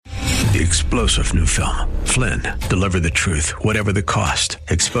The explosive new film, Flynn, deliver the truth, whatever the cost,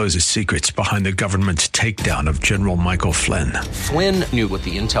 exposes secrets behind the government's takedown of General Michael Flynn. Flynn knew what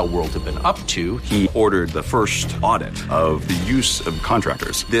the intel world had been up to. He ordered the first audit of the use of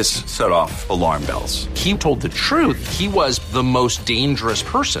contractors. This set off alarm bells. He told the truth. He was the most dangerous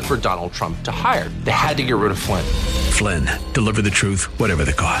person for Donald Trump to hire. They had to get rid of Flynn. Flynn, deliver the truth, whatever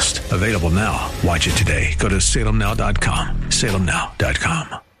the cost. Available now. Watch it today. Go to salemnow.com.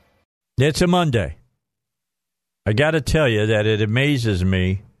 salemnow.com. It's a Monday. I got to tell you that it amazes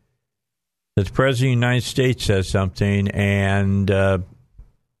me that the President of the United States says something, and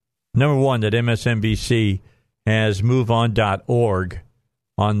number one, that MSNBC has MoveOn.org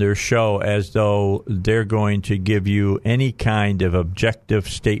on their show as though they're going to give you any kind of objective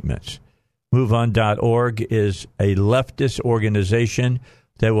statements. MoveOn.org is a leftist organization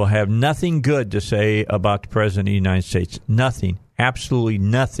that will have nothing good to say about the President of the United States. Nothing. Absolutely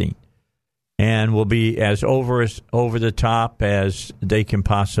nothing. And will be as over the top as they can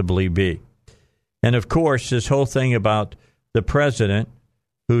possibly be. And, of course, this whole thing about the president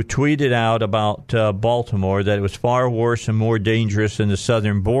who tweeted out about Baltimore that it was far worse and more dangerous than the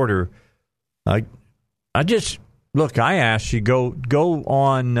southern border. I asked you, go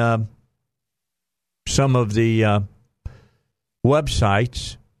on some of the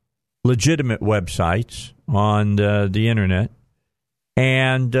websites, legitimate websites on the Internet,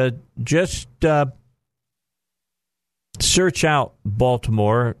 and just search out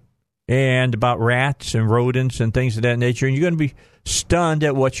Baltimore and about rats and rodents and things of that nature, and you're going to be stunned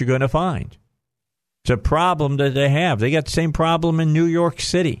at what you're going to find. It's a problem that they have. They got the same problem in New York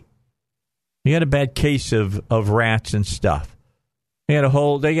City. You got a bad case of rats and stuff. They got a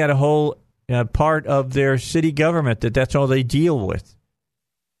whole part of their city government that's all they deal with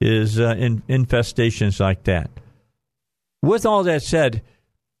is infestations like that. With all that said,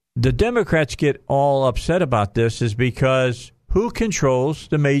 the Democrats get all upset about this is because who controls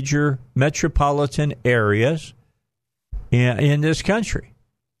the major metropolitan areas in this country?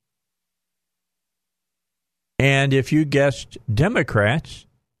 And if you guessed Democrats,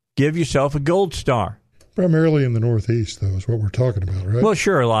 give yourself a gold star. Primarily in the Northeast, though, is what we're talking about, right? Well,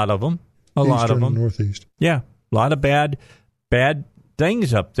 sure, a lot of them. A lot of them. Northeast. Yeah, a lot of bad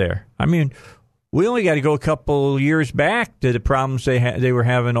things up there. I mean, we only got to go a couple years back to the problems they were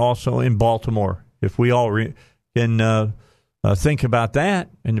having also in Baltimore. If we all can think about that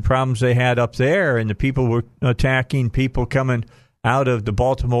and the problems they had up there, and the people were attacking people coming out of the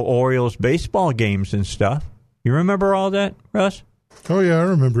Baltimore Orioles baseball games and stuff. You remember all that, Russ? Oh, yeah, I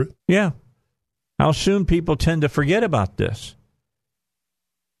remember it. Yeah. How soon people tend to forget about this.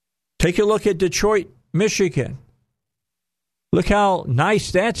 Take a look at Detroit, Michigan. Look how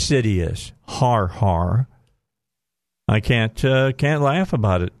nice that city is. Har, har. I can't laugh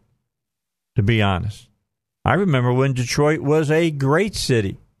about it, to be honest. I remember when Detroit was a great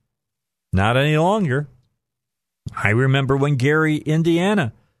city. Not any longer. I remember when Gary,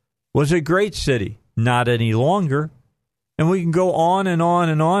 Indiana, was a great city. Not any longer. And we can go on and on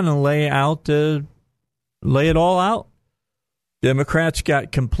and on and lay it all out. Democrats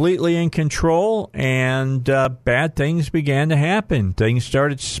got completely in control, and bad things began to happen. Things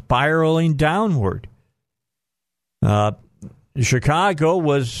started spiraling downward. Chicago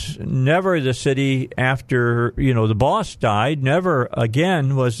was never the city after, the boss died, never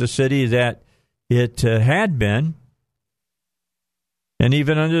again was the city that it had been. And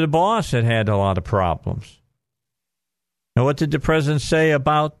even under the boss, it had a lot of problems. Now, what did the president say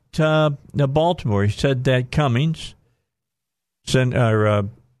about Baltimore? He said that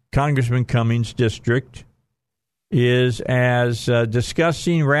Congressman Cummings' district is as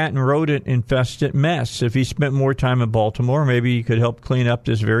disgusting rat and rodent infested mess. If he spent more time in Baltimore, maybe he could help clean up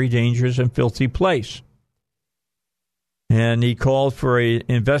this very dangerous and filthy place. And he called for an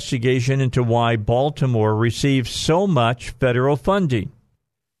investigation into why Baltimore receives so much federal funding.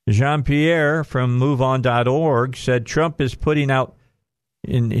 Jean-Pierre from MoveOn.org said Trump is putting out,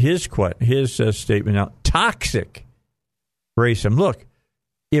 in his statement out, toxic racism. Look,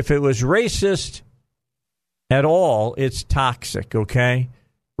 if it was racist at all, it's toxic, okay?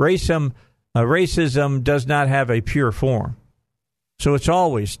 Racism does not have a pure form, so it's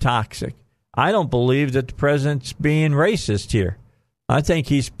always toxic. I don't believe that the president's being racist here. I think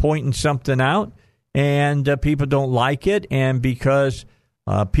he's pointing something out, and people don't like it, and because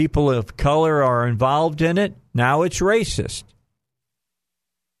people of color are involved in it, now it's racist.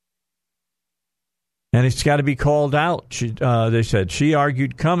 And it's got to be called out, they said. She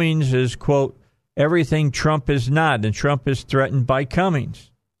argued Cummings is, quote, everything Trump is not, and Trump is threatened by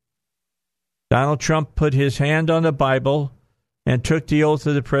Cummings. Donald Trump put his hand on the Bible and took the oath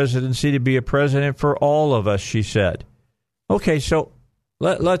of the presidency to be a president for all of us, she said. Okay, so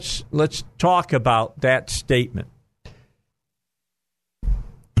let's talk about that statement.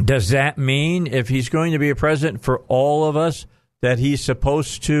 Does that mean if he's going to be a president for all of us that he's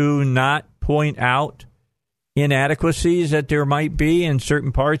supposed to not point out inadequacies that there might be in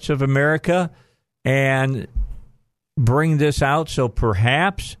certain parts of America and bring this out so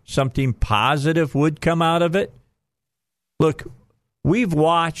perhaps something positive would come out of it? Look, we've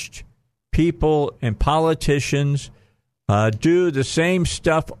watched people and politicians do the same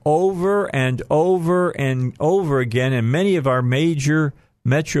stuff over and over and over again in many of our major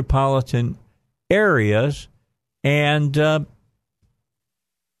metropolitan areas, and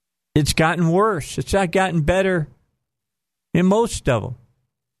it's gotten worse. It's not gotten better in most of them.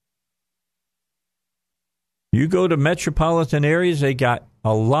 You go to metropolitan areas, they got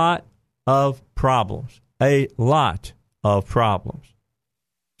a lot of problems. A lot of problems.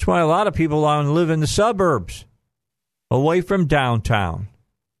 That's why a lot of people want to live in the suburbs, away from downtown.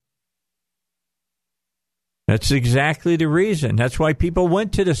 That's exactly the reason. That's why people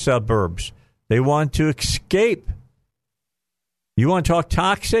went to the suburbs. They want to escape. You want to talk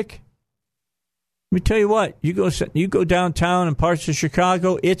toxic? Let me tell you what. You go downtown in parts of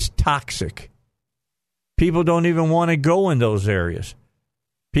Chicago, it's toxic. People don't even want to go in those areas.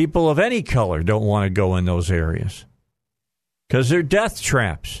 People of any color don't want to go in those areas because they're death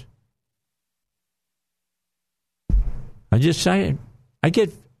traps. I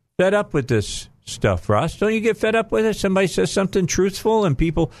get fed up with this stuff, Ross. Don't you get fed up with it? Somebody says something truthful and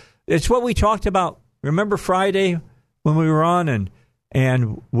people... It's what we talked about. Remember Friday when we were on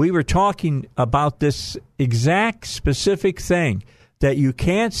and we were talking about this exact specific thing, that you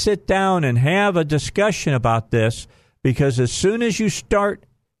can't sit down and have a discussion about this because as soon as you start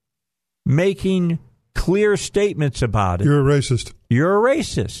making clear statements about it... You're a racist. You're a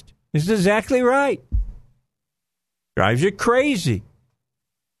racist. This is exactly right. Drives you crazy.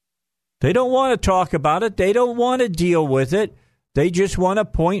 They don't want to talk about it. They don't want to deal with it. They just want to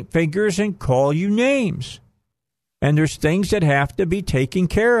point fingers and call you names. And there's things that have to be taken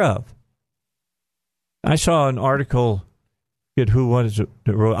care of. I saw an article. Who was it?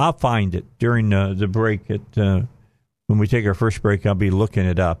 I'll find it during the break. When we take our first break, I'll be looking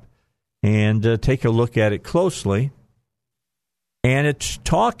it up and take a look at it closely. And it's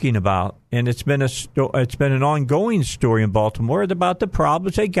talking about, and it's been an ongoing story in Baltimore about the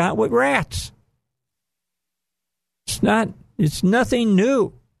problems they got with rats. It's nothing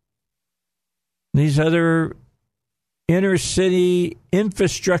new. These other inner city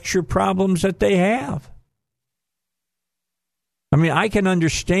infrastructure problems that they have. I mean, I can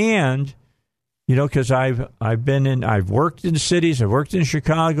understand, because I've worked in cities. I've worked in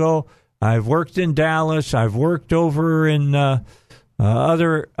Chicago. I've worked in Dallas. I've worked over in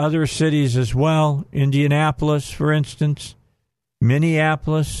other cities as well. Indianapolis, for instance,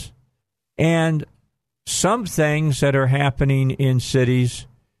 Minneapolis, and some things that are happening in cities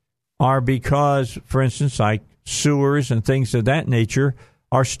are because, for instance, like sewers and things of that nature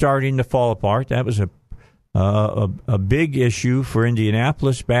are starting to fall apart. That was a big issue for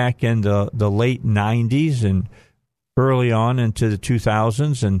Indianapolis back in the late 90s and early on into the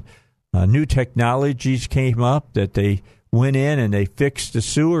 2000s. And new technologies came up that they went in and they fixed the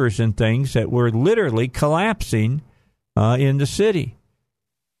sewers and things that were literally collapsing in the city.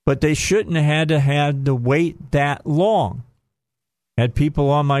 But they shouldn't have had to wait that long. Had people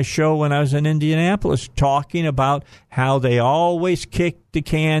on my show when I was in Indianapolis talking about how they always kicked the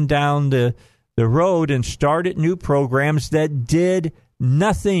can down the road and started new programs that did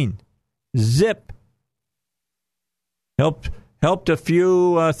nothing. Zip. Helped a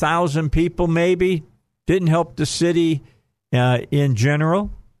few thousand people maybe. Didn't help the city in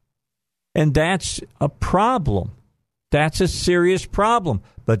general. And that's a problem. That's a serious problem.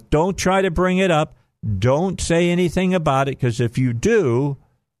 But don't try to bring it up. Don't say anything about it, because if you do,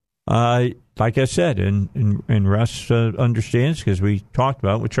 like I said, and Russ understands because we talked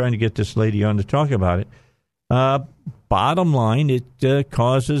about it, we're trying to get this lady on to talk about it. Bottom line, it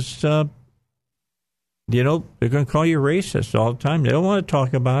causes, they're going to call you racist all the time. They don't want to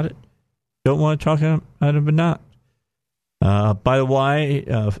talk about it. Don't want to talk about it, but not. By the way,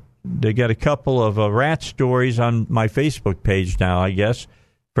 they got a couple of rat stories on my Facebook page now, I guess,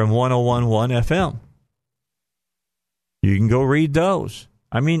 from 101.1 FM. You can go read those.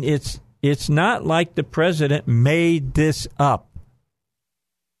 I mean, it's not like the president made this up.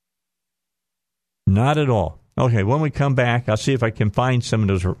 Not at all. Okay, when we come back, I'll see if I can find some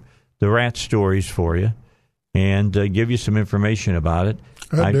of the rat stories for you and give you some information about it.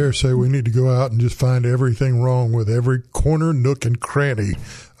 I dare say we need to go out and just find everything wrong with every corner, nook, and cranny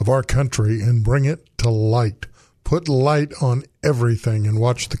of our country and bring it to light. Put light on everything and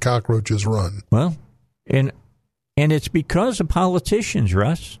watch the cockroaches run. Well, and it's because of politicians,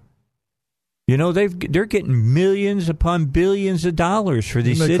 Russ. You know, they're getting millions upon billions of dollars for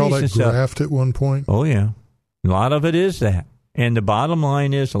these cities and stuff. Didn't they call that graft at one point? Oh, yeah. A lot of it is that. And the bottom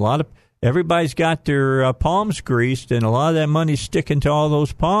line is everybody's got their palms greased, and a lot of that money's sticking to all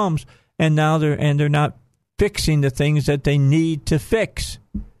those palms, and now they're not fixing the things that they need to fix.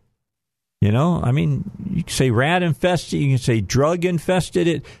 You know, I mean, you can say rat infested, you can say drug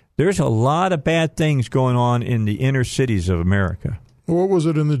infested. There's a lot of bad things going on in the inner cities of America. What was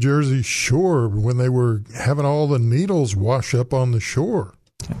it in the Jersey Shore when they were having all the needles wash up on the shore?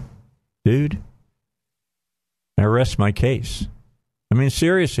 Dude, I rest my case. I mean,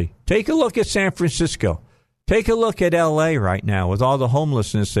 seriously, take a look at San Francisco. Take a look at L.A. right now with all the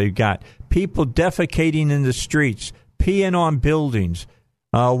homelessness they've got. People defecating in the streets, peeing on buildings,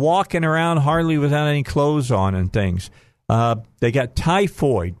 walking around hardly without any clothes on and things. They got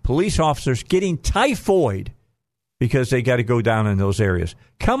typhoid. Police officers getting typhoid because they got to go down in those areas.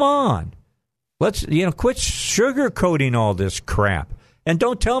 Come on. Let's, quit sugarcoating all this crap. And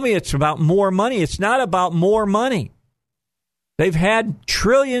don't tell me it's about more money. It's not about more money. They've had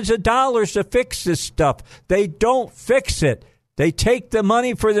trillions of dollars to fix this stuff. They don't fix it. They take the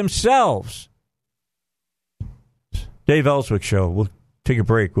money for themselves. Dave Elswick Show. We'll take a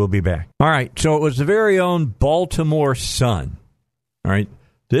break. We'll be back. All right. So it was the very own Baltimore Sun. All right.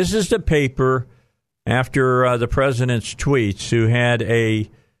 This is the paper after the president's tweets, who had a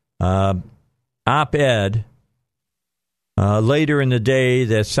op-ed later in the day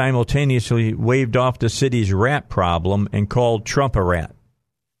that simultaneously waved off the city's rat problem and called Trump a rat.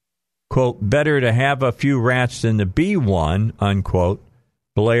 Quote, better to have a few rats than to be one, unquote,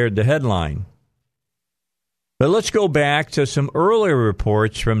 blared the headline. But let's go back to some earlier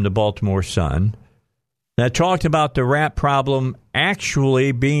reports from the Baltimore Sun that talked about the rat problem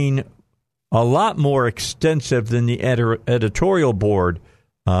actually being a lot more extensive than the editorial board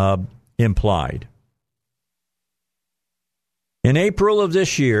implied. In April of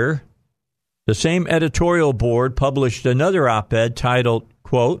this year, the same editorial board published another op-ed titled,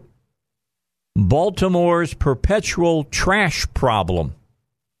 quote, Baltimore's Perpetual Trash Problem.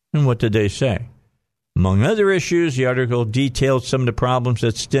 And what did they say? Among other issues, the article detailed some of the problems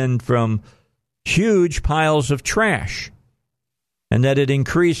that stemmed from huge piles of trash, and that it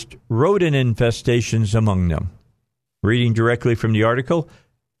increased rodent infestations among them. Reading directly from the article,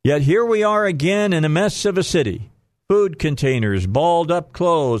 yet here we are again in a mess of a city. Food containers, balled-up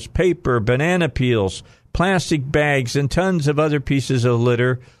clothes, paper, banana peels, plastic bags, and tons of other pieces of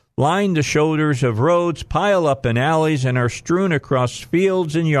litter line the shoulders of roads, pile up in alleys, and are strewn across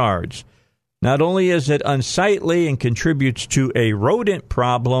fields and yards. Not only is it unsightly and contributes to a rodent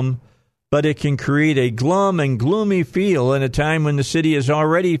problem, but it can create a glum and gloomy feel in a time when the city is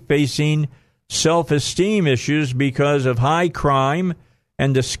already facing self-esteem issues because of high crime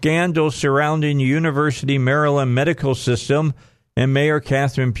and the scandal surrounding the University of Maryland medical system and Mayor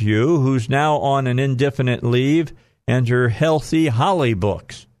Catherine Pugh, who's now on an indefinite leave, and her Healthy Holly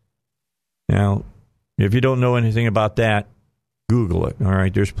books. Now, if you don't know anything about that, Google it. All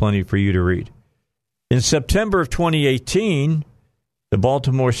right, there's plenty for you to read. In September of 2018, the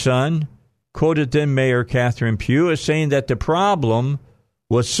Baltimore Sun quoted then Mayor Catherine Pugh as saying that the problem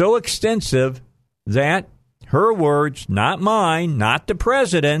was so extensive that, her words, not mine, not the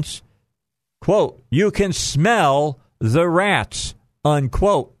president's, quote, you can smell the rats,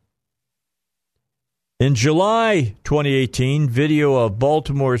 unquote. In July 2018, video of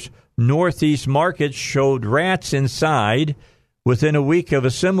Baltimore's Northeast Market showed rats inside within a week of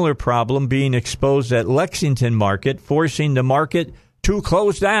a similar problem being exposed at Lexington Market, forcing the market to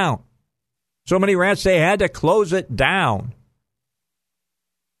close down. So many rats, they had to close it down.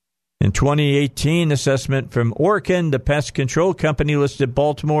 In 2018, assessment from Orkin, the pest control company, listed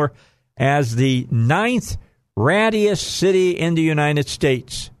Baltimore as the 9th rattiest city in the United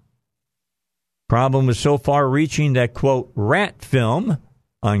States. Problem was so far reaching that, quote, Rat Film,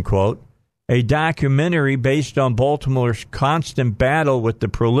 unquote, a documentary based on Baltimore's constant battle with the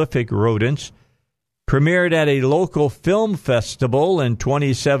prolific rodents, premiered at a local film festival in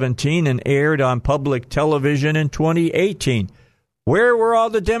 2017 and aired on public television in 2018. Where were all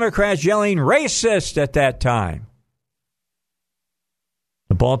the Democrats yelling racist at that time?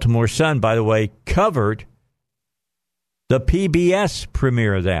 The Baltimore Sun, by the way, covered the PBS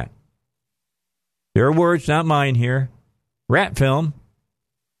premiere of that. Their words, not mine here. Rat Film.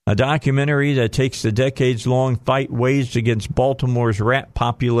 a documentary that takes the decades-long fight waged against Baltimore's rat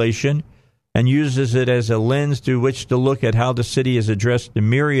population and uses it as a lens through which to look at how the city has addressed the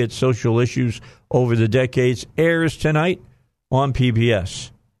myriad social issues over the decades, airs tonight on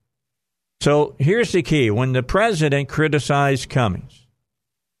PBS. So here's the key. When the president criticized Cummings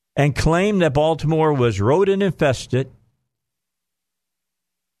and claimed that Baltimore was rodent-infested,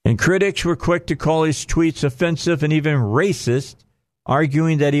 and critics were quick to call his tweets offensive and even racist,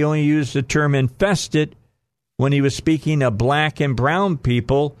 arguing that he only used the term infested when he was speaking of black and brown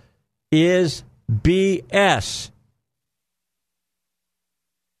people, is BS.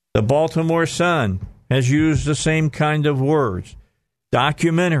 The Baltimore Sun has used the same kind of words.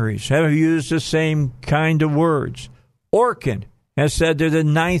 Documentaries have used the same kind of words. Orkin has said they're the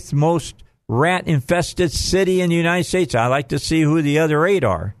 9th most rat-infested city in the United States. I like to see who the other 8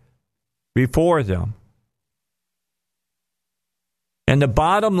 are before them. And the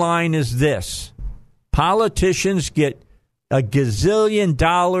bottom line is this. Politicians get a gazillion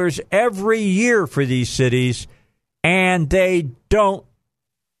dollars every year for these cities, and they don't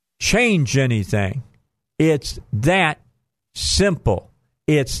change anything. It's that simple.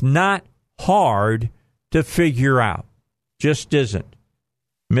 It's not hard to figure out. Just isn't.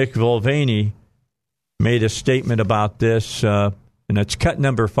 Mick Mulvaney made a statement about this, and it's cut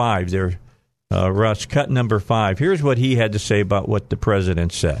number 5 there, Russ, cut number 5. Here's what he had to say about what the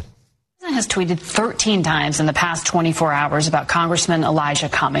president said. The president has tweeted 13 times in the past 24 hours about Congressman Elijah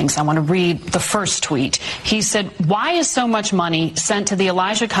Cummings. I want to read the first tweet. He said, "Why is so much money sent to the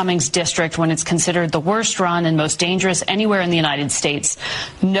Elijah Cummings district when it's considered the worst run and most dangerous anywhere in the United States?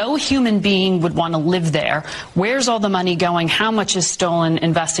 No human being would want to live there. Where's all the money going? How much is stolen?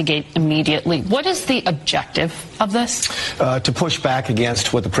 Investigate immediately." What is the objective of this? To push back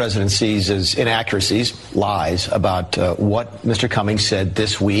against what the president sees as inaccuracies, lies about what Mr. Cummings said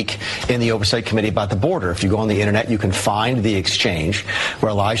this week in the Oversight Committee about the border. If you go on the internet, you can find the exchange where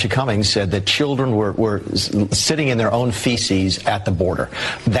Elijah Cummings said that children were sitting in their own feces at the border.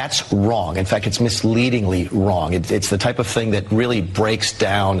 That's wrong. In fact, it's misleadingly wrong. It's the type of thing that really breaks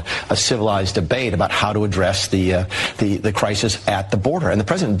down a civilized debate about how to address the crisis at the border. And the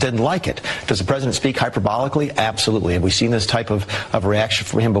president didn't like it. Does the president speak hyperbolically? Absolutely. Have we seen this type of reaction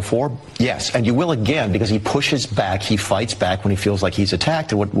from him before? Yes. And you will again, because he pushes back, he fights back when he feels like he's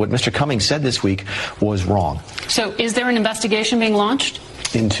attacked. And what Mr. Cummings said this week was wrong. So is there an investigation being launched?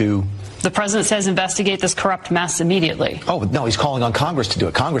 Into? The president says investigate this corrupt mess immediately. Oh, no, he's calling on Congress to do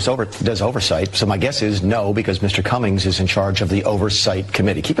it. Congress does oversight. So my guess is no, because Mr. Cummings is in charge of the Oversight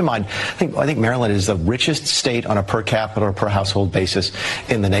Committee. Keep in mind, I think Maryland is the richest state on a per capita or per household basis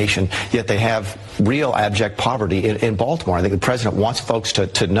in the nation, yet they have real abject poverty in Baltimore. I think the president wants folks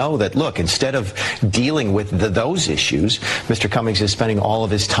to know that, look, instead of dealing with those issues, Mr. Cummings is spending all of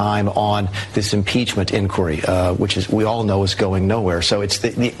his time on this impeachment inquiry, which is we all know is going nowhere. So it's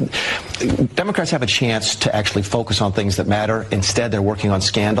Democrats have a chance to actually focus on things that matter. Instead, they're working on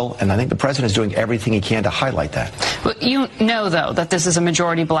scandal, and I think the president is doing everything he can to highlight that. Well, you know, though, that this is a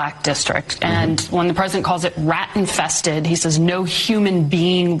majority black district, and when the president calls it rat-infested, he says no human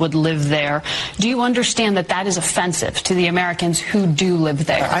being would live there. Do you understand that that is offensive to the Americans who do live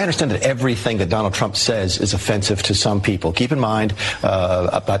there? I understand that everything that Donald Trump says is offensive to some people. Keep in mind,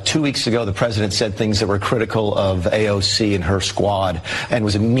 about 2 weeks ago, the president said things that were critical of AOC and her squad and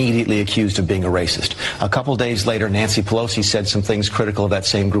was immediately accused of being a racist. A couple days later, Nancy Pelosi said some things critical of that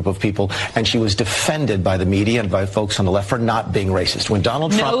same group of people, and she was defended by the media and by folks on the left for not being racist. When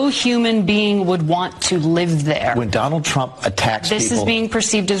Donald Trump... No human being would want to live there. When Donald Trump attacks people... This is being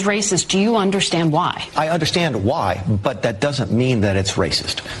perceived as racist. Do you understand why? I understand why, but that doesn't mean that it's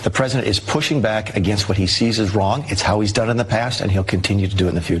racist. The president is pushing back against what he sees as wrong. It's how he's done in the past, and he'll continue to do it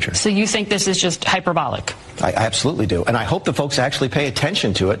in the future. So you think this is just hyperbolic? I absolutely do. And I hope the folks actually pay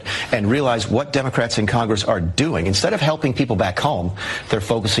attention to it and realize what Democrats in Congress are doing. Instead of helping people back home, they're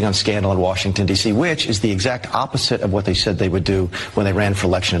focusing on scandal in Washington, D.C., which is the exact opposite of what they said they would do when they ran for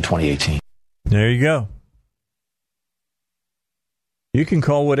election in 2018. There you go. You can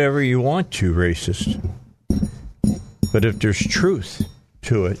call whatever you want to racist. But if there's truth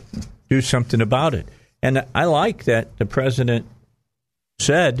to it, do something about it. And I like that the president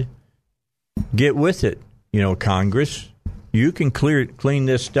said, get with it. You know, Congress, you can clean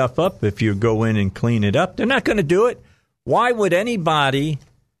this stuff up if you go in and clean it up. They're not going to do it. Why would anybody...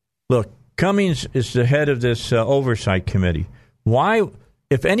 Look, Cummings is the head of this oversight committee. Why,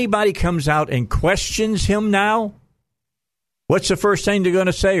 if anybody comes out and questions him now, what's the first thing they're going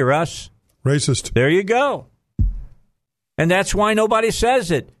to say, Russ? Racist. There you go. And that's why nobody says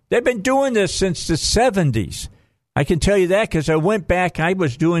it. They've been doing this since the 70s. I can tell you that because I went back. I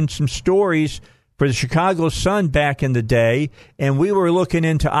was doing some stories for the Chicago Sun back in the day, and we were looking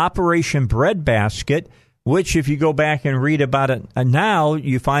into Operation Breadbasket, which if you go back and read about it now,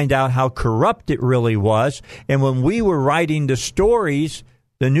 you find out how corrupt it really was. And when we were writing the stories,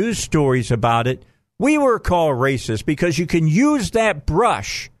 the news stories about it, we were called racist because you can use that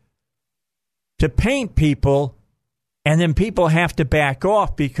brush to paint people, and then people have to back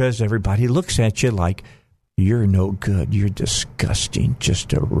off because everybody looks at you like, you're no good, you're disgusting,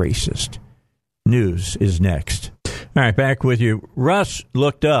 just a racist. News is next. All right, back with you. Russ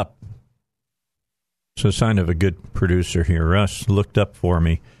looked up. It's a sign of a good producer here. Russ looked up for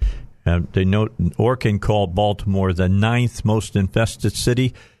me. They note Orkin called Baltimore the 9th most infested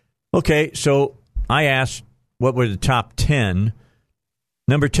city. Okay, so I asked what were the top 10.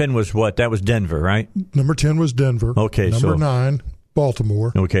 Number 10 was what? That was Denver, right? Number 10 was Denver. Okay, Number 9,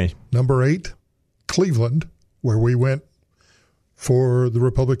 Baltimore. Okay. Number 8, Cleveland, where we went for the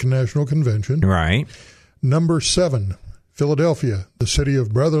Republican National Convention. Right. Number 7, Philadelphia, the city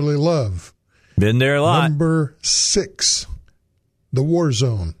of brotherly love. Been there a lot. Number 6, the war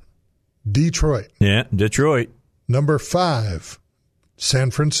zone, Detroit. Yeah, Detroit. Number 5, San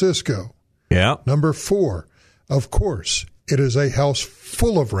Francisco. Yeah. Number 4, of course, it is a house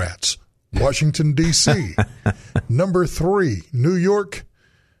full of rats, Washington, D.C. Number 3, New York,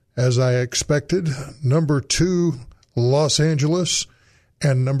 as I expected. Number 2, Los Angeles.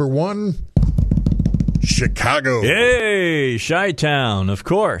 And number 1, Chicago. Hey, Chi-Town, of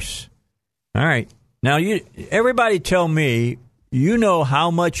course. All right. Now, everybody tell me, you know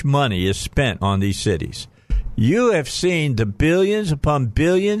how much money is spent on these cities. You have seen the billions upon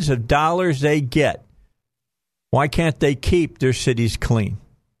billions of dollars they get. Why can't they keep their cities clean?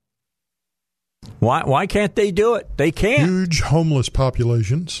 Why can't they do it? They can't. Huge homeless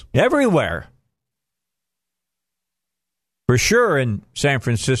populations. Everywhere. For sure in San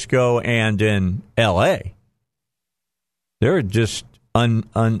Francisco and in L.A. They're just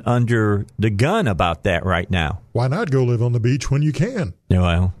under the gun about that right now. Why not go live on the beach when you can?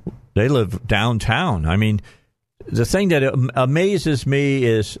 Well, they live downtown. I mean, the thing that amazes me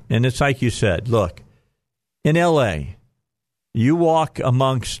is, and it's like you said, look, in L.A., you walk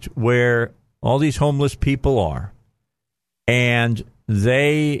amongst where all these homeless people are, and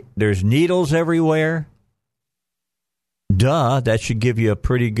there's needles everywhere. Duh, that should give you a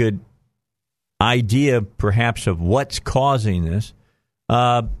pretty good idea, perhaps, of what's causing this.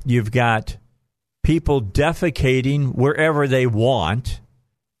 You've got people defecating wherever they want,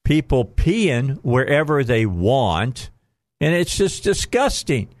 people peeing wherever they want, and it's just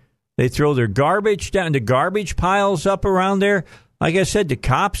disgusting. They throw their garbage down, the garbage piles up around there. Like I said, the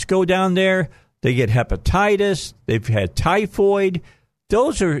cops go down there. They get hepatitis. They've had typhoid.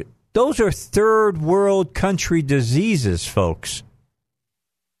 Those are third world country diseases, folks,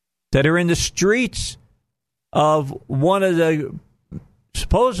 that are in the streets of one of the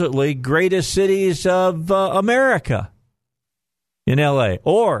supposedly greatest cities of America, in L.A.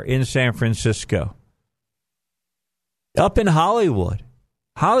 or in San Francisco. Up in Hollywood.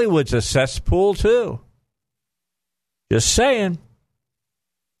 Hollywood's a cesspool, too. Just saying.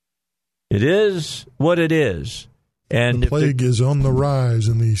 It is what it is. And the plague is on the rise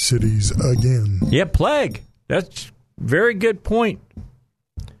in these cities again. Yeah, plague. That's a very good point.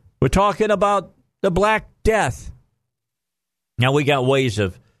 We're talking about the Black Death. Now, we got ways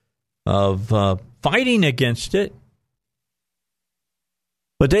of fighting against it.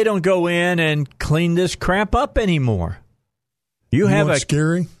 But they don't go in and clean this crap up anymore. You have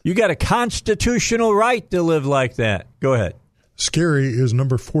scary? You got a constitutional right to live like that. Go ahead. Scary is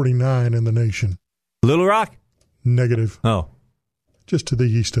number 49 in the nation. Little Rock? Negative. Oh. Just to the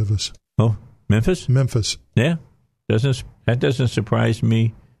east of us. Oh, Memphis? Memphis. Yeah. That doesn't surprise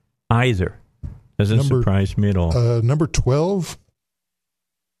me either. Doesn't surprise me at all. Number 12,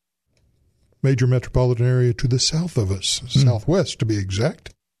 major metropolitan area to the south of us, southwest to be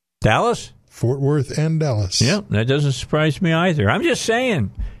exact. Dallas? Fort Worth and Dallas. Yeah, that doesn't surprise me either. I'm just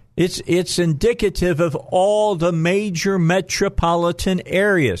saying, it's indicative of all the major metropolitan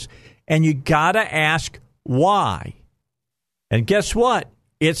areas. And you got to ask why. And guess what?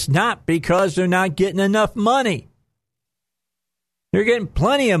 It's not because they're not getting enough money. They're getting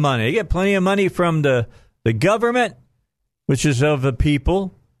plenty of money. They get plenty of money from the government, which is of the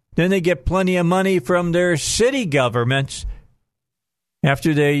people. Then they get plenty of money from their city governments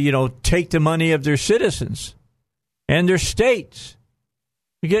after they, take the money of their citizens and their states.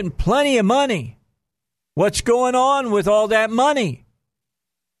 They're getting plenty of money. What's going on with all that money?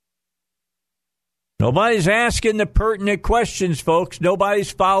 Nobody's asking the pertinent questions, folks.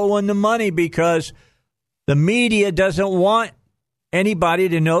 Nobody's following the money because The media doesn't want anybody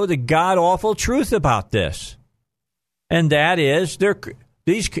to know the god-awful truth about this. And that is,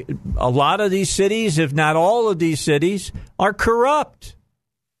 a lot of these cities, if not all of these cities, are corrupt.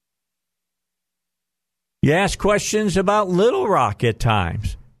 You ask questions about Little Rock at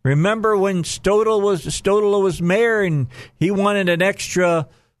times. Remember when Stodela was mayor and he wanted an extra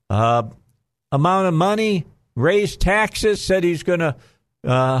amount of money, raised taxes, said he's going to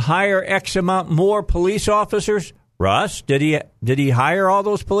hire X amount more police officers? Russ, did he hire all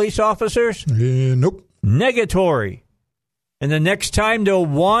those police officers? Nope. Negatory. And the next time they'll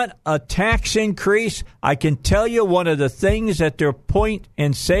want a tax increase, I can tell you one of the things that they'll point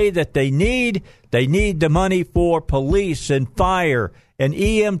and say that they need the money for police and fire and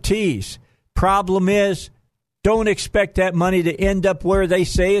EMTs. Problem is, don't expect that money to end up where they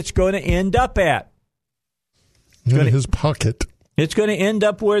say it's going to end up at. In his pocket. It's going to end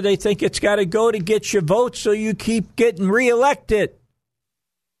up where they think it's got to go to get your votes so you keep getting reelected.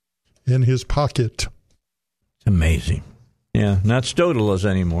 In his pocket. It's amazing. Yeah, not Stodela's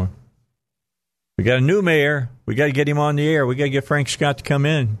anymore. We got a new mayor. We got to get him on the air. We got to get Frank Scott to come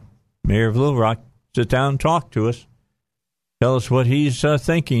in. Mayor of Little Rock, sit down and talk to us. Tell us what he's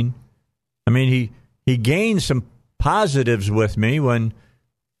thinking. I mean, he gained some positives with me when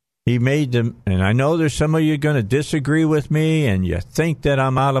he made them, and I know there's some of you going to disagree with me, and you think that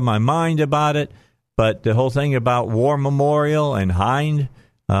I'm out of my mind about it, but the whole thing about War Memorial and Heineman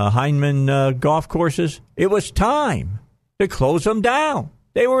golf courses, it was time to close them down.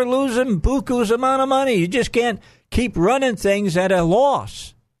 They were losing buku's amount of money. You just can't keep running things at a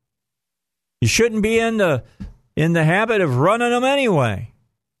loss. You shouldn't be in the habit of running them anyway.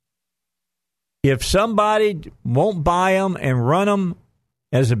 If somebody won't buy them and run them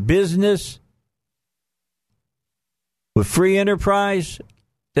as a business with free enterprise,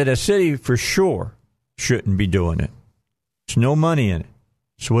 then a city for sure shouldn't be doing it. There's no money in it.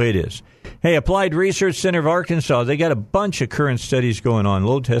 That's the way it is. Hey, Applied Research Center of Arkansas, they got a bunch of current studies going on.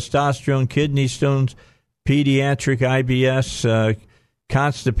 Low testosterone, kidney stones, pediatric IBS,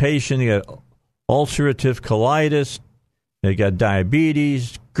 constipation, they got ulcerative colitis, they got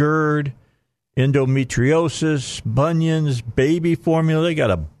diabetes, GERD, endometriosis, bunions, baby formula. They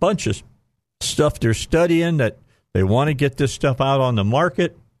got a bunch of stuff they're studying that they want to get this stuff out on the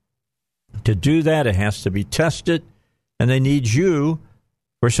market. To do that, it has to be tested, and they need you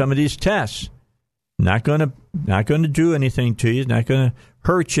for some of these tests. Not going to do anything to you. Not going to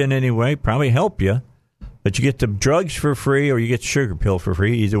hurt you in any way. Probably help you. But you get the drugs for free or you get the sugar pill for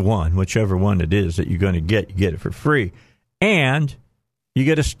free, either one, whichever one it is that you're going to get, you get it for free. And you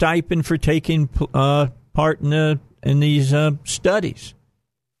get a stipend for taking part in these studies.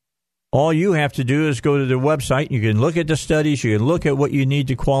 All you have to do is go to their website. You can look at the studies. You can look at what you need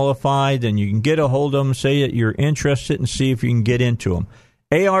to qualify. Then you can get a hold of them, say that you're interested, and see if you can get into them.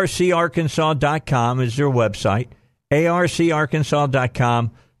 ARCarkansas.com is their website.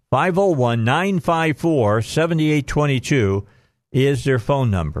 ARCarkansas.com. 501-954-7822 is their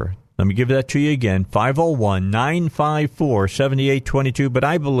phone number. Let me give that to you again, 501-954-7822. But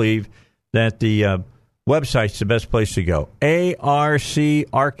I believe that the website's the best place to go,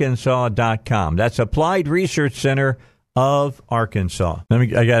 arcarkansas.com. That's Applied Research Center of Arkansas. I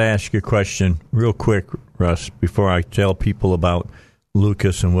got to ask you a question real quick, Russ, before I tell people about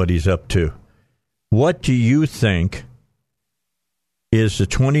Lucas and what he's up to. What do you think is the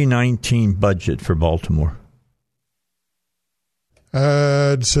 2019 budget for Baltimore?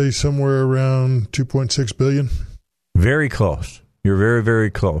 I'd say somewhere around $2.6 billion. Very close. You're very,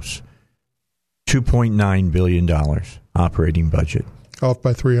 very close. $2.9 billion operating budget. Off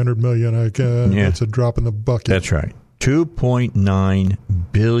by $300 million. That's a drop in the bucket. That's right. $2.9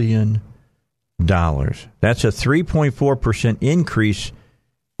 billion. That's a 3.4% increase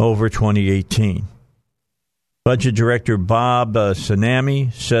over 2018. Budget Director Bob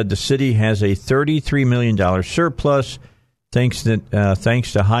Sanami said the city has a $33 million surplus thanks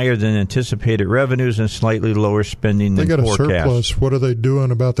to higher than anticipated revenues and slightly lower spending than forecast. They got a surplus. What are they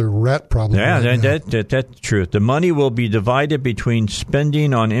doing about their rat problem? Yeah, that's true. The money will be divided between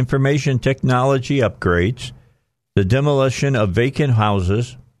spending on information technology upgrades, the demolition of vacant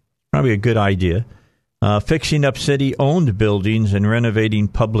houses, probably a good idea, fixing up city-owned buildings, and renovating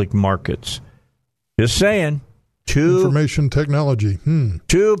public markets. Just saying. Information technology.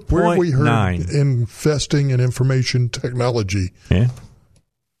 2.9. Where have we heard investing in information technology? Yeah.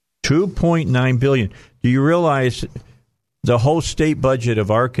 $2.9 billion. Do you realize the whole state budget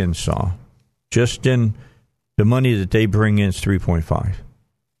of Arkansas, just in the money that they bring in, is $3.5.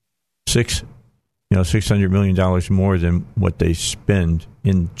 $600 million more than what they spend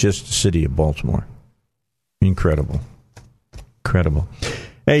in just the city of Baltimore. Incredible.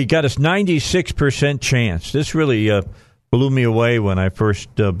 Hey, you got a 96% chance. This really blew me away when I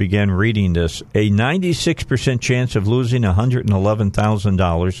first began reading this. A 96% chance of losing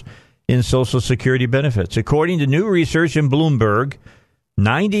 $111,000 in Social Security benefits. According to new research in Bloomberg,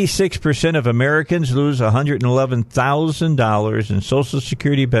 96% of Americans lose $111,000 in Social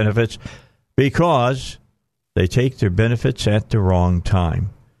Security benefits because they take their benefits at the wrong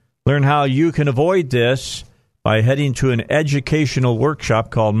time. Learn how you can avoid this by heading to an educational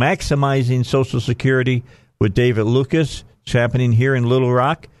workshop called Maximizing Social Security with David Lucas. It's happening here in Little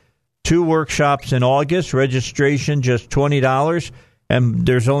Rock. 2 workshops in August. Registration just $20, and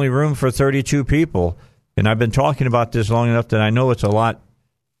there's only room for 32 people. And I've been talking about this long enough that I know it's a lot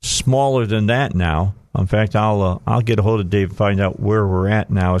smaller than that now. In fact, I'll get a hold of Dave and find out where we're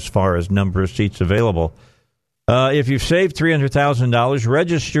at now as far as number of seats available. If you've saved $300,000,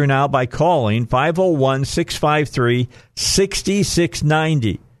 register now by calling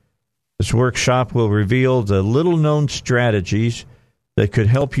 501-653-6690. This workshop will reveal the little-known strategies that could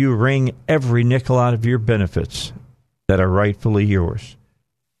help you wring every nickel out of your benefits that are rightfully yours.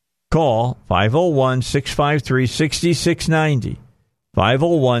 Call 501-653-6690.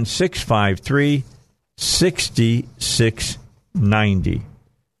 501-653-6690.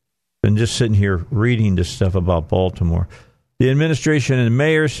 Been just sitting here reading this stuff about Baltimore. The administration and the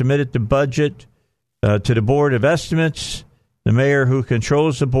mayor submitted the budget to the Board of Estimates. The mayor, who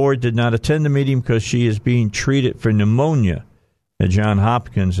controls the board, did not attend the meeting because she is being treated for pneumonia at Johns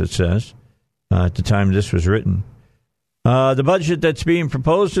Hopkins, it says, at the time this was written. The budget that's being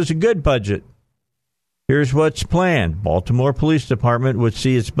proposed is a good budget. Here's what's planned. Baltimore Police Department would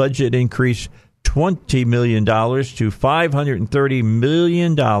see its budget increase $20 million to $530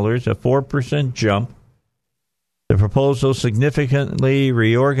 million, a 4% jump. The proposal significantly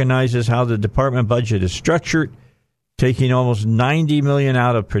reorganizes how the department budget is structured, taking almost $90 million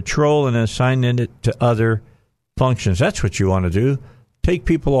out of patrol and assigning it to other functions. That's what you want to do. Take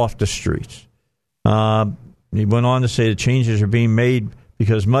people off the streets. He went on to say the changes are being made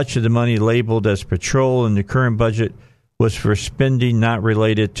because much of the money labeled as patrol in the current budget was for spending not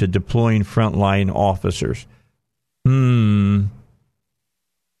related to deploying frontline officers. Something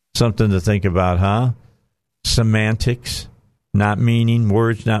to think about, huh? Semantics,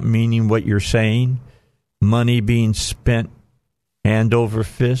 words not meaning what you're saying. Money being spent hand over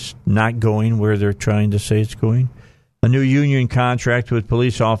fist, not going where they're trying to say it's going. A new union contract with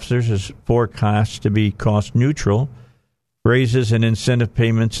police officers is forecast to be cost neutral. Raises and incentive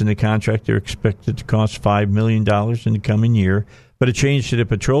payments in the contract are expected to cost $5 million in the coming year, but a change to the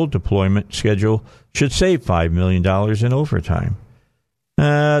patrol deployment schedule should save $5 million in overtime.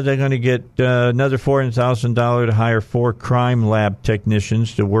 They're going to get another $400,000 to hire 4 crime lab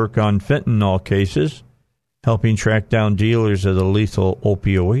technicians to work on fentanyl cases, helping track down dealers of the lethal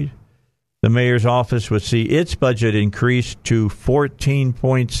opioid. The mayor's office would see its budget increase to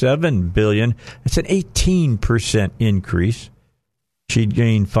 $14.7 billion. That's an 18% increase. She'd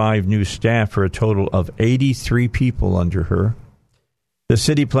gain 5 new staff for a total of 83 people under her. The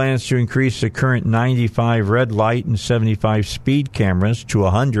city plans to increase the current 95 red light and 75 speed cameras to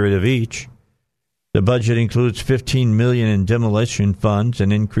 100 of each. The budget includes $15 million in demolition funds,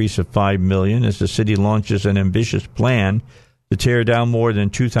 an increase of $5 million as the city launches an ambitious plan to tear down more than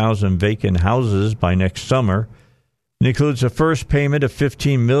 2,000 vacant houses by next summer. It includes a first payment of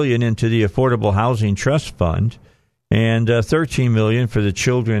 $15 million into the Affordable Housing Trust Fund and $13 million for the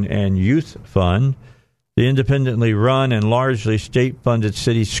Children and Youth Fund. The independently run and largely state-funded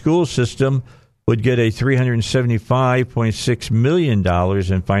city school system would get a $375.6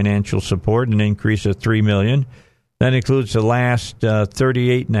 million in financial support, an increase of $3 million. That includes the last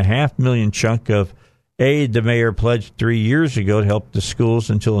 $38.5 million chunk of aid the mayor pledged 3 years ago to help the schools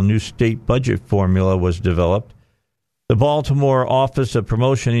until a new state budget formula was developed. The Baltimore Office of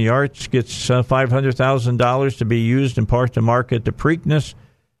Promotion of the Arts gets $500,000 to be used in part to market the Preakness,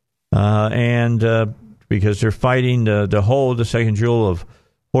 and because they're fighting to hold the second jewel of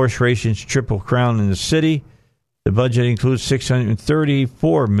horse racing's Triple Crown in the city. The budget includes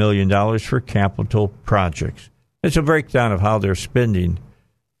 $634 million for capital projects. It's a breakdown of how they're spending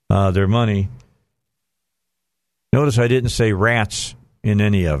their money. Notice I didn't say rats in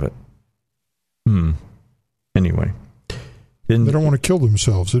any of it. Anyway. They don't want to kill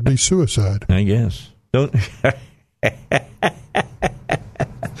themselves. It'd be suicide. I guess. Don't.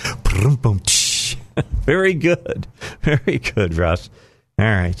 Very good. Very good, Russ. All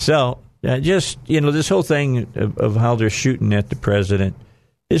right. So, just, this whole thing of how they're shooting at the president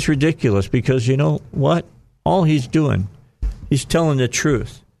is ridiculous because, you know what? All he's doing, he's telling the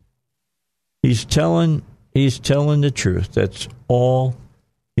truth. He's telling he's telling the truth. That's all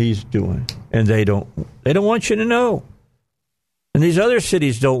he's doing. And they don't want you to know. And these other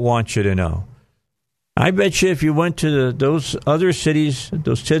cities don't want you to know. I bet you if you went to those other cities,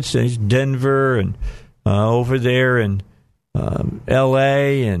 those 10 cities, Denver and over there in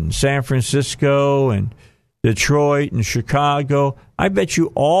L.A. and San Francisco and Detroit and Chicago, I bet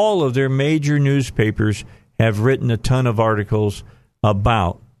you all of their major newspapers have written a ton of articles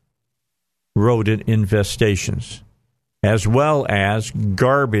about rodent infestations, as well as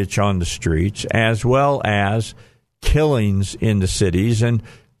garbage on the streets, as well as killings in the cities, and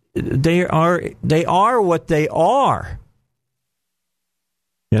they are what they are.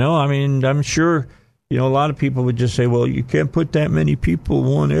 You know, I mean, I'm sure, you know, a lot of people would just say, well, you can't put that many people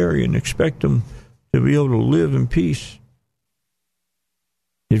in one area and expect them to be able to live in peace.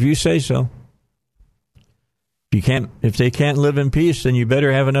 If you say so. If they can't live in peace, then you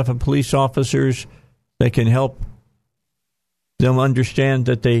better have enough of police officers that can help them understand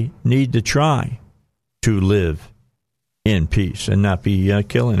that they need to try to live in peace and not be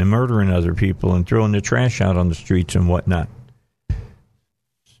killing and murdering other people and throwing the trash out on the streets and whatnot.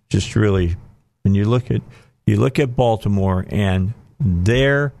 Just really, when you look at Baltimore, and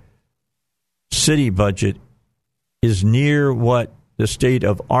their city budget is near what the state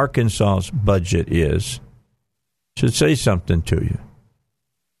of Arkansas's budget is, should say something to you,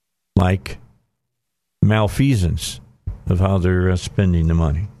 like malfeasance of how they're spending the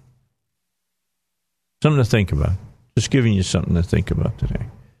money. Something to think about. Just giving you something to think about today.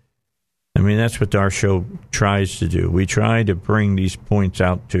 I mean, that's what our show tries to do. We try to bring these points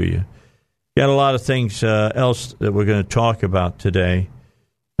out to you. Got a lot of things else that we're going to talk about today.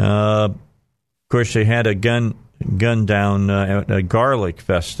 Of course, they had a gun down at a garlic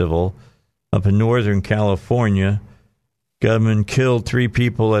festival up in Northern California. Gunman killed 3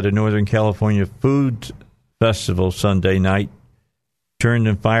 people at a Northern California food festival Sunday night. Turned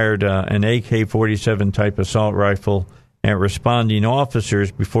and fired an AK-47 type assault rifle at responding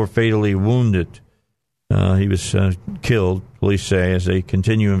officers before fatally wounded. He was killed, police say, as they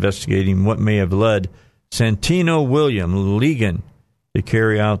continue investigating what may have led Santino William Ligon to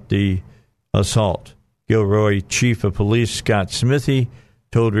carry out the assault. Gilroy Chief of Police Scott Smithy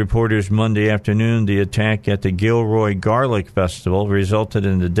told reporters Monday afternoon the attack at the Gilroy Garlic Festival resulted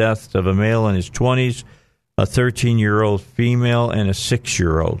in the death of a male in his 20s, a 13-year-old female, and a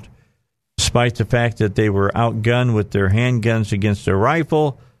 6-year-old. Despite the fact that they were outgunned with their handguns against a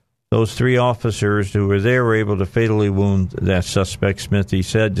rifle, those 3 officers who were there were able to fatally wound that suspect, Smithy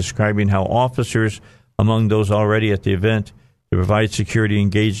said, describing how officers among those already at the event to provide security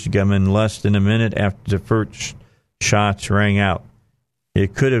engaged the gunman less than a minute after the first shots rang out.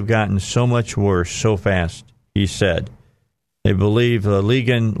 It could have gotten so much worse so fast, he said. They believe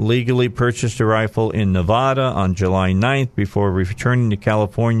Ligon legally purchased a rifle in Nevada on July 9th before returning to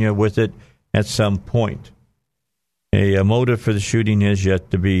California with it at some point. A motive for the shooting has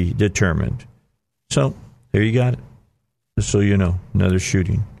yet to be determined. So, there you got it. Just so you know, another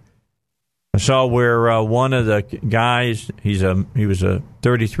shooting. I saw where one of the guys, he was a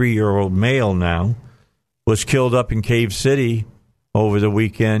 33-year-old male now, was killed up in Cave City over the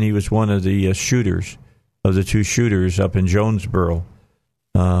weekend. He was one of the shooters, of the 2 shooters up in Jonesboro.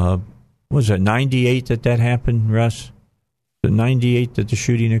 Was it 98 that happened, Russ? Was it 98 that the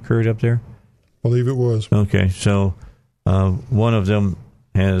shooting occurred up there? I believe it was. Okay, so one of them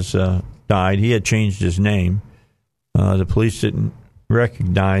has died. He had changed his name. The police didn't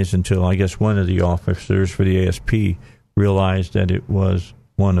recognize until, I guess, one of the officers for the ASP realized that it was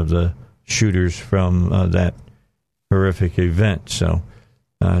one of the shooters from that horrific event. So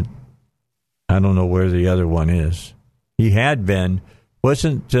I don't know where the other one is. He had been. Was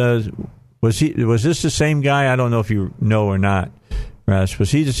this the same guy? I don't know if you know or not, Russ.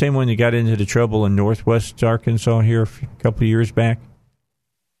 Was he the same one that got into the trouble in Northwest Arkansas here a couple of years back?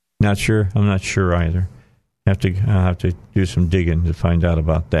 Not sure. I'm not sure either. I'll have to do some digging to find out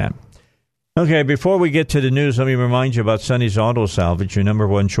about that. Okay, before we get to the news, let me remind you about Sonny's Auto Salvage, your number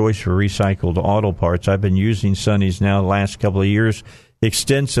one choice for recycled auto parts. I've been using Sonny's now the last couple of years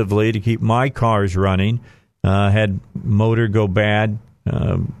extensively to keep my cars running. Had motor go bad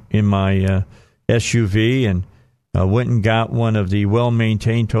in my SUV, and went and got one of the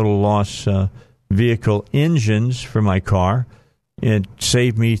well-maintained total loss vehicle engines for my car. It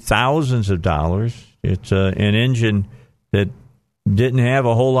saved me thousands of dollars. It's an engine that didn't have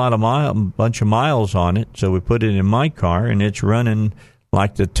a whole lot of bunch of miles on it, so we put it in my car, and it's running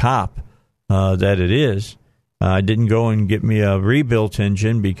like the top that it is. I didn't go and get me a rebuilt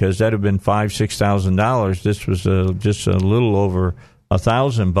engine because that would have been $5,000-$6,000. This was just a little over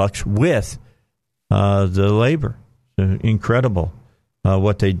 $1,000 with the labor. Incredible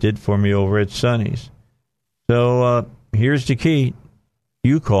what they did for me over at Sonny's. So here's the key.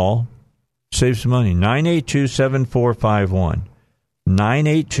 You call, save some money. 982-7451.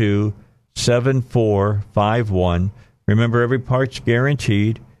 982-7451. Remember, every part's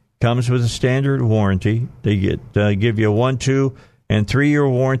guaranteed. Comes with a standard warranty. They give you 1, 2, and 3-year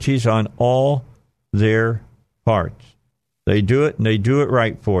warranties on all their parts. They do it, and they do it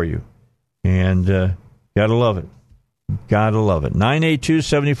right for you. And gotta love it. Gotta love it.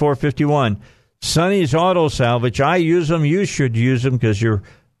 982-7451. Sonny's Auto Salvage. I use them. You should use them because you're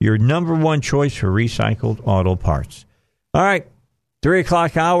your number one choice for recycled auto parts. All right. 3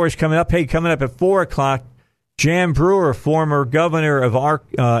 o'clock hour is coming up. Hey, coming up at 4 o'clock, Jan Brewer, former governor of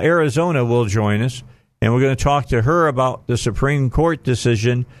Arizona, will join us. And we're going to talk to her about the Supreme Court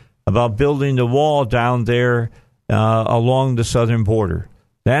decision about building the wall down there along the southern border.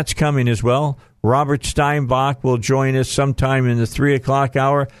 That's coming as well. Robert Steinbach will join us sometime in the 3 o'clock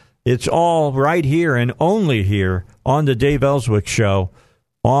hour. It's all right here and only here on the Dave Elswick Show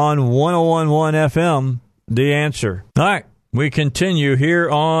on 101.1 FM, The Answer. All right, we continue here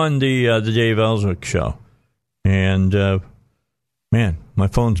on the Dave Elswick Show. And, man, my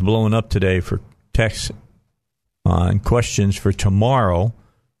phone's blowing up today for texts and questions for tomorrow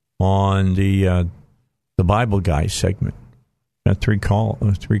on the Bible Guy segment. Got three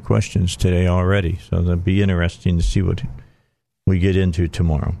questions today already, so that'll be interesting to see what we get into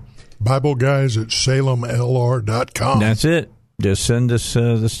tomorrow. Bible Guys at SalemLR.com. That's it. Just send us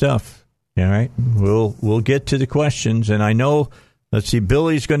the stuff. All right, we'll get to the questions, and I know. Let's see,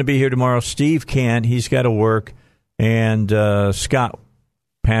 Billy's going to be here tomorrow. Steve can't; he's got to work, and Scott,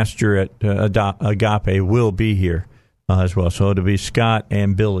 pastor at Agape, will be here as well. So it'll be Scott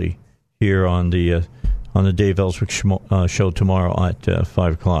and Billy here on the Dave Elswick show tomorrow at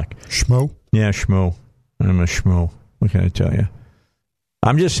 5 o'clock. Schmo? Yeah, schmo. I'm a schmo. What can I tell you?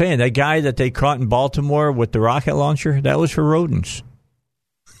 I'm just saying, that guy that they caught in Baltimore with the rocket launcher, that was for rodents.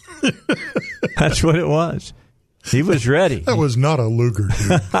 That's what it was. He was ready. That was not a Luger,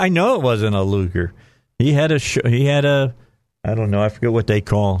 dude. I know it wasn't a Luger. He had a I don't know, I forget what they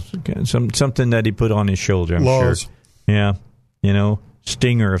call something that he put on his shoulder, I'm Laws. sure. Yeah.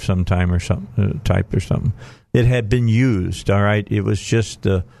 Stinger of some time or something type or something. It had been used, all right? It was just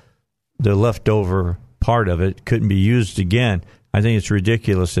the leftover part of it. Couldn't be used again. I think it's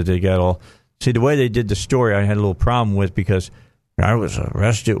ridiculous that they got all... See, the way they did the story, I had a little problem with because I was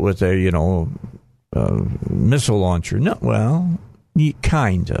arrested with a, missile launcher. No, well,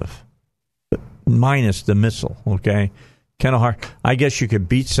 kind of. But minus the missile, okay? Kind of hard. I guess you could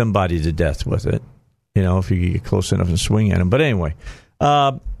beat somebody to death with it, if you get close enough and swing at them. But anyway,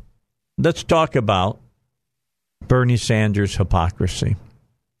 let's talk about Bernie Sanders' hypocrisy.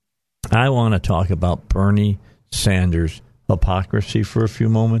 I want to talk about Bernie Sanders' hypocrisy for a few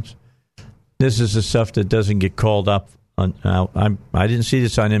moments. This is the stuff that doesn't get called up. I didn't see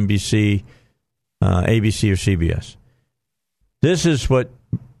this on NBC, ABC, or CBS. This is what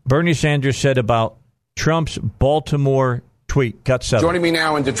Bernie Sanders said about Trump's Baltimore tweet. Cut 7. Joining me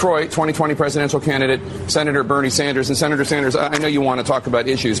now in Detroit, 2020 presidential candidate, Senator Bernie Sanders. And Senator Sanders, I know you want to talk about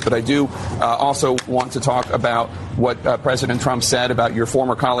issues, but I do also want to talk about what President Trump said about your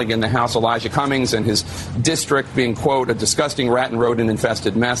former colleague in the House, Elijah Cummings, and his district being, quote, a disgusting rat and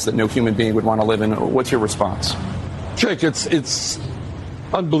rodent-infested mess that no human being would want to live in. What's your response? Jake, it's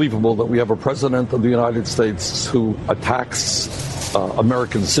unbelievable that we have a president of the United States who attacks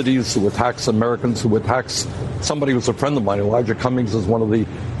American cities, who attacks Americans, who attacks somebody who's a friend of mine. Elijah Cummings is one of the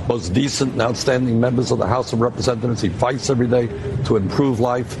most decent and outstanding members of the House of Representatives. He fights every day to improve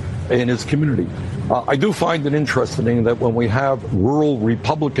life in his community. I do find it interesting that when we have rural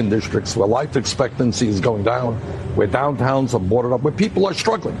Republican districts where life expectancy is going down, where downtowns are boarded up, where people are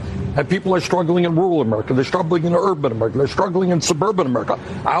struggling, and people are struggling in rural America, they're struggling in urban America, they're struggling in suburban America.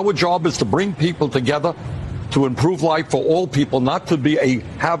 Our job is to bring people together to improve life for all people, not to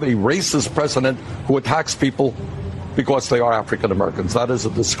have a racist president who attacks people because they are African Americans. That is a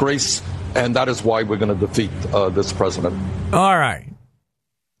disgrace, and that is why we're going to defeat this president. All right.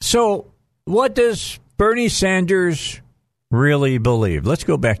 So what does Bernie Sanders really believe? Let's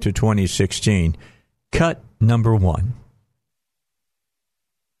go back to 2016. Cut number 1.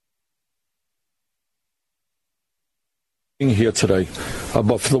 Here today,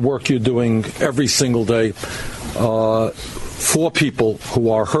 but for the work you're doing every single day for people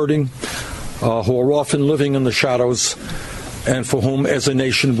who are hurting, who are often living in the shadows, and for whom, as a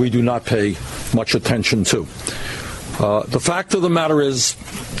nation, we do not pay much attention to. The fact of the matter is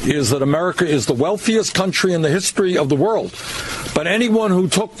that America is the wealthiest country in the history of the world, But anyone who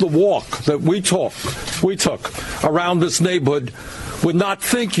took the walk that we took around this neighborhood would not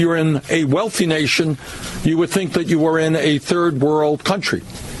think you're in a wealthy nation. You would think that you were in a third world country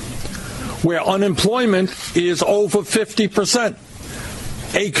where unemployment is over 50%.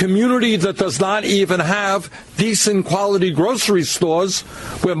 A community that does not even have decent quality grocery stores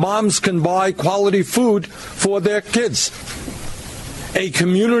where moms can buy quality food for their kids. A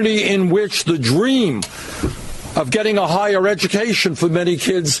community in which the dream of getting a higher education for many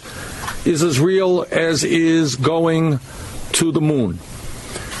kids is as real as is going to the moon.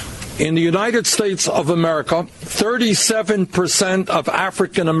 In the United States of America, 37% of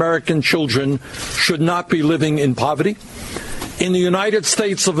African American children should not be living in poverty. In the United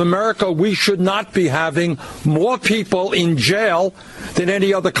States of America, we should not be having more people in jail than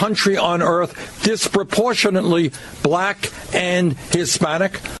any other country on earth, disproportionately black and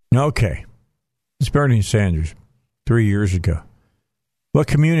Hispanic. Okay. It's Bernie Sanders 3 years ago. What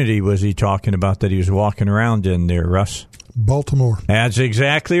community was he talking about that he was walking around in there, Russ? Baltimore. That's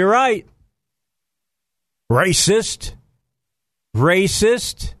exactly right. Racist.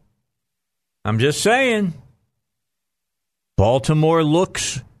 I'm just saying. Baltimore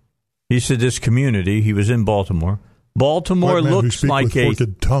looks, he said this community, he was in Baltimore. Baltimore looks like a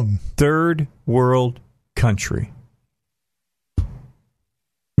third world country.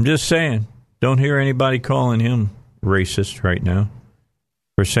 I'm just saying, don't hear anybody calling him racist right now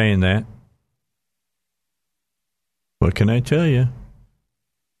for saying that. What can I tell you?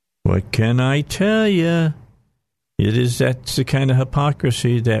 That's the kind of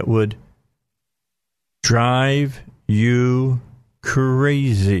hypocrisy that would drive you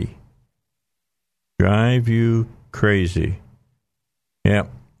crazy. Yeah.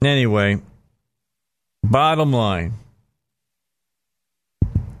 Anyway, bottom line,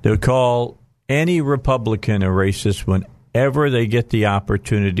 they'll call any Republican a racist whenever they get the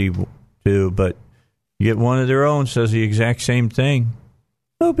opportunity to, but you get one of their own says the exact same thing.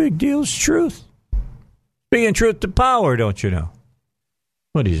 No big deal. It's truth. Speaking truth to power, don't you know?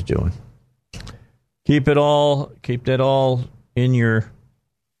 What he's doing. Keep that all in your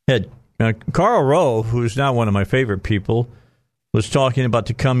head. Now, Karl Rove, who's not one of my favorite people, was talking about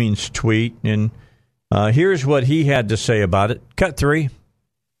the Cummings tweet, and here's what he had to say about it. Cut 3.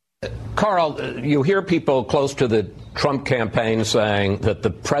 Karl, you hear people close to the Trump campaign saying that the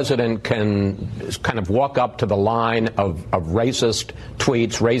president can kind of walk up to the line of racist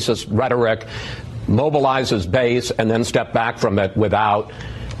tweets, racist rhetoric, mobilize his base, and then step back from it without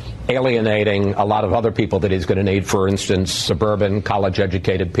alienating a lot of other people that he's going to need, for instance, suburban,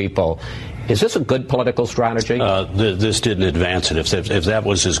 college-educated people. Is this a good political strategy? This didn't advance it. If that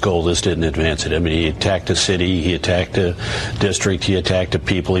was his goal, this didn't advance it. I mean, he attacked a city, he attacked a district, he attacked a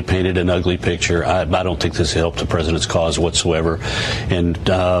people, he painted an ugly picture. I don't think this helped the president's cause whatsoever. And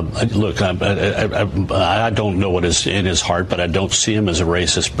look, I don't know what is in his heart, but I don't see him as a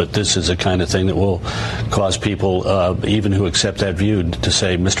racist. But this is the kind of thing that will cause people, even who accept that view, to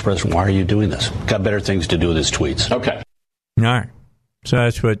say, Mr. President, why are you doing this? Got better things to do with his tweets. Okay. All right. So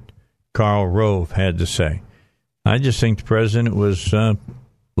that's what Karl Rove had to say. I just think the president was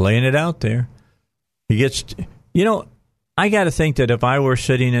laying it out there. He gets, I got to think that if I were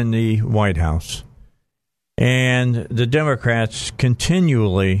sitting in the White House and the Democrats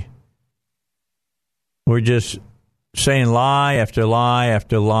continually were just saying lie after lie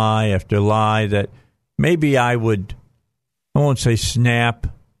after lie after lie, that maybe I won't say snap,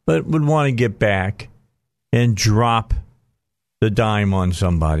 but would want to get back and drop the dime on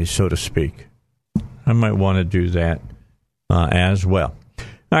somebody, so to speak. I might want to do that as well.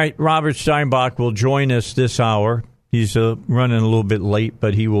 All right, Robert Steinbach will join us this hour. He's running a little bit late,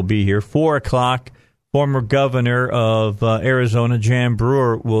 but he will be here. 4 o'clock, former governor of Arizona, Jan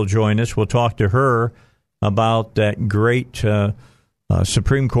Brewer, will join us. We'll talk to her about that great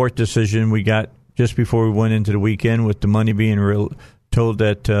Supreme Court decision we got just before we went into the weekend, with the money being told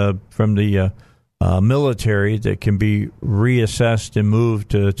that from the military that can be reassessed and moved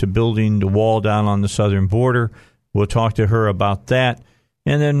to building the wall down on the southern border. We'll talk to her about that.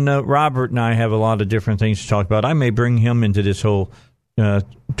 And then Robert and I have a lot of different things to talk about. I may bring him into this whole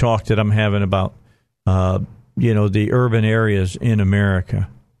talk that I'm having about, the urban areas in America.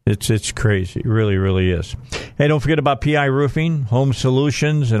 It's crazy. It really, really is. Hey, don't forget about PI Roofing, Home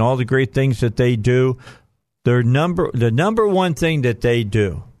Solutions, and all the great things that they do. The number one thing that they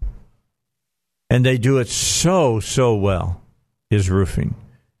do, and they do it so well, is roofing.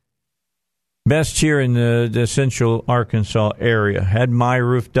 Best here in the central Arkansas area. Had my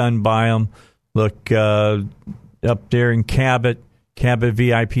roof done by them. Look, up there in Cabot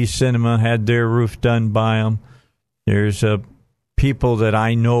VIP Cinema had their roof done by them. There's people that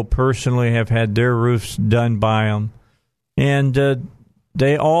I know personally have had their roofs done by them. And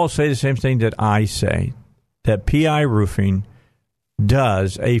they all say the same thing that I say, that PI Roofing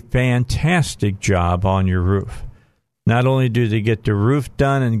does a fantastic job on your roof. Not only do they get the roof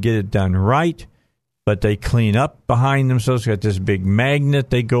done and get it done right, but they clean up behind themselves. Got this big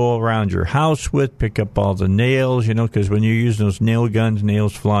magnet they go around your house with, pick up all the nails, because when you're using those nail guns,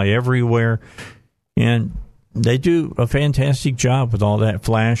 nails fly everywhere. And they do a fantastic job with all that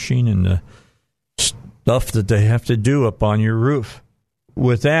flashing and the stuff that they have to do up on your roof.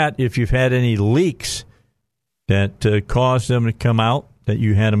 With that, if you've had any leaks that caused them to come out, that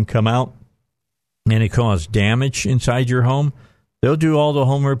you had them come out, and it caused damage inside your home, they'll do all the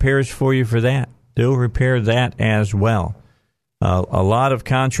home repairs for you for that. They'll repair that as well. A lot of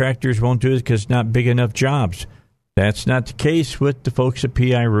contractors won't do it because it's not big enough jobs. That's not the case with the folks at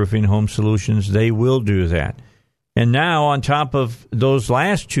PI Roofing Home Solutions. They will do that. And now, on top of those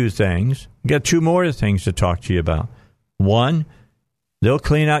last two things, we got two more things to talk to you about. One, they'll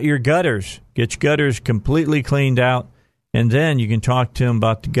clean out your gutters, get your gutters completely cleaned out, and then you can talk to them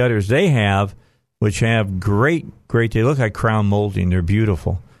about the gutters they have, which have great, they look like crown molding. They're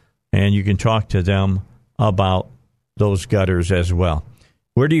beautiful. And you can talk to them about those gutters as well.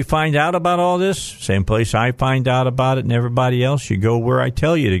 Where do you find out about all this? Same place I find out about it and everybody else. You go where I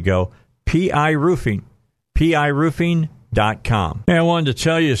tell you to go. PI Roofing. PIRoofing.com. Hey, I wanted to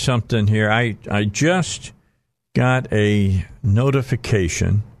tell you something here. I just got a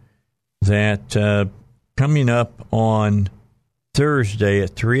notification that coming up on Thursday at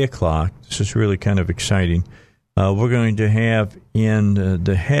 3 o'clock, this is really kind of exciting, we're going to have in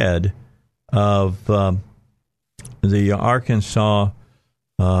the head of the Arkansas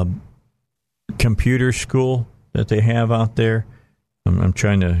computer school that they have out there. I'm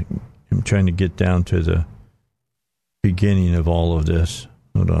trying to get down to the beginning of all of this.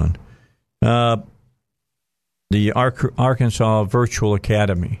 Hold on. The Arkansas Virtual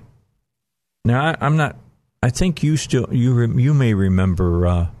Academy. Now, I'm not. I think you may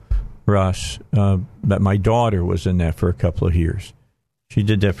remember, Russ, that my daughter was in that for a couple of years. She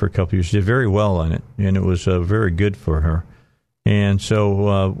did that for a couple of years. She did very well on it, and it was very good for her. And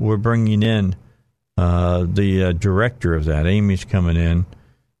so we're bringing in the director of that. Amy's coming in,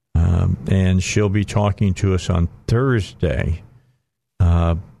 and she'll be talking to us on Thursday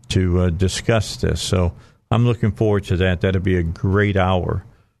to discuss this. So I'm looking forward to that. That'll be a great hour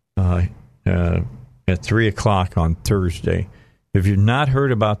at 3 o'clock on Thursday. If you've not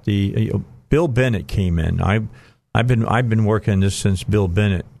heard about Bill Bennett came in. I've been working this since Bill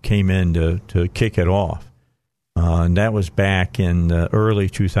Bennett came in to kick it off. And that was back in the early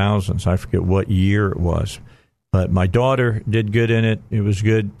 2000s. I forget what year it was. But my daughter did good in it. It was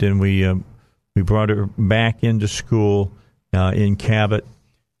good. Then we brought her back into school in Cabot.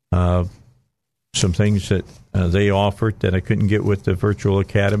 Some things that they offered that I couldn't get with the Virtual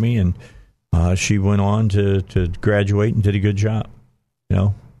Academy, and she went on to graduate and did a good job.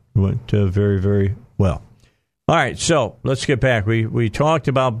 Went very, very well. All right, so let's get back. We talked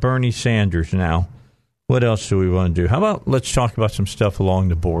about Bernie Sanders now. What else do we want to do? How about let's talk about some stuff along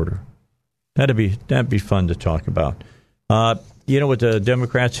the border? That'd be fun to talk about. You know what the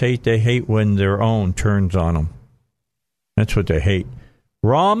Democrats hate? They hate when their own turns on them. That's what they hate.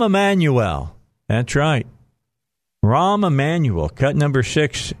 Rahm Emanuel. That's right. Rahm Emanuel, cut number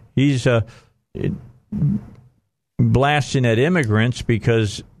 6. He's blasting at immigrants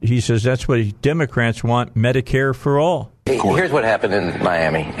because he says that's what Democrats want, Medicare for all. Here's what happened in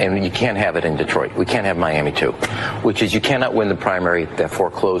Miami, and you can't have it in Detroit. We can't have Miami, too, which is you cannot win the primary that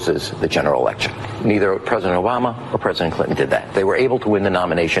forecloses the general election. Neither President Obama or President Clinton did that. They were able to win the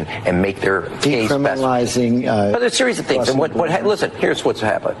nomination and make their case decriminalizing. But there's a series of things. And listen, here's what's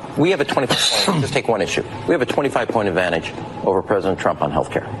happened. We have a 25-point, just take one issue. We have a 25-point advantage over President Trump on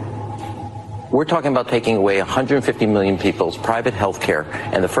health care. We're talking about taking away 150 million people's private health care,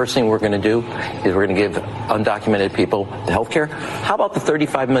 and the first thing we're going to do is we're going to give undocumented people the health care. How about the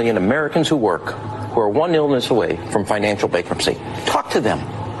 35 million Americans who work, who are one illness away from financial bankruptcy? Talk to them.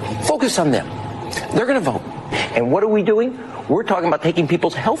 Focus on them. They're going to vote. And what are we doing? We're talking about taking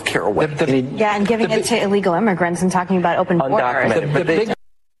people's health care away. And giving it to illegal immigrants and talking about open borders.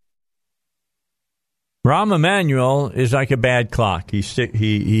 Rahm Emanuel is like a bad clock.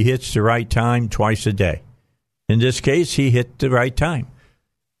 He hits the right time twice a day. In this case, he hit the right time.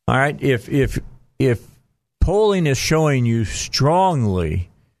 All right. If polling is showing you strongly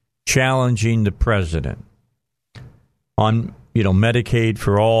challenging the president on Medicaid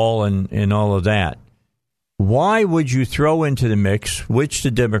for all and all of that, why would you throw into the mix, which the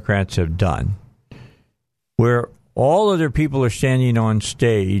Democrats have done, where all other people are standing on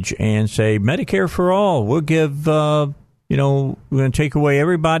stage and say, Medicare for all, we'll give, we're going to take away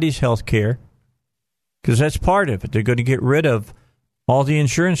everybody's health care, because that's part of it. They're going to get rid of all the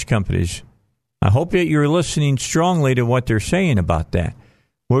insurance companies. I hope that you're listening strongly to what they're saying about that.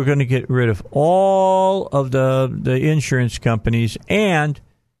 We're going to get rid of all of the insurance companies, and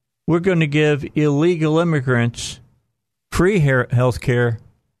we're going to give illegal immigrants free health care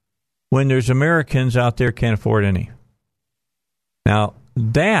when there's Americans out there can't afford any. Now,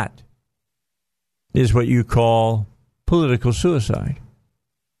 that is what you call political suicide.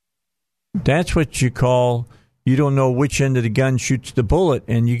 That's what you call, you don't know which end of the gun shoots the bullet,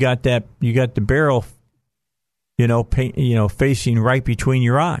 and you got the barrel, facing right between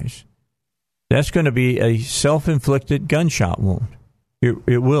your eyes. That's going to be a self-inflicted gunshot wound.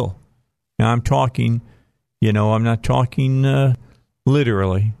 It will. Now, I'm talking, I'm not talking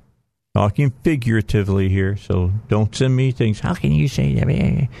literally, talking figuratively here. So don't send me things. How can you say that?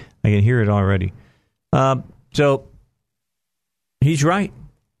 I can hear it already. So he's right.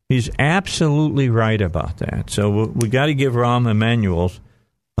 He's absolutely right about that. So we got to give Rahm Emanuel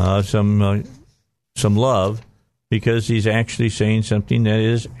some love, because he's actually saying something that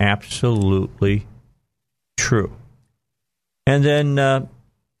is absolutely true. And then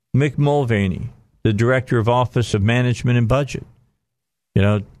Mick Mulvaney, the Director of Office of Management and Budget,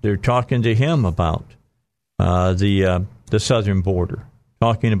 they're talking to him about the southern border,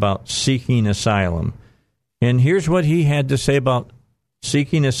 talking about seeking asylum. And here's what he had to say about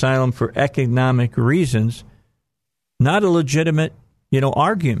seeking asylum for economic reasons, not a legitimate,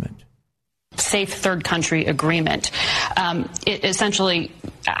 argument. Safe third country agreement. It essentially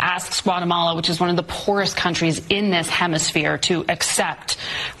asks Guatemala, which is one of the poorest countries in this hemisphere, to accept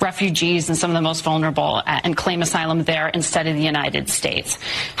refugees and some of the most vulnerable and claim asylum there instead of the United States.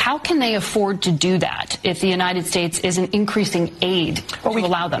 How can they afford to do that if the United States isn't increasing aid to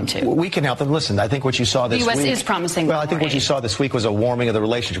allow them to? We can help them. Listen, I think what you saw this week... The U.S. is promising Well, I think what you saw this week was a warming of the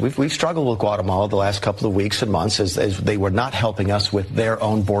relationship. We've struggled with Guatemala the last couple of weeks and months as they were not helping us with their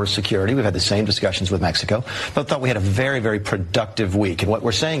own border security. We've had the same discussions with Mexico, but thought we had a very, very productive week. And what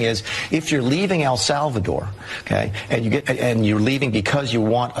we're saying is, if you're leaving El Salvador, okay, and you're leaving because you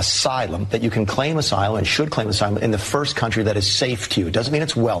want asylum, that you can claim asylum and should claim asylum in the first country that is safe to you. It doesn't mean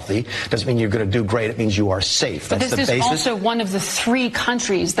it's wealthy. It doesn't mean you're going to do great. It means you are safe. That's the basis. But this is also one of the three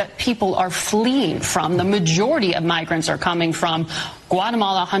countries that people are fleeing from. The majority of migrants are coming from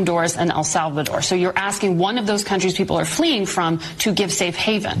Guatemala, Honduras, and El Salvador. So you're asking one of those countries people are fleeing from to give safe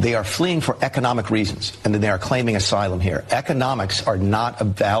haven. They are fleeing for economic reasons, and then they are claiming asylum here. Economics are not a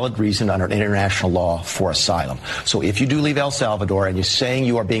valid reason under international law for asylum. So if you do leave El Salvador and you're saying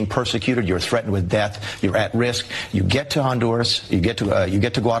you are being persecuted, you're threatened with death, you're at risk, you get to Honduras, you get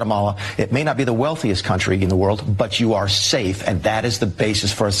to Guatemala. It may not be the wealthiest country in the world, but you are safe, and that is the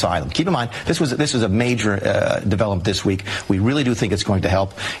basis for asylum. Keep in mind, this was a major development this week. We really do think it's going to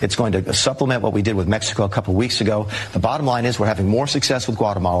help. It's going to supplement what we did with Mexico a couple of weeks ago. The bottom line is we're having more success with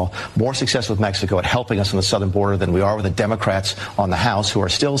Guatemala, more success with Mexico at helping us on the southern border than we are with the Democrats on the House, who are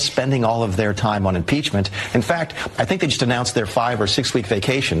still spending all of their time on impeachment. In fact, I think they just announced their 5 or 6 week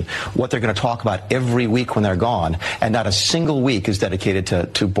vacation, what they're going to talk about every week when they're gone, and not a single week is dedicated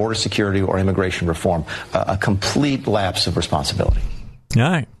to border security or immigration reform. A complete lapse of responsibility. All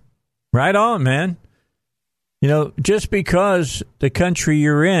right. Right on, man. Just because the country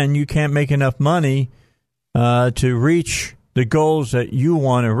you're in, you can't make enough money to reach the goals that you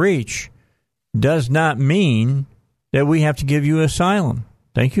want to reach, does not mean that we have to give you asylum.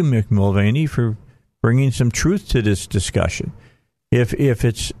 Thank you, Mick Mulvaney, for bringing some truth to this discussion. If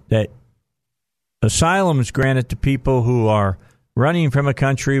it's that asylum is granted to people who are running from a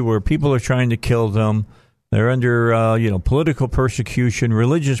country where people are trying to kill them, they're under political persecution,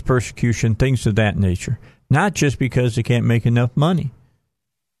 religious persecution, things of that nature. Not just because they can't make enough money.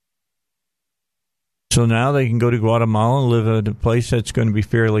 So now they can go to Guatemala and live at a place that's going to be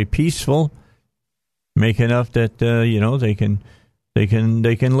fairly peaceful, make enough that they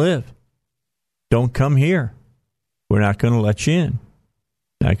can live. Don't come here. We're not going to let you in.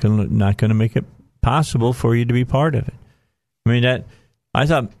 Not going to make it possible for you to be part of it. I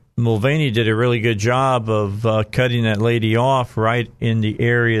thought Mulvaney did a really good job of cutting that lady off right in the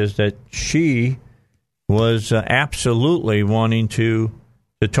areas that she was absolutely wanting to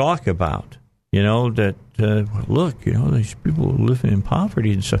talk about. Look, these people live in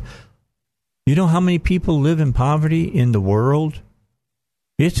poverty and stuff. You know how many people live in poverty in the world?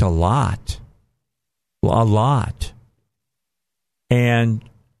 It's a lot. A lot. And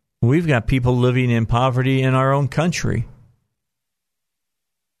we've got people living in poverty in our own country.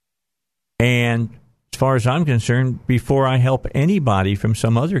 And as far as I'm concerned, before I help anybody from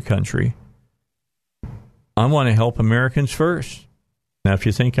some other country, I want to help Americans first. Now, if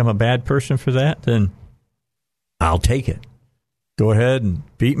you think I'm a bad person for that, then I'll take it. Go ahead and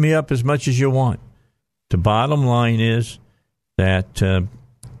beat me up as much as you want. The bottom line is that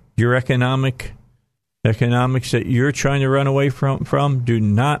your economics that you're trying to run away from do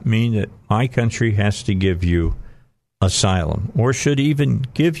not mean that my country has to give you asylum or should even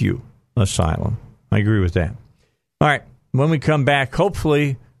give you asylum. I agree with that. All right. When we come back,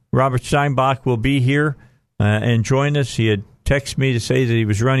 hopefully Robert Steinbach will be here and join us. He had texted me to say that he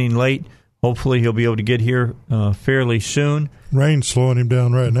was running late. Hopefully he'll be able to get here fairly soon. Rain's slowing him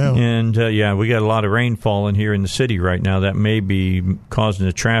down right now. And, we got a lot of rain falling here in the city right now. That may be causing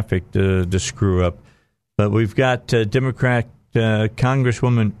the traffic to screw up. But we've got Democrat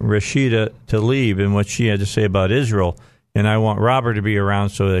Congresswoman Rashida Tlaib and what she had to say about Israel. And I want Robert to be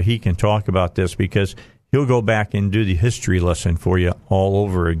around so that he can talk about this because he'll go back and do the history lesson for you all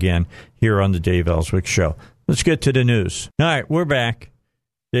over again here on the Dave Elswick Show. Let's get to the news. All right, we're back.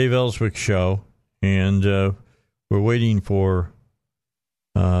 Dave Elswick Show. And we're waiting for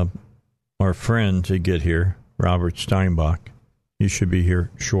our friend to get here, Robert Steinbach. He should be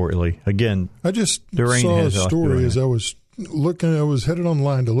here shortly. Again, I just saw a story as I was looking. I was headed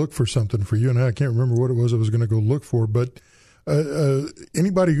online to look for something for you, and I can't remember what it was I was going to go look for. But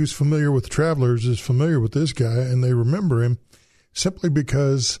anybody who's familiar with Travelers is familiar with this guy, and they remember him simply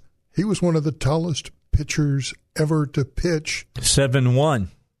because he was one of the tallest pitchers ever to pitch. 7'1".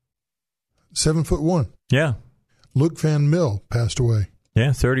 7'1". Yeah. Luke Van Mill passed away.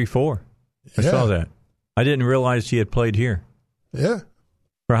 Yeah, 34. I saw that. I didn't realize he had played here. Yeah.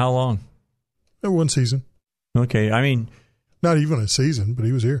 For how long? One season. Okay. I mean, not even a season, but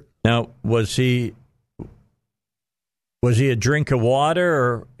he was here. Now, was he a drink of water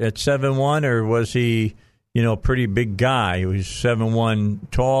or at 7'1", or was he, a pretty big guy? He was 7'1"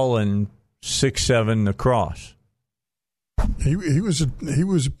 tall and 6'7" across. He was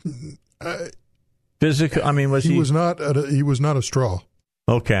physical. I mean, he was not a straw.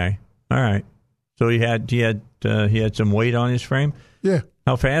 Okay. All right. So he had some weight on his frame? Yeah.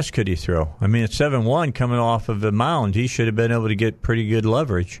 How fast could he throw? I mean, at 7'1", coming off of the mound, he should have been able to get pretty good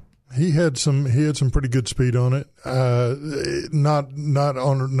leverage. He had some pretty good speed on it.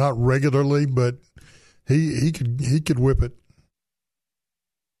 Not regularly, but he could whip it.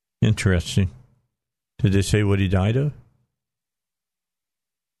 Interesting. Did they say what he died of?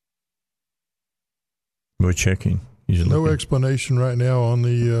 We're checking. No explanation right now on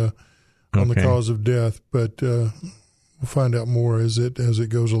the cause of death, but we'll find out more as it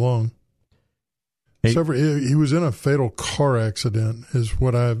goes along. He was in a fatal car accident, is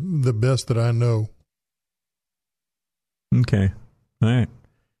the best that I know. Okay, all right.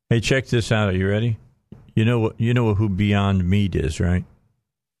 Hey, check this out. Are you ready? You know who Beyond Meat is, right?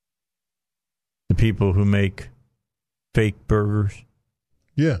 The people who make fake burgers.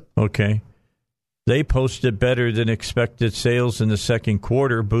 Yeah. Okay. They posted better than expected sales in the second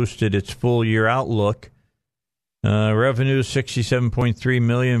quarter, boosted its full-year outlook. Revenue $67.3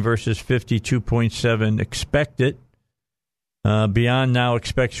 million versus $52.7 expected. Beyond now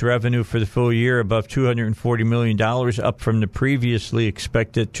expects revenue for the full year above $240 million, up from the previously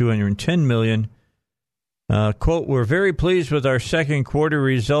expected $210 million. Quote, "We're very pleased with our second quarter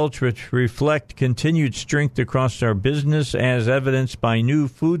results, which reflect continued strength across our business as evidenced by new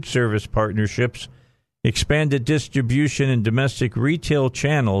food service partnerships, expanded distribution in domestic retail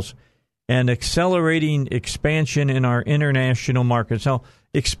channels, and accelerating expansion in our international markets." Now,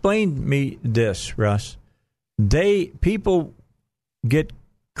 explain me this, Russ. People get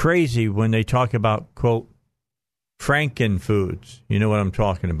crazy when they talk about, quote, Franken-foods. You know what I'm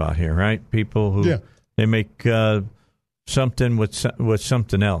talking about here, right? People who they make something with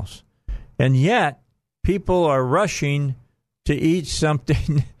something else. And yet, people are rushing to eat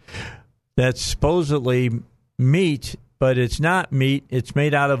something that's supposedly meat, but it's not meat. It's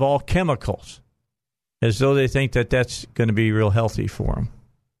made out of all chemicals, as though they think that that's going to be real healthy for them.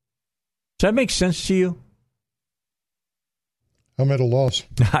 Does that make sense to you? I'm at a loss.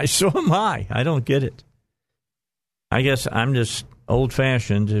 So am I. I don't get it. I guess I'm just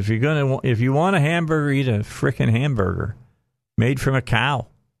old-fashioned. If you want a hamburger, eat a frickin' hamburger made from a cow.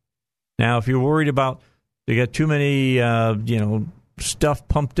 Now, if you're worried about they got too many, stuff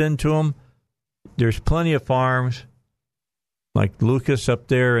pumped into them, there's plenty of farms like Lucas up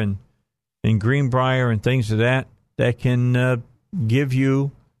there and Greenbrier and things of that can give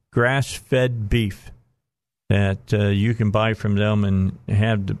you grass-fed beef that you can buy from them and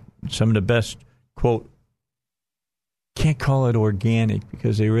have some of the best, quote, can't call it organic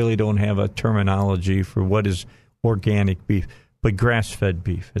because they really don't have a terminology for what is organic beef, but grass-fed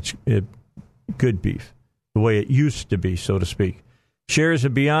beef. It's good beef, the way it used to be, so to speak. Shares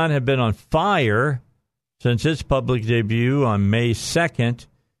of Beyond have been on fire since its public debut on May 2nd.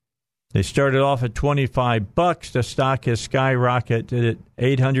 They started off at $25. The stock has skyrocketed at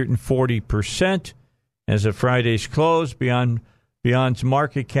 840% as of Friday's close. Beyond's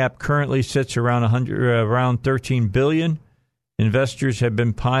market cap currently sits around $13 billion. Investors have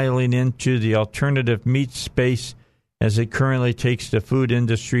been piling into the alternative meat space as it currently takes the food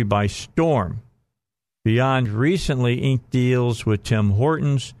industry by storm. Beyond recently inked deals with Tim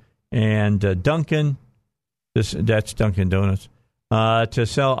Hortons and Dunkin'. That's Dunkin' Donuts. To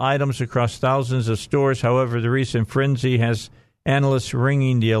sell items across thousands of stores. However, the recent frenzy has analysts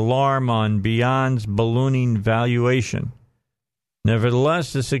ringing the alarm on Beyond's ballooning valuation.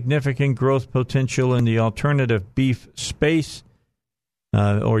 Nevertheless, the significant growth potential in the alternative beef space,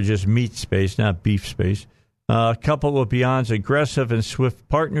 or just meat space, not beef space, coupled with Beyond's aggressive and swift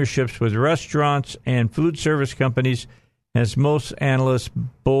partnerships with restaurants and food service companies, has most analysts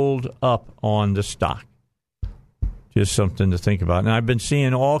bulled up on the stock. Just something to think about. And I've been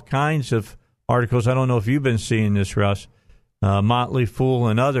seeing all kinds of articles. I don't know if you've been seeing this, Russ. Motley Fool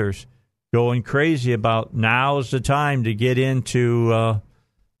and others going crazy about now's the time to get into,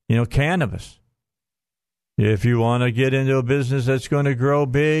 cannabis. If you want to get into a business that's going to grow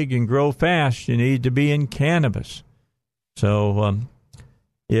big and grow fast, you need to be in cannabis. So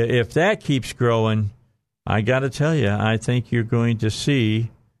if that keeps growing, I got to tell you, I think you're going to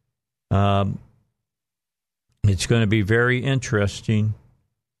see it's going to be very interesting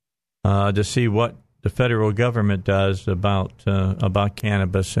to see what the federal government does about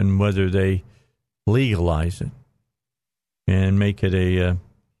cannabis and whether they legalize it and make it a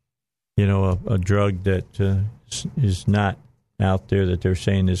drug that is not out there that they're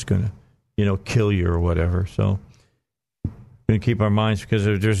saying is going to kill you or whatever. So we're going to keep our minds, because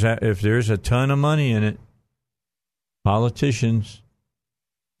if there's a ton of money in it, politicians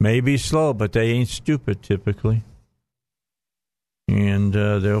may be slow, but they ain't stupid typically. And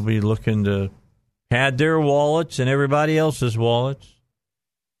they'll be looking to pad their wallets and everybody else's wallets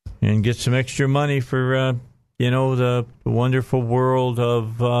and get some extra money for, the wonderful world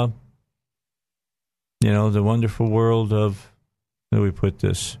of, how do we put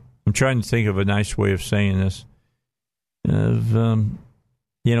this? I'm trying to think of a nice way of saying this. Of,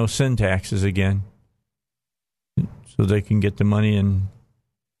 sin taxes again. So they can get the money and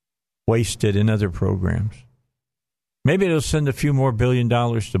waste it in other programs. Maybe they'll send a few more $1 billion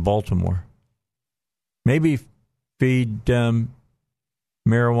to Baltimore. Maybe feed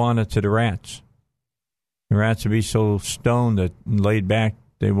marijuana to the rats. The rats will be so stoned that laid back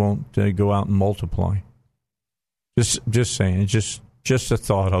they won't go out and multiply. Just saying. It's just a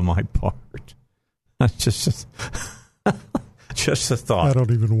thought on my part. just a thought. I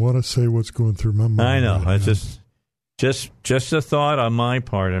don't even want to say what's going through my mind. I know. Right, Just a thought on my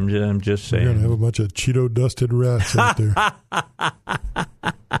part. I'm just saying. You're going to have a bunch of Cheeto-dusted rats out there.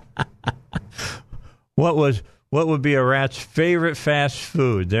 What would be a rat's favorite fast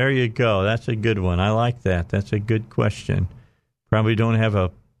food? There you go. That's a good one. I like that. That's a good question. Probably don't have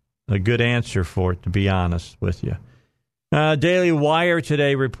a good answer for it, to be honest with you. Daily Wire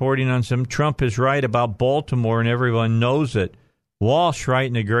today reporting on some Trump is right about Baltimore, and everyone knows it. Walsh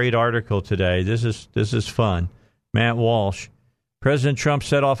writing a great article today. This is fun. Matt Walsh. President Trump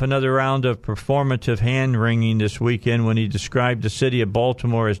set off another round of performative hand-wringing this weekend when he described the city of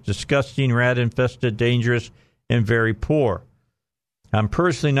Baltimore as disgusting, rat-infested, dangerous, and very poor. I'm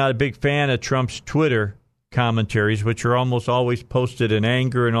personally not a big fan of Trump's Twitter commentaries, which are almost always posted in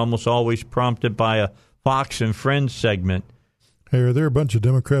anger and almost always prompted by a Fox and Friends segment. Hey, are there a bunch of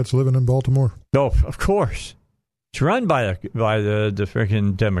Democrats living in Baltimore? No, of course. It's run by the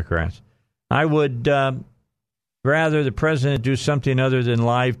freaking Democrats. I would rather the president do something other than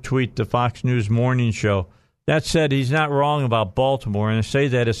live tweet the Fox News morning show. That said, he's not wrong about Baltimore, and I say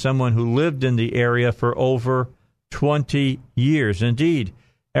that as someone who lived in the area for over 20 years. Indeed,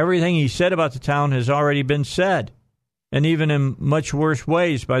 everything he said about the town has already been said, and even in much worse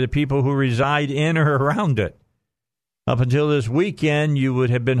ways by the people who reside in or around it. Up until this weekend, you would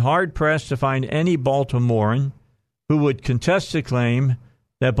have been hard-pressed to find any Baltimorean who would contest the claim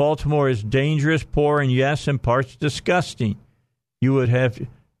that Baltimore is dangerous, poor, and yes, in parts disgusting. You would have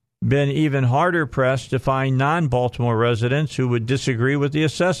been even harder pressed to find non-Baltimore residents who would disagree with the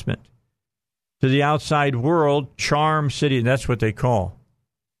assessment. To the outside world, Charm City, that's what they call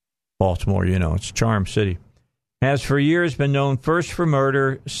Baltimore, it's Charm City, has for years been known first for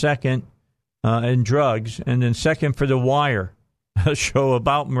murder, second and drugs, and then second for The Wire, a show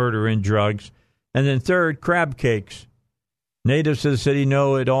about murder and drugs, and then third, crab cakes. Natives of the city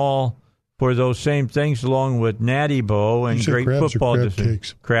know it all for those same things, along with Natty Boh and great football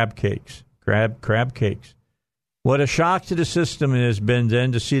decisions. Crab cakes. Crab cakes. What a shock to the system it has been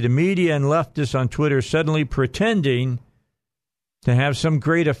then to see the media and leftists on Twitter suddenly pretending to have some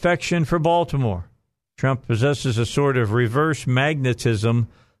great affection for Baltimore. Trump possesses a sort of reverse magnetism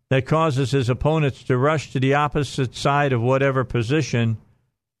that causes his opponents to rush to the opposite side of whatever position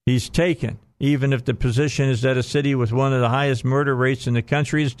he's taken, even if the position is that a city with one of the highest murder rates in the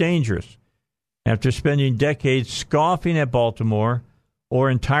country is dangerous. After spending decades scoffing at Baltimore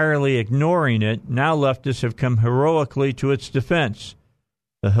or entirely ignoring it, now leftists have come heroically to its defense.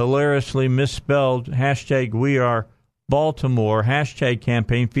 The hilariously misspelled #WeAreBaltimore hashtag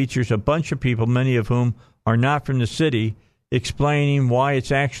campaign features a bunch of people, many of whom are not from the city, explaining why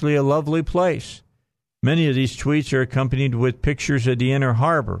it's actually a lovely place. Many of these tweets are accompanied with pictures of the Inner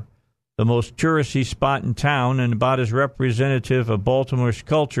Harbor, the most touristy spot in town and about as representative of Baltimore's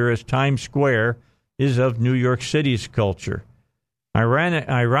culture as Times Square is of New York City's culture.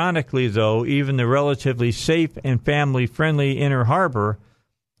 Ironically, though, even the relatively safe and family-friendly Inner Harbor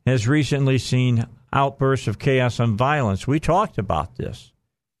has recently seen outbursts of chaos and violence. We talked about this.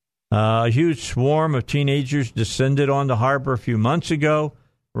 A huge swarm of teenagers descended on the harbor a few months ago,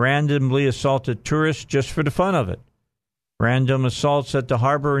 randomly assaulted tourists just for the fun of it. Random assaults at the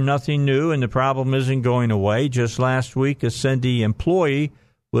harbor are nothing new, and the problem isn't going away. Just last week, a Cindy employee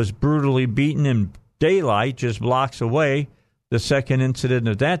was brutally beaten in daylight just blocks away, the second incident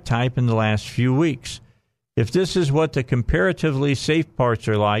of that type in the last few weeks. If this is what the comparatively safe parts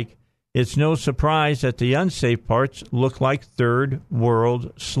are like, it's no surprise that the unsafe parts look like third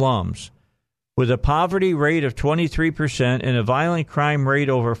world slums. With a poverty rate of 23% and a violent crime rate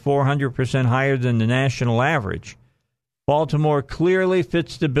over 400% higher than the national average, Baltimore clearly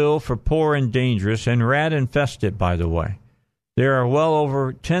fits the bill for poor and dangerous and rat-infested, by the way. There are well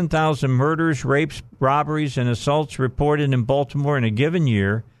over 10,000 murders, rapes, robberies, and assaults reported in Baltimore in a given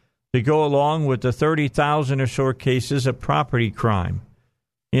year to go along with the 30,000 or so cases of property crime.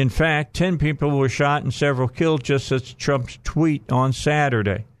 In fact, 10 people were shot and several killed, just as Trump's tweet on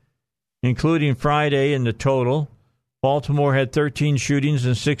Saturday. Including Friday in the total, Baltimore had 13 shootings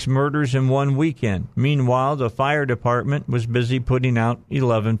and 6 murders in one weekend. Meanwhile, the fire department was busy putting out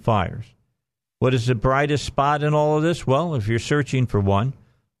 11 fires. What is the brightest spot in all of this? Well, if you're searching for one,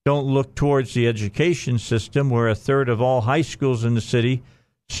 don't look towards the education system, where a third of all high schools in the city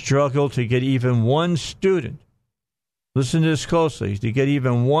struggle to get even one student. Listen to this closely. To get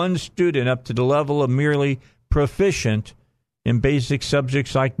even one student up to the level of merely proficient in basic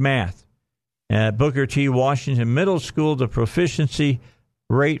subjects like math. At Booker T. Washington Middle School, the proficiency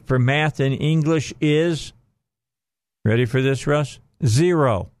rate for math and English is, ready for this, Russ?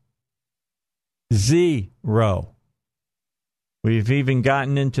 0. 0. We've even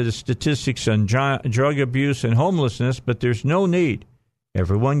gotten into the statistics on drug abuse and homelessness, but there's no need.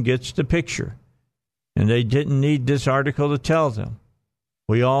 Everyone gets the picture. And they didn't need this article to tell them.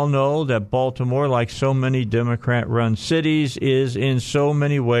 We all know that Baltimore, like so many Democrat-run cities, is in so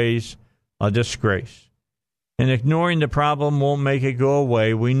many ways a disgrace. And ignoring the problem won't make it go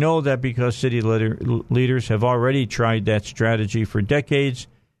away. We know that because city leaders have already tried that strategy for decades,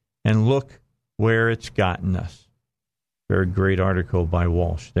 and look where it's gotten us. Very great article by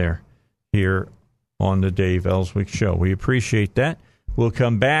Walsh there, here on the Dave Elswick Show. We appreciate that. We'll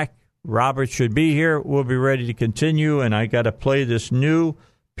come back. Robert should be here. We'll be ready to continue, and I got to play this new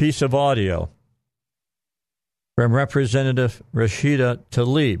piece of audio from Representative Rashida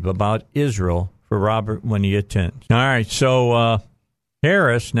Tlaib about Israel for Robert when he attends. All right, so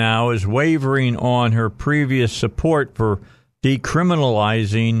Harris now is wavering on her previous support for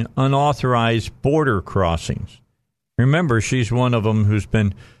decriminalizing unauthorized border crossings. Remember, she's one of them who's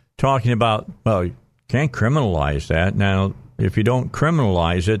been talking about, well, you can't criminalize that. Now, if you don't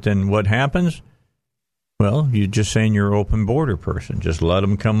criminalize it, then what happens? Well, you're just saying you're an open border person. Just let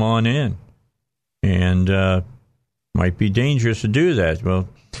them come on in. And might be dangerous to do that. Well,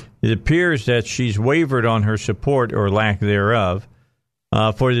 it appears that she's wavered on her support, or lack thereof,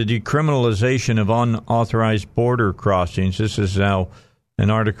 for the decriminalization of unauthorized border crossings. This is now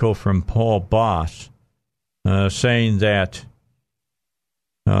an article from Paul Boss saying that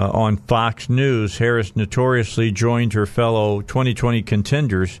on Fox News, Harris notoriously joined her fellow 2020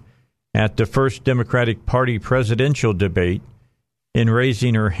 contenders at the first Democratic Party presidential debate in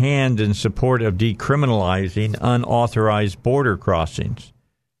raising her hand in support of decriminalizing unauthorized border crossings.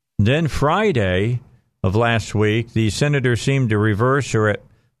 Then Friday of last week, the senator seemed to reverse her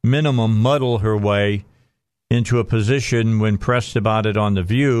minimum, muddle her way into a position when pressed about it on The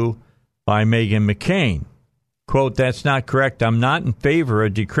View by Meghan McCain. Quote, that's not correct. I'm not in favor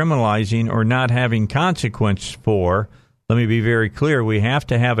of decriminalizing or not having consequence for, let me be very clear, we have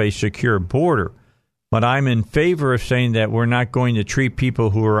to have a secure border. But I'm in favor of saying that we're not going to treat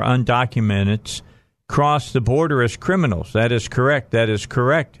people who are undocumented cross the border as criminals. That is correct. That is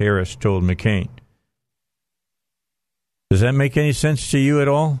correct, Harris told McCain. Does that make any sense to you at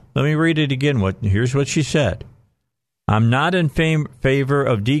all? Let me read it again. Here's what she said. I'm not in favor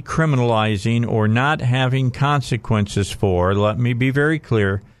of decriminalizing or not having consequences for, let me be very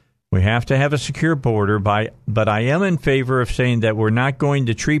clear, we have to have a secure border, but I am in favor of saying that we're not going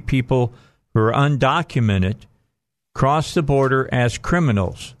to treat people who are undocumented cross the border as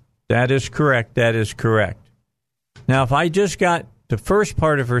criminals. That is correct. That is correct. Now, if I just got the first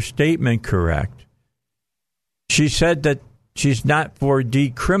part of her statement correct, she said that she's not for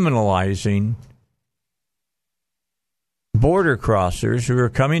decriminalizing border crossers who are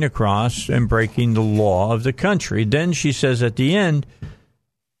coming across and breaking the law of the country. Then she says at the end,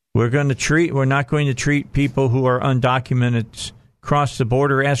 we're not going to treat people who are undocumented cross the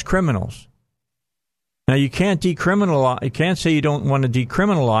border as criminals. Now, you can't decriminalize. You can't say you don't want to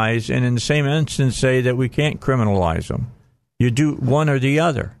decriminalize and in the same instance say that we can't criminalize them. You do one or the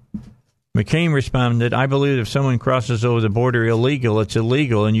other. McCain responded, I believe if someone crosses over the border illegal, it's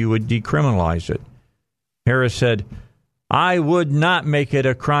illegal, and you would decriminalize it. Harris said, I would not make it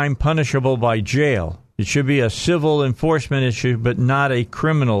a crime punishable by jail. It should be a civil enforcement issue, but not a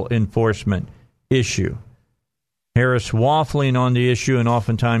criminal enforcement issue. Harris waffling on the issue and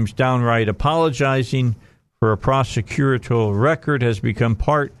oftentimes downright apologizing for a prosecutorial record has become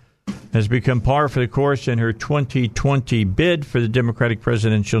par for the course in her 2020 bid for the Democratic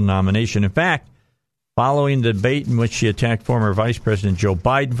presidential nomination. In fact, following the debate in which she attacked former Vice President Joe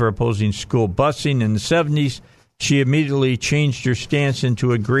Biden for opposing school busing in the 70s, she immediately changed her stance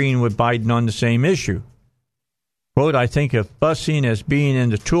into agreeing with Biden on the same issue. Quote, I think of busing as being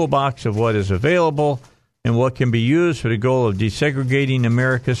in the toolbox of what is available and what can be used for the goal of desegregating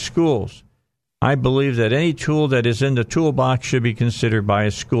America's schools. I believe that any tool that is in the toolbox should be considered by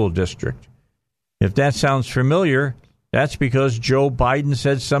a school district. If that sounds familiar, that's because Joe Biden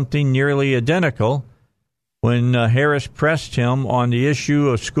said something nearly identical when Harris pressed him on the issue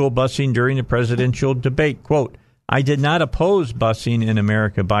of school busing during the presidential debate. Quote, I did not oppose busing in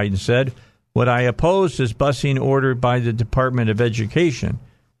America, Biden said. What I opposed is busing ordered by the Department of Education.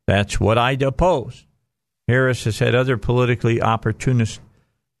 That's what I oppose. Harris has had other politically opportunist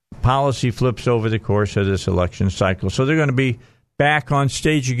policy flips over the course of this election cycle. So they're going to be back on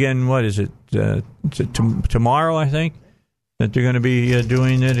stage again. What is it? Tomorrow, I think, that they're going to be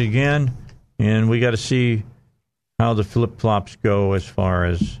doing it again. And we got to see how the flip-flops go as far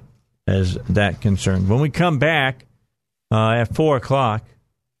as that concerned. When we come back at 4 o'clock,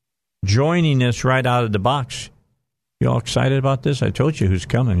 joining us right out of the box, you all excited about this? I told you who's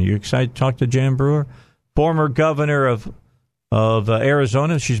coming. Are you excited to talk to Jan Brewer? Former governor of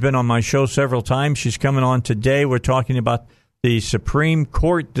Arizona. She's been on my show several times. She's coming on today. We're talking about the Supreme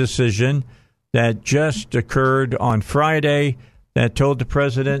Court decision that just occurred on Friday that told the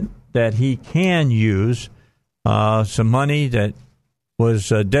president that he can use some money that was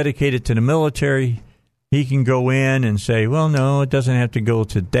dedicated to the military. He can go in and say, well, no, it doesn't have to go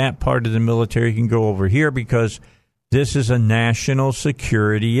to that part of the military. He can go over here because this is a national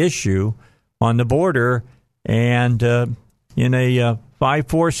security issue on the border. And in a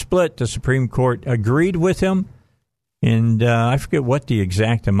 5-4 split, the Supreme Court agreed with him. And I forget what the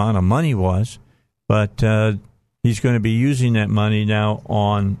exact amount of money was, but he's going to be using that money now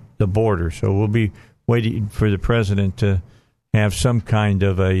on the border. So we'll be waiting for the president to have some kind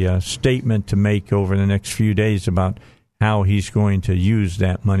of a statement to make over the next few days about how he's going to use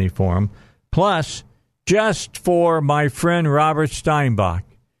that money for him. Plus, just for my friend Robert Steinbach,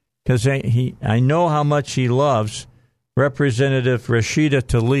 because I know how much he loves Representative Rashida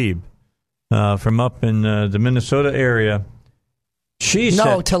Tlaib from up in the Minnesota area.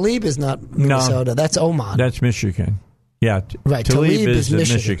 Tlaib is not Minnesota. No, that's Oman. That's Michigan. Yeah, right. Tlaib is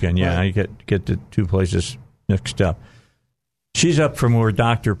Michigan. Yeah, right. I get the two places mixed up. She's up from where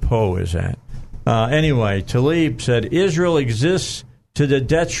Dr. Poe is at. Anyway, Tlaib said, Israel exists to the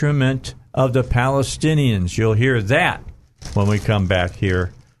detriment of the Palestinians. You'll hear that when we come back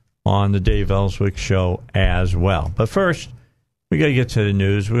here on the Dave Elswick Show as well. But first, we got to get to the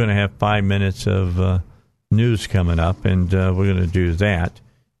news. We're going to have 5 minutes of news coming up, and we're going to do that.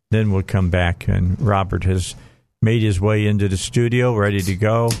 Then we'll come back, and Robert has made his way into the studio, ready to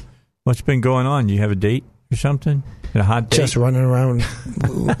go. What's been going on? You have a date? or something? A hot date? Just running around,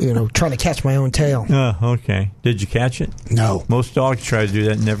 trying to catch my own tail. Oh, okay. Did you catch it? No. Most dogs try to do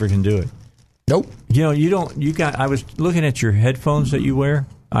that and never can do it. Nope. I was looking at your headphones that you wear.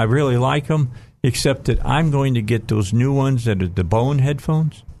 I really like them, except that I'm going to get those new ones that are the bone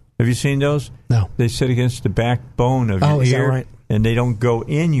headphones. Have you seen those? No. They sit against the backbone of your ear. Is that right? And they don't go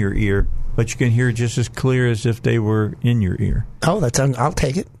in your ear, but you can hear just as clear as if they were in your ear. Oh, I'll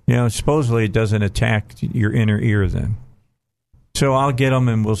take it. Supposedly it doesn't attack your inner ear then. So I'll get them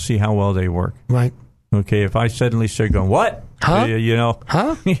and we'll see how well they work. Right. Okay, if I suddenly start going, what? Huh?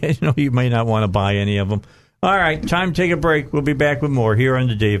 Huh? You may not want to buy any of them. All right, time to take a break. We'll be back with more here on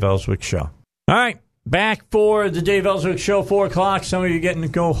the Dave Elswick Show. All right, back for the Dave Elswick Show, 4 o'clock. Some of you are getting to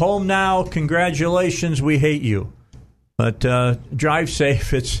go home now. Congratulations, we hate you. But drive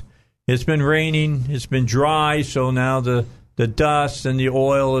safe. It's been raining. It's been dry, so now the dust and the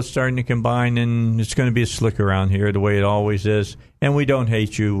oil is starting to combine, and it's going to be a slick around here the way it always is. And we don't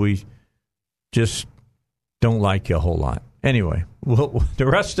hate you. We just don't like you a whole lot. Anyway, the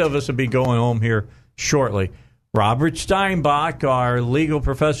rest of us will be going home here shortly. Robert Steinbach, our legal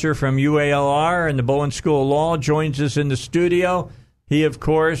professor from UALR and the Bowen School of Law, joins us in the studio. He, of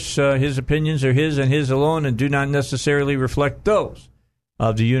course, his opinions are his and his alone and do not necessarily reflect those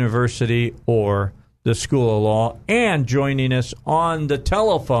of the university or the School of Law. And joining us on the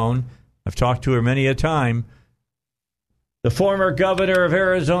telephone, I've talked to her many a time, the former governor of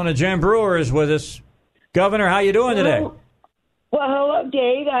Arizona, Jen Brewer, is with us. Governor, how you doing today? Well, hello,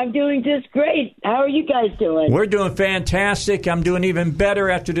 Dave. I'm doing just great. How are you guys doing? We're doing fantastic. I'm doing even better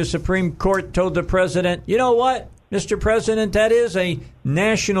after the Supreme Court told the president, you know what, Mr. President, that is a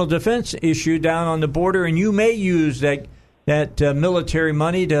national defense issue down on the border, and you may use that military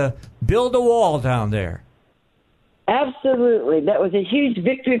money to build a wall down there. Absolutely. That was a huge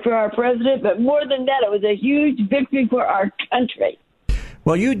victory for our president, but more than that, it was a huge victory for our country.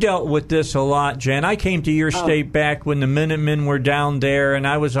 Well, you dealt with this a lot, Jen. I came to your state back when the Minutemen were down there, and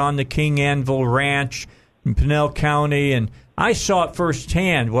I was on the King Anvil Ranch in Pinell County, and I saw it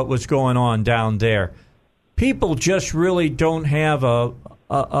firsthand what was going on down there. People just really don't have a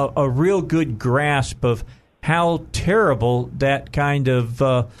real good grasp of how terrible that kind of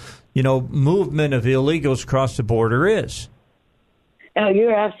movement of illegals across the border is. Oh,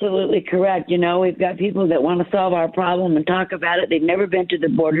 you're absolutely correct. We've got people that want to solve our problem and talk about it. They've never been to the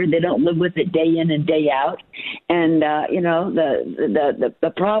border. They don't live with it day in and day out. And,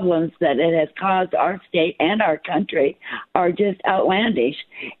 the problems that it has caused our state and our country are just outlandish.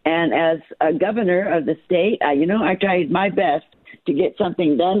 And as a governor of the state, I tried my best to get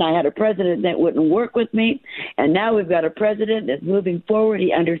something done. I had a president that wouldn't work with me, and now we've got a president that's moving forward.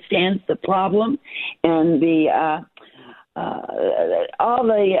 He understands the problem and all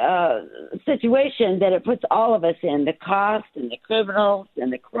the situation that it puts all of us in, the cost and the criminals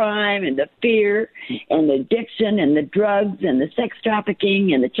and the crime and the fear and the addiction and the drugs and the sex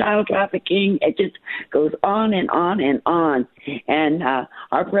trafficking and the child trafficking. It just goes on and on and on. And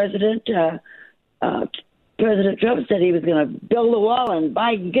our president, President Trump, said he was going to build a wall, and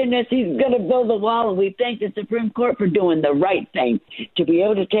by goodness, he's going to build a wall, and we thank the Supreme Court for doing the right thing, to be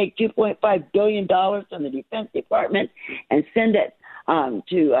able to take $2.5 billion from the Defense Department and send it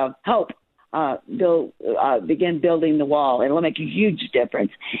to help begin building the wall. It'll make a huge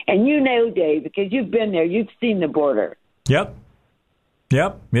difference. And Dave, because you've been there, you've seen the border. Yep,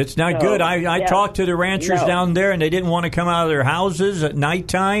 it's not good. I talked to the ranchers down there, and they didn't want to come out of their houses at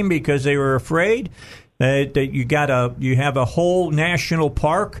nighttime because they were afraid. That you have a whole national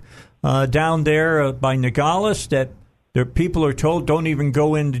park down there by Nogales that the people are told don't even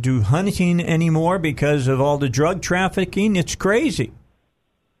go in to do hunting anymore because of all the drug trafficking. It's crazy.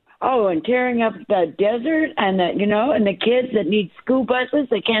 Oh, and tearing up the desert, and the kids that need school buses,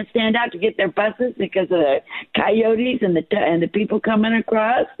 they can't stand out to get their buses because of the coyotes and the people coming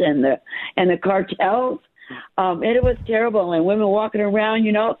across and the cartels. It was terrible, and women walking around,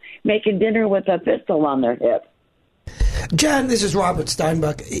 making dinner with a pistol on their hip. Jen, this is Robert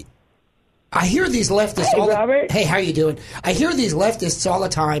Steinbach. I hear these leftists. Hey, Robert. Hey, how you doing? I hear these leftists all the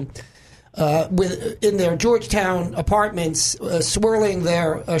time in their Georgetown apartments, swirling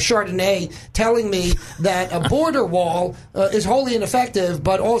their Chardonnay, telling me that a border wall is wholly ineffective,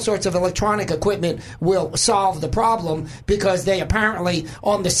 but all sorts of electronic equipment will solve the problem because they apparently,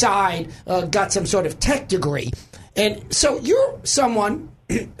 on the side, got some sort of tech degree. And so you're someone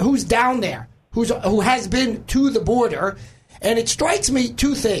who's down there, who has been to the border. And it strikes me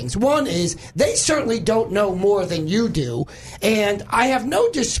two things. One is they certainly don't know more than you do. And I have no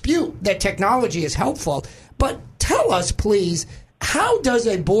dispute that technology is helpful. But tell us, please, How does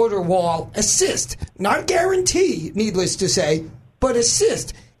a border wall assist, not guarantee, needless to say, but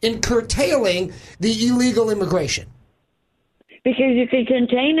assist in curtailing the illegal immigration? Because you can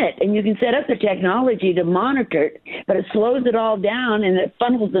contain it and you can set up the technology to monitor it, but it slows it all down and it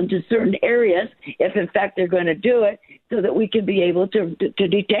funnels them to certain areas if, in fact, they're going to do it, so that we can be able to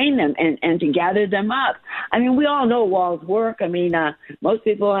detain them and to gather them up. I mean, we all know walls work. I mean, most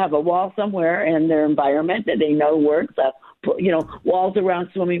people have a wall somewhere in their environment that they know works. Walls around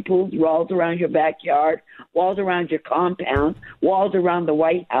swimming pools, walls around your backyard, walls around your compounds, walls around the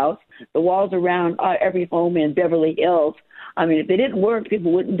White House, the walls around every home in Beverly Hills. I mean, if they didn't work,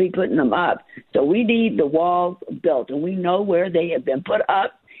 people wouldn't be putting them up. So we need the walls built, and we know where they have been put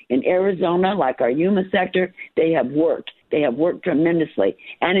up. In Arizona, like our Yuma sector, they have worked. They have worked tremendously.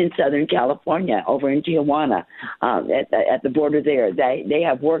 And in Southern California, over in Tijuana, at the border there, they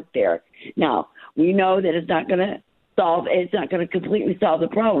have worked there. Now, we know that it's not going to completely solve the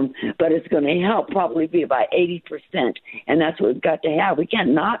problem, but it's going to help probably be about 80%. And that's what we've got to have. We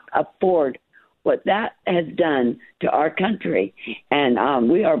cannot afford what that has done to our country.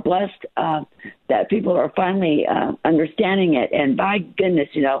 And we are blessed that people are finally understanding it. And by goodness,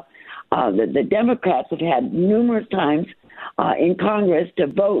 the Democrats have had numerous times in Congress to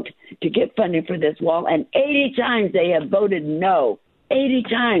vote to get funding for this wall. And 80 times they have voted no. 80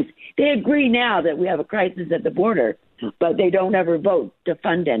 times. They agree now that we have a crisis at the border, but they don't ever vote to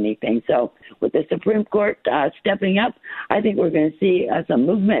fund anything. So with the Supreme Court stepping up, I think we're going to see some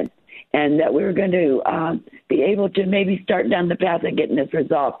movement, and that we're going to be able to maybe start down the path of getting this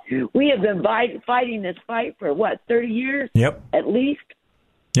resolved. We have been fighting this fight for, 30 years? Yep. At least?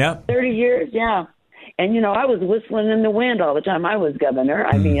 Yep. 30 years, yeah. And, I was whistling in the wind all the time I was governor.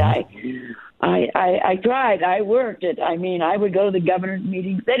 I mean, I tried. I worked it. I mean, I would go to the governor's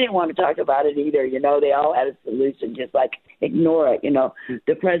meetings. They didn't want to talk about it either. They all had a solution, just like ignore it.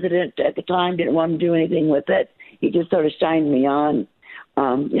 The president at the time didn't want to do anything with it. He just sort of shined me on.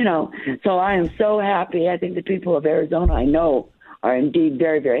 So I am so happy. I think the people of Arizona, I know, are indeed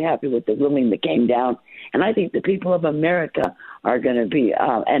very, very happy with the ruling that came down. And I think the people of America are going to be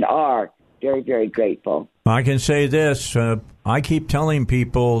and are very, very grateful. I can say this. I keep telling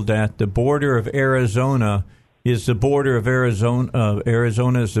people that the border of Arizona is the border of Arizona.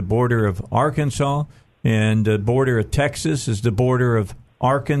 Arizona is the border of Arkansas, and the border of Texas is the border of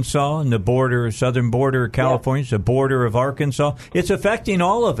Arkansas, and the southern border of California is the border of Arkansas. It's affecting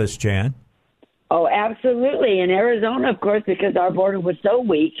all of us, Jan. Oh, absolutely. In Arizona, of course, because our border was so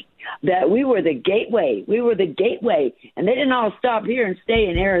weak that we were the gateway. And they didn't all stop here and stay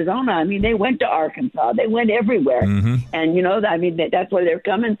in Arizona. I mean, they went to Arkansas. They went everywhere. Mm-hmm. And, that's where they're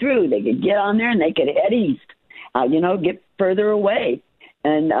coming through. They could get on there and they could head east, get further away.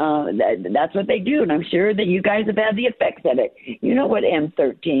 And that's what they do. And I'm sure that you guys have had the effects of it. You know what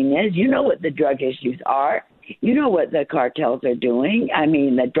M13 is. You know what the drug issues are. You know what the cartels are doing. I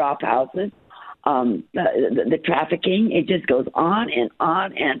mean, the drop houses. The trafficking, it just goes on and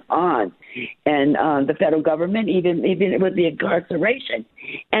on and on. And the federal government, even with the incarceration.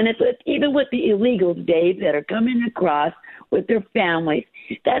 And it's even with the illegals, Dave, that are coming across with their families,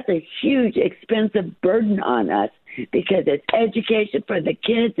 that's a huge, expensive burden on us, because it's education for the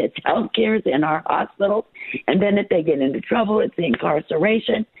kids, it's health care in our hospitals, and then if they get into trouble, it's the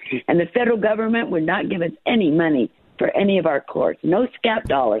incarceration. And the federal government would not give us any money for any of our courts. No SCAP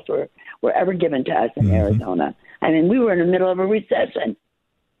dollars were ever given to us in Arizona. I mean, we were in the middle of a recession,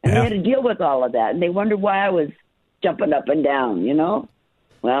 and we had to deal with all of that, and they wondered why I was jumping up and down,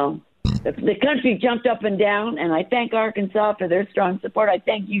 Well, the country jumped up and down, and I thank Arkansas for their strong support. I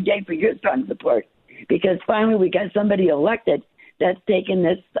thank you, Dave, for your strong support, because finally we got somebody elected that's taken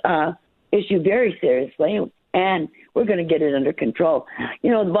this issue very seriously, and we're going to get it under control.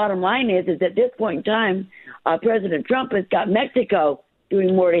 The bottom line is at this point in time, President Trump has got Mexico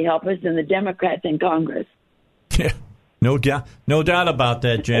doing more to help us than the Democrats in Congress. Yeah, no doubt about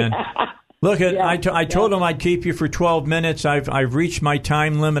that, Jan. Look, I told him I'd keep you for 12 minutes. I've reached my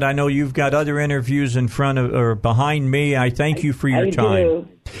time limit. I know you've got other interviews in front of or behind me. I thank you for your time.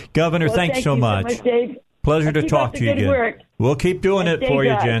 Governor, thanks so much. Dave. Pleasure to talk to you again. Work. We'll keep doing it for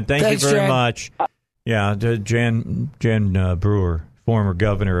you, Jen. Thanks you very much. Yeah, Jan Brewer, former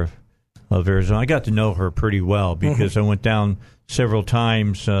governor of Arizona. I got to know her pretty well because I went down several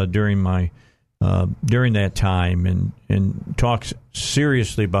times during that time and talked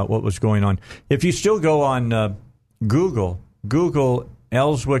seriously about what was going on. If you still go on Google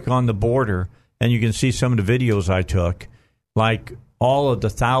Elswick on the border, and you can see some of the videos I took, like all of the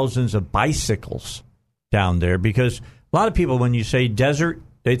thousands of bicycles down there, because a lot of people, when you say desert,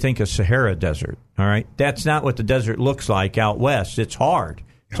 they think a Sahara Desert. All right, that's not what the desert looks like out west. It's hard.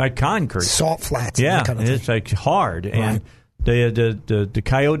 It's like concrete, salt flats. Yeah, kind of it's like hard, right. and the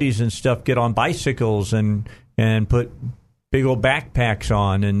coyotes and stuff get on bicycles and put big old backpacks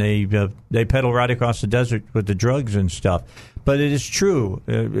on, and they pedal right across the desert with the drugs and stuff. But it is true.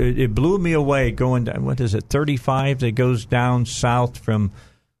 It blew me away going down. What is it? 35 that goes down south from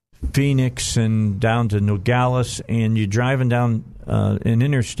Phoenix and down to Nogales, and you're driving down an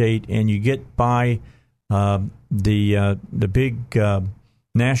interstate, and you get by the big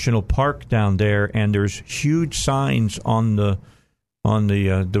national park down there, and there's huge signs on the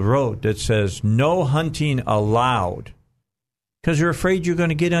road that says "No hunting allowed," because they're afraid you're going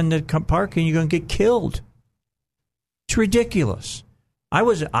to get in the park and you're going to get killed. It's ridiculous. I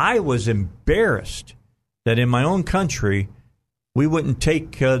was embarrassed that in my own country we wouldn't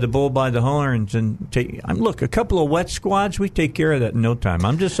take the bull by the horns and take. Look, a couple of wet squads, we take care of that in no time.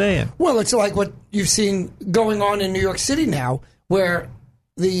 I'm just saying. Well, it's like what you've seen going on in New York City now, where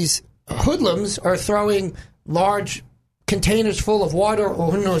these hoodlums are throwing large containers full of water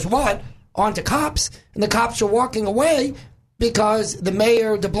or who knows what onto cops, and the cops are walking away because the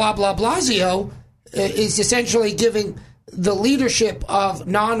mayor de blah, blah, Blasio is essentially giving the leadership of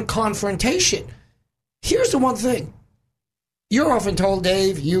non-confrontation. Here's the one thing. You're often told,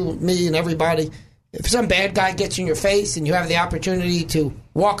 Dave, you, me, and everybody, if some bad guy gets in your face and you have the opportunity to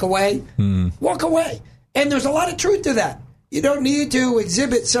walk away, walk away. And there's a lot of truth to that. You don't need to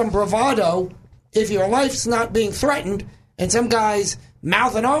exhibit some bravado if your life's not being threatened and some guy's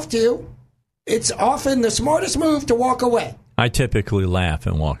mouthing off to you. It's often the smartest move to walk away. I typically laugh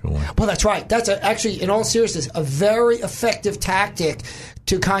and walk away. Well, that's right. That's actually, in all seriousness, a very effective tactic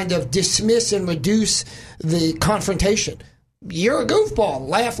to kind of dismiss and reduce the confrontation. You're a goofball.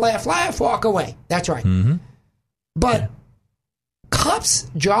 Laugh, laugh, laugh, walk away. That's right. Mm-hmm. But cops'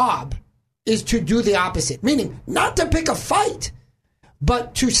 job is to do the opposite, meaning not to pick a fight,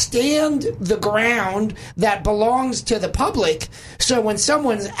 but to stand the ground that belongs to the public. So when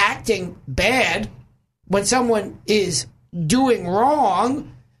someone's acting bad, when someone is doing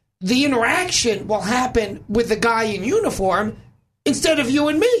wrong, the interaction will happen with the guy in uniform instead of you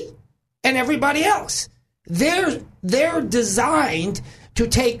and me and everybody else. They're designed to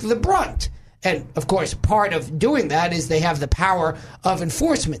take the brunt. And, of course, part of doing that is they have the power of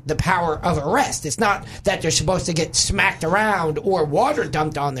enforcement, the power of arrest. It's not that they're supposed to get smacked around or water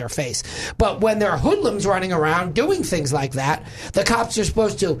dumped on their face. But when there are hoodlums running around doing things like that, the cops are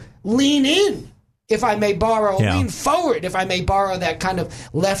supposed to lean in, if I may borrow, lean forward, if I may borrow that kind of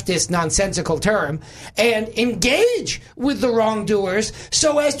leftist nonsensical term, and engage with the wrongdoers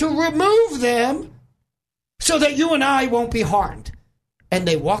so as to remove them so that you and I won't be harmed. And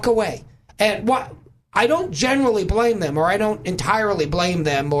they walk away. And I don't generally blame them, or I don't entirely blame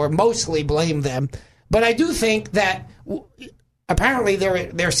them, or mostly blame them. But I do think that apparently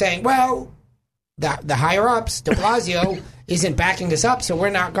they're saying, well, the higher-ups, de Blasio, isn't backing us up, so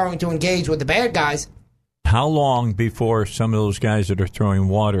we're not going to engage with the bad guys. How long before some of those guys that are throwing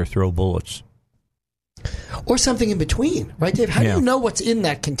water throw bullets? Or something in between, right, Dave? How do you know what's in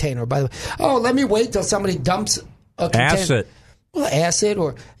that container, by the way? Oh, let me wait till somebody dumps a container. Acid. Well, acid,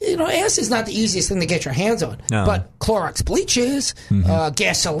 or, acid is not the easiest thing to get your hands on. No. But Clorox bleach is,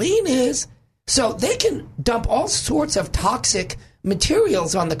 gasoline is. So they can dump all sorts of toxic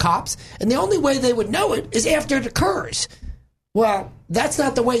materials on the cops, and the only way they would know it is after it occurs. Well, that's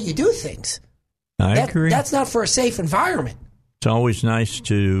not the way you do things. I agree. That's not for a safe environment. It's always nice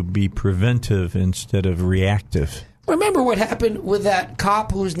to be preventive instead of reactive. Remember what happened with that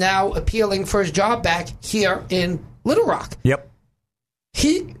cop who's now appealing for his job back here in Little Rock. Yep.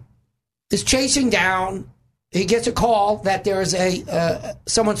 He is chasing down. He gets a call that there is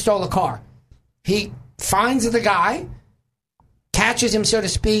someone stole a car. He finds the guy, catches him, so to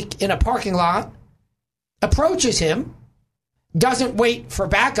speak, in a parking lot, approaches him, doesn't wait for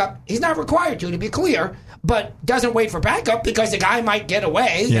backup. He's not required to be clear, but doesn't wait for backup because the guy might get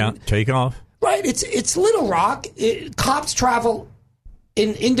away. Yeah, take off. Right. It's Little Rock. Cops travel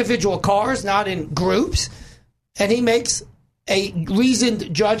in individual cars, not in groups, and he makes a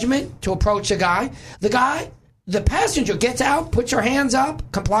reasoned judgment to approach the guy. The passenger gets out, puts her hands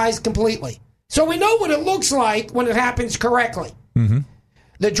up, complies completely. So we know what it looks like when it happens correctly. Mm-hmm.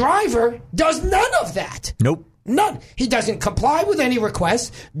 The driver does none of that. Nope. None. He doesn't comply with any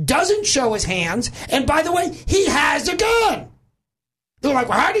requests, doesn't show his hands, and by the way, he has a gun. They're like,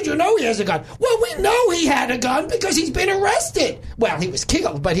 well, how did you know he has a gun? Well, we know he had a gun because he's been arrested. Well, he was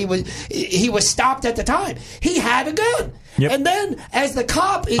killed, but he was stopped at the time. He had a gun. Yep. And then as the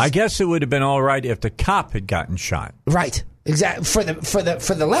cop is... I guess it would have been all right if the cop had gotten shot. Right. Exactly, for the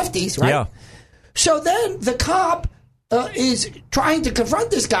lefties, right? Yeah. So then the cop is trying to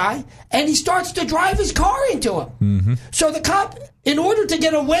confront this guy, and he starts to drive his car into him. Mm-hmm. So the cop, in order to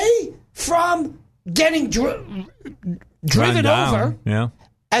get away from getting driven over,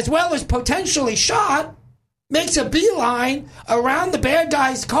 as well as potentially shot, makes a beeline around the bad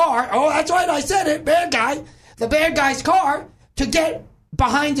guy's car. Oh, that's right, I said it, bad guy. The bad guy's car to get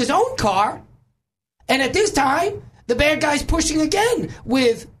behind his own car. And at this time, the bad guy's pushing again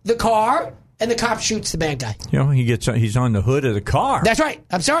with the car, and the cop shoots the bad guy. He's on the hood of the car. That's right.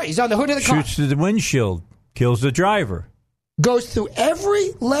 I'm sorry. He's on the hood of the car. Shoots through the windshield, kills the driver. Goes through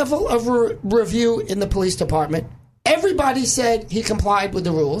every level of review in the police department. Everybody said he complied with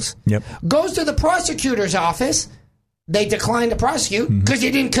the rules. Yep. Goes to the prosecutor's office. They declined to prosecute because he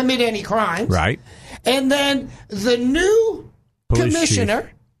didn't commit any crimes. Right. And then the new Police commissioner,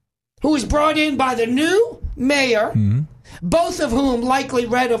 chief, who was brought in by the new mayor, both of whom likely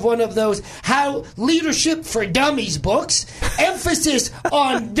read of one of those How Leadership for Dummies books, emphasis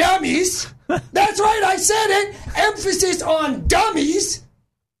on dummies. That's right, I said it. Emphasis on dummies.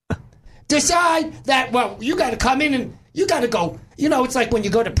 Decide that, well, you got to come in and you got to go. You know, it's like when you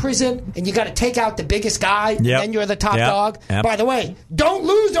go to prison and you got to take out the biggest guy, and then you're the top dog. Yep. By the way, don't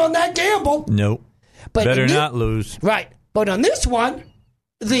lose on that gamble. Nope. But better not lose. Right. But on this one,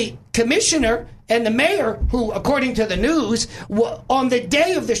 the commissioner and the mayor, who, according to the news, on the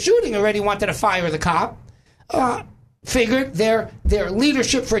day of the shooting already wanted to fire the cop, figured their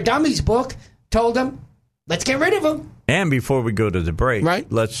Leadership for Dummies book told them, let's get rid of him. And before we go to the break,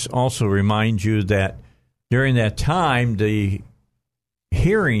 let's also remind you that during that time, the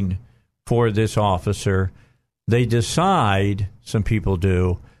hearing for this officer, they decide, some people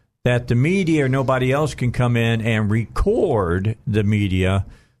do, that the media or nobody else can come in and record the media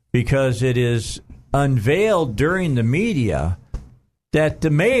because it is unveiled during the media that the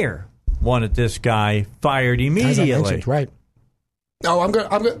mayor wanted this guy fired immediately. As I mentioned, right. Oh, I'm going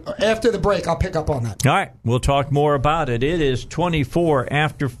after the break, I'll pick up on that. All right, we'll talk more about it. It is 24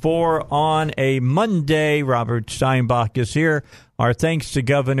 after 4 on a Monday. Robert Steinbach is here. Our thanks to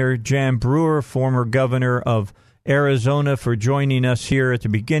Governor Jan Brewer, former governor of Arizona, for joining us here at the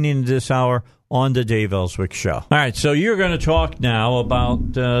beginning of this hour on the Dave Elswick Show. All right, so you're going to talk now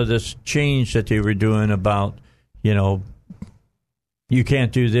about this change that they were doing about, you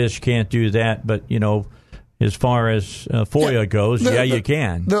can't do this, you can't do that, but, as far as FOIA goes, you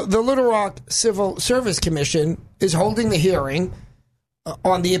can. The Little Rock Civil Service Commission is holding the hearing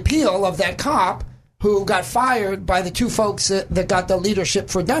on the appeal of that cop who got fired by the two folks that got the Leadership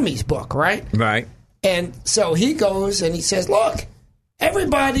for Dummies book, right? Right. And so he goes and he says, look,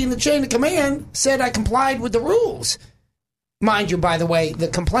 everybody in the chain of command said I complied with the rules. Mind you, by the way, the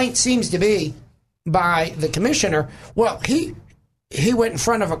complaint seems to be by the commissioner. Well, he went in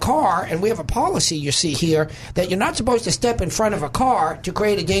front of a car, and we have a policy, you see here, that you're not supposed to step in front of a car to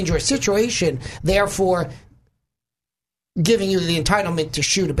create a dangerous situation, therefore giving you the entitlement to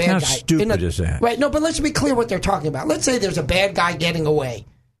shoot a bad guy. How stupid is that? Right, no, but let's be clear what they're talking about. Let's say there's a bad guy getting away,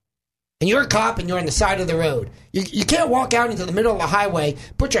 and you're a cop and you're on the side of the road. You can't walk out into the middle of the highway,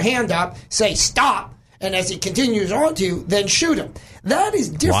 put your hand up, say stop, and as he continues on to you, then shoot him. That is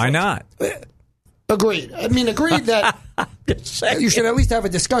different. Why not? Agreed. Agreed that you should at least have a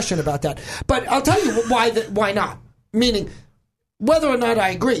discussion about that. But I'll tell you why not. Meaning, whether or not I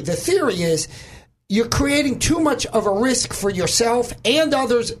agree, the theory is you're creating too much of a risk for yourself and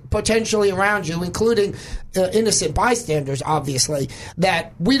others potentially around you, including innocent bystanders, obviously,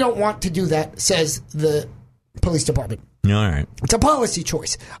 that we don't want to do that, says the police department. All right. It's a policy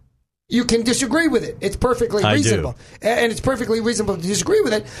choice. You can disagree with it. It's perfectly reasonable. And it's perfectly reasonable to disagree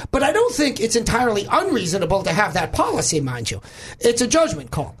with it. But I don't think it's entirely unreasonable to have that policy, mind you. It's a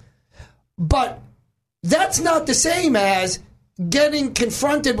judgment call. But that's not the same as getting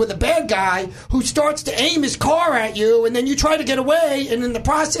confronted with a bad guy who starts to aim his car at you, and then you try to get away, and in the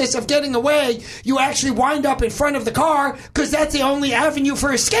process of getting away, you actually wind up in front of the car because that's the only avenue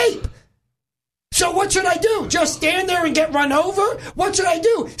for escape. So what should I do? Just stand there and get run over? What should I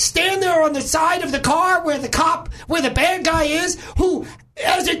do? Stand there on the side of the car where the bad guy is, who,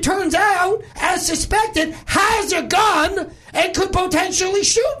 as it turns out, as suspected, has a gun and could potentially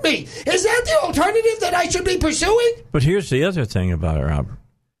shoot me? Is that the alternative that I should be pursuing? But here's the other thing about it, Robert.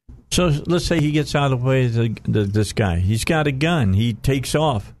 So let's say he gets out of the way of this guy. He's got a gun. He takes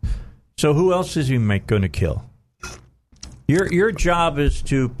off. So who else is he going to kill? Your job is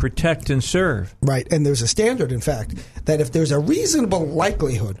to protect and serve. Right, and there's a standard, in fact, that if there's a reasonable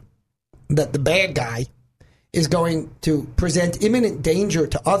likelihood that the bad guy is going to present imminent danger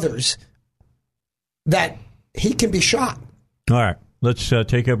to others, that he can be shot. All right, let's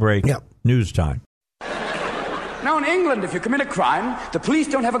take a break. Yep. News time. Now, in England, if you commit a crime, the police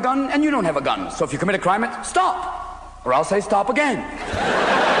don't have a gun and you don't have a gun. So if you commit a crime, it's stop. Or I'll say stop again.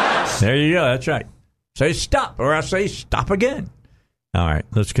 There you go. That's right. Say stop, or I'll say stop again. All right,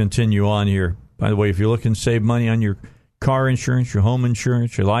 let's continue on here. By the way, if you're looking to save money on your car insurance, your home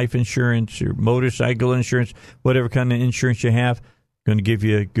insurance, your life insurance, your motorcycle insurance, whatever kind of insurance you have, I'm going to give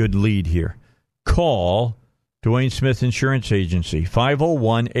you a good lead here. Call Dwayne Smith Insurance Agency,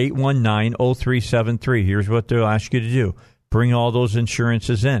 501-819-0373. Here's what they'll ask you to do. Bring all those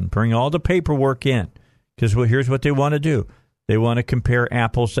insurances in. Bring all the paperwork in. Because here's what they want to do. They want to compare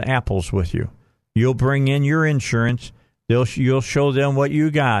apples to apples with you. You'll bring in your insurance. You'll show them what you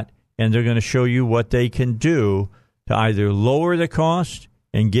got, and they're going to show you what they can do to either lower the cost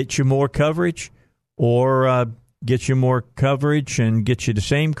and get you more coverage, or get you more coverage and get you the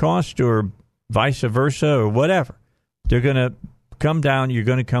same cost, or vice versa, or whatever. They're going to come down. You're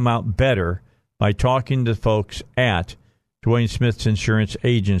going to come out better by talking to folks at Dwayne Smith's Insurance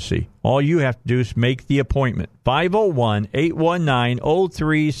Agency. All you have to do is make the appointment.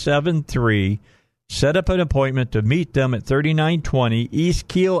 501-819-0373. Set up an appointment to meet them at 3920 East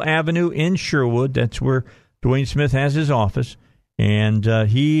Keel Avenue in Sherwood. That's where Dwayne Smith has his office. And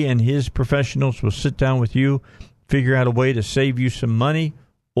he and his professionals will sit down with you, figure out a way to save you some money,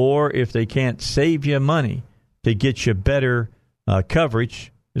 or if they can't save you money, to get you better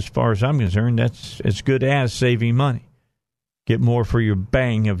coverage. As far as I'm concerned, that's as good as saving money. Get more for your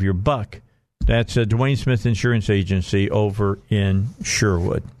bang of your buck. That's Dwayne Smith Insurance Agency over in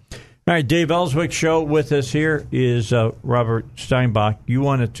Sherwood. All right, Dave Elswick Show. With us here is Robert Steinbach. You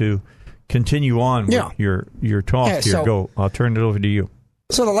wanted to continue on with your talk here. So, go. I'll turn it over to you.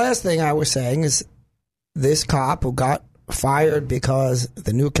 So the last thing I was saying is this cop who got fired because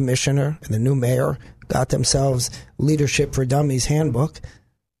the new commissioner and the new mayor got themselves Leadership for Dummies handbook,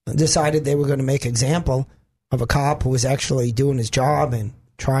 decided they were going to make example of a cop who was actually doing his job and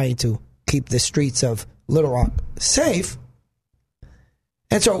trying to keep the streets of Little Rock safe.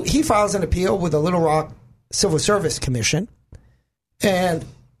 And so he files an appeal with the Little Rock Civil Service Commission, and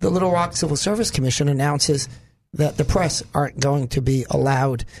the Little Rock Civil Service Commission announces that the press aren't going to be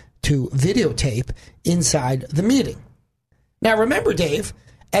allowed to videotape inside the meeting. Now, remember, Dave,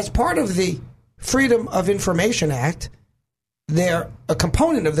 as part of the Freedom of Information Act, a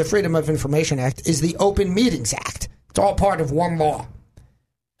component of the Freedom of Information Act is the Open Meetings Act. It's all part of one law.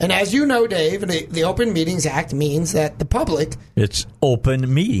 And as you know, Dave, the Open Meetings Act means that the public... It's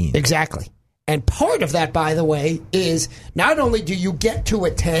open meeting. Exactly. And part of that, by the way, is not only do you get to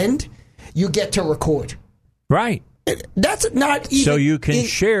attend, you get to record. Right. That's not even... So you can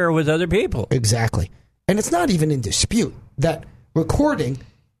share with other people. Exactly. And it's not even in dispute that recording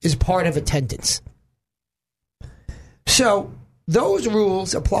is part of attendance. So those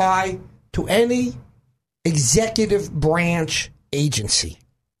rules apply to any executive branch agency.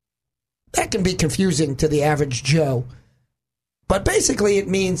 That can be confusing to the average Joe. But basically it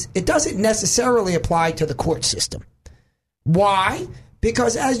means it doesn't necessarily apply to the court system. Why?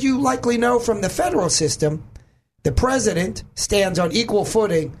 Because as you likely know from the federal system, the president stands on equal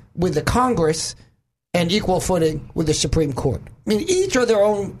footing with the Congress and equal footing with the Supreme Court. I mean, each are their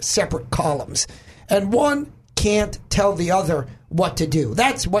own separate columns. And one can't tell the other what to do.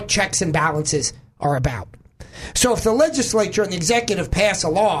 That's what checks and balances are about. So if the legislature and the executive pass a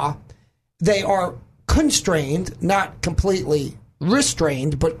law, they are constrained, not completely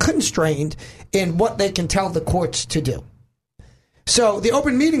restrained, but constrained in what they can tell the courts to do. So the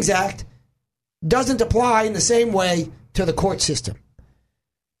Open Meetings Act doesn't apply in the same way to the court system.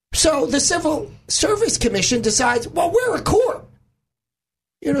 So the Civil Service Commission decides, well, we're a court.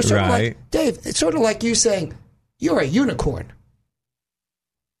 You know, sort of like, Dave, it's sort of like you saying, you're a unicorn.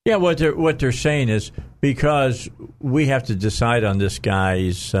 Yeah, what they're saying is, because we have to decide on this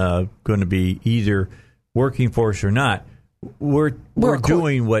guy's going to be either working for us or not, we're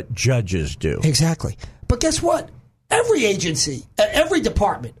doing what judges do. Exactly. But guess what? Every agency, every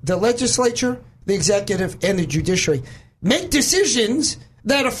department, the legislature, the executive, and the judiciary make decisions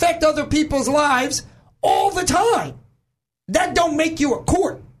that affect other people's lives all the time. That don't make you a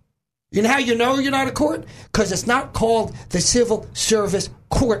court. You know how you know you're not a court? Because it's not called the Civil Service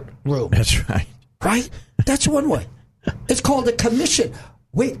Courtroom. That's right. Right? That's one way. It's called a commission.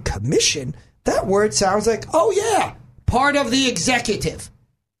 Wait, commission? That word sounds like, oh yeah, part of the executive.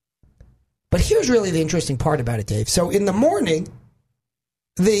 But here's really the interesting part about it, Dave. So in the morning,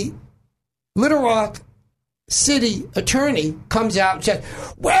 the Little Rock city attorney comes out and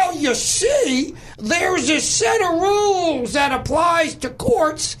says, well, you see, there's a set of rules that applies to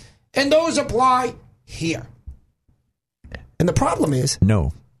courts, and those apply here. And the problem is...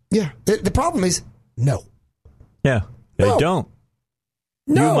 No. Yeah. The problem is no. Yeah. They don't.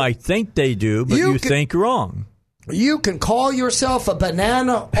 No. You might think they do, but you think wrong. You can call yourself a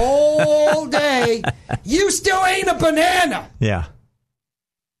banana all day. You still ain't a banana. Yeah.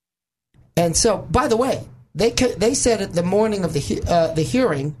 And so, by the way, they said at the morning of the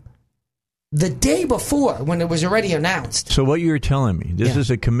hearing, the day before, when it was already announced. So what you're telling me, this is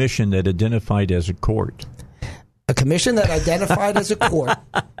a commission that identified as a court. A commission that identified as a court.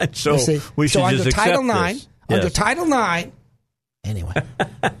 So we should just accept Title IX, this. Under Yes. Title IX. Anyway.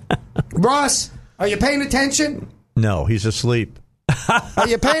 Ross, are you paying attention? No, he's asleep. Are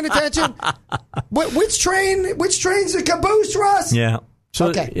you paying attention? Which train's the caboose, Ross? Yeah.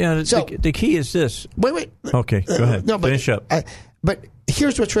 So, okay. The key is this. Wait. Okay, go ahead. Finish up. But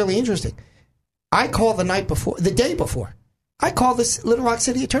here's what's really interesting. I called the day before. I called this Little Rock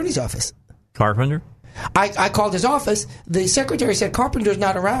City Attorney's office. Carpenter? I called his office. The secretary said, Carpenter's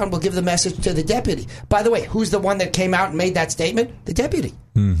not around. We'll give the message to the deputy. By the way, who's the one that came out and made that statement? The deputy.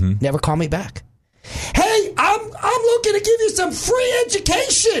 Mm-hmm. Never called me back. Hey, I'm looking to give you some free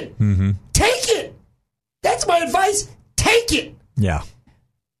education. Mm-hmm. Take it. That's my advice. Take it. Yeah.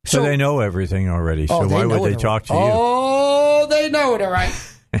 So they know everything already. So why would they talk to you? Oh, they know it, all right.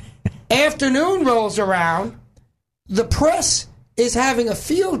 Afternoon rolls around. The press is having a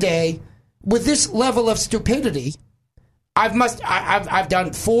field day with this level of stupidity. I've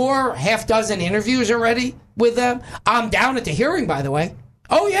done half dozen interviews already with them. I'm down at the hearing, by the way.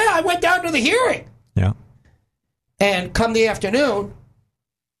 Oh, yeah, I went down to the hearing. Yeah. And come the afternoon,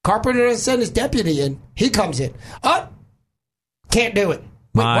 Carpenter doesn't send his deputy in. He comes in. Can't do it.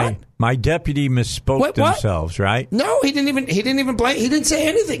 My deputy misspoke themselves, right? No, he didn't even blame. He didn't say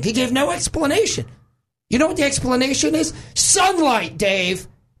anything. He gave no explanation. You know what the explanation is? Sunlight, Dave.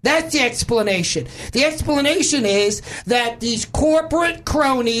 That's the explanation. The explanation is that these corporate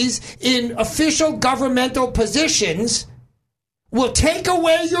cronies in official governmental positions will take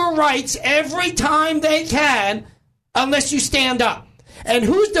away your rights every time they can unless you stand up. And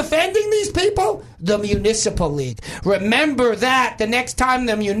who's defending these people? The Municipal League. Remember that the next time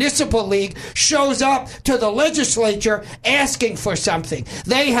the Municipal League shows up to the legislature asking for something.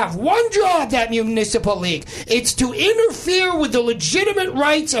 They have one job, that Municipal League. It's to interfere with the legitimate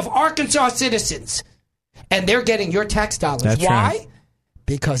rights of Arkansas citizens. And they're getting your tax dollars. That's Why? right.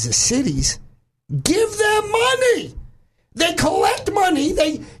 Because the cities give them money. They collect money.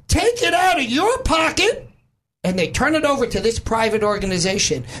 They take it out of your pocket. And they turn it over to this private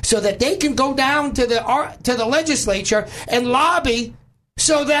organization so that they can go down to the legislature and lobby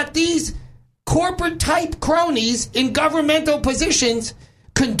so that these corporate-type cronies in governmental positions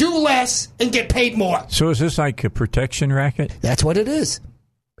can do less and get paid more. So is this like a protection racket? That's what it is.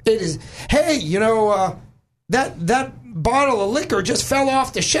 It is, hey, that bottle of liquor just fell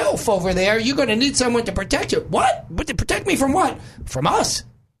off the shelf over there. You're going to need someone to protect you. What? But to protect me from what? From us.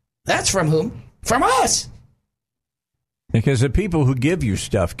 That's from whom? From us. Because the people who give you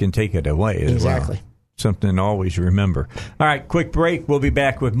stuff can take it away as exactly. well. Something to always remember. All right, quick break. We'll be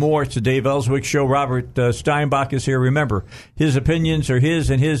back with more. It's the Dave Elswick Show. Robert Steinbach is here. Remember, his opinions are his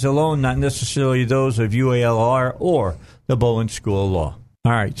and his alone, not necessarily those of UALR or the Bowen School of Law.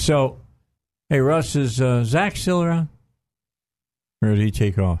 All right, so, hey, Russ, is Zach still around? Or did he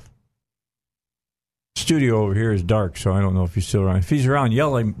take off? Studio over here is dark, so I don't know if he's still around. If he's around,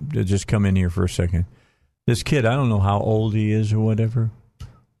 yell at him to just come in here for a second. This kid, I don't know how old he is or whatever,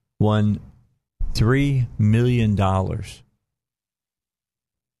 won $3 million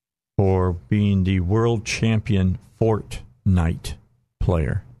for being the world champion Fortnite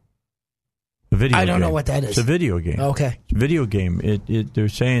player. I don't know what that is. It's a video game. Okay. It's a video game. They're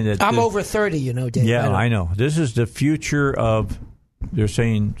saying that... I'm over 30, Dave. Yeah, I know. This is the future of, they're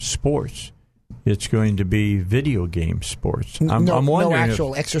saying, sports. It's going to be video game sports. I'm wondering no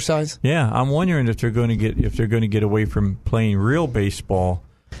actual exercise. Yeah, I'm wondering if they're going to get away from playing real baseball,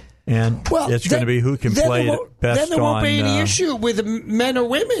 and it's going to be who can play it best. Then there won't be any on, issue with men or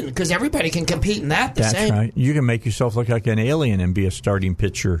women because everybody can compete in that. That's right. You can make yourself look like an alien and be a starting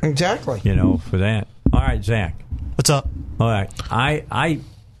pitcher. Exactly. For that. All right, Zach. What's up? All right, I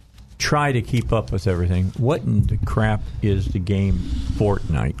try to keep up with everything. What in the crap is the game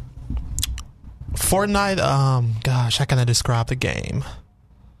Fortnite? Fortnite, gosh, how can I describe the game?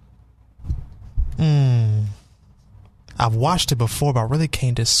 I've watched it before, but I really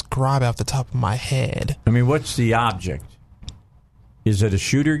can't describe it off the top of my head. I mean, what's the object? Is it a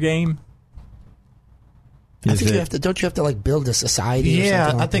shooter game? I think you have to. Don't you have to like build a society? Yeah, or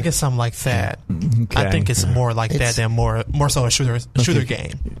something like I think it's something like that. Okay. I think it's more like that than more so a shooter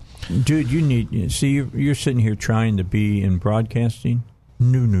game. Dude, you need. See, you're sitting here trying to be in broadcasting.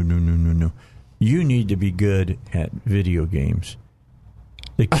 No. You need to be good at video games.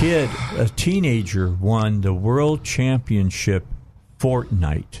 The kid, a teenager, won the world championship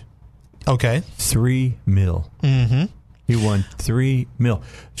Fortnite. Okay. $3 million. Mm-hmm. He won $3 million.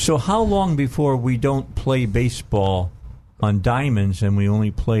 So how long before we don't play baseball on diamonds and we only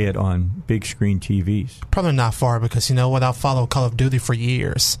play it on big screen TVs? Probably not far, because you know what? I've followed Call of Duty for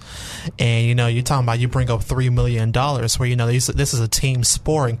years. And, you know, you're talking about you bring up $3 million where, you know, this is a team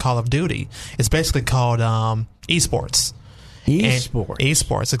sport in Call of Duty. It's basically called esports.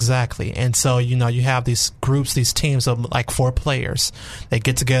 Esports, exactly. And so, you know, you have these groups, these teams of like 4 players. They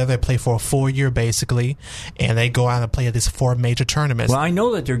get together, they play for a full year basically, and they go out and play at these 4 major tournaments. Well, I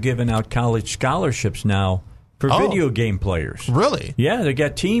know that they're giving out college scholarships now for video game players. Really? Yeah, they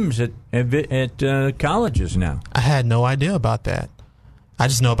got teams at colleges now. I had no idea about that. I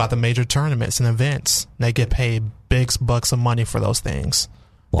just know about the major tournaments and events. They get paid big bucks of money for those things.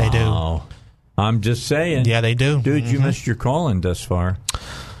 Wow. They do. I'm just saying. Yeah, they do. Dude, you missed your calling thus far.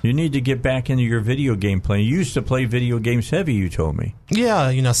 You need to get back into your video game playing. You used to play video games heavy, you told me. Yeah,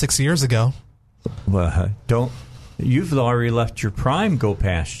 you know, 6 years ago. Well, you've already left your prime go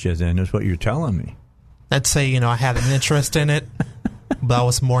past you then, is what you're telling me. I'd say, you know, I had an interest in it, but I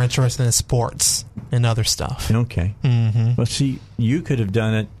was more interested in sports and other stuff. Okay. Mm-hmm. Well, see, you could have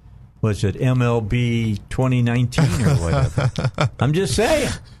done it, was it MLB 2019 or whatever? I'm just saying.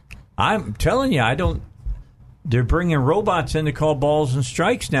 I'm telling you, they're bringing robots in to call balls and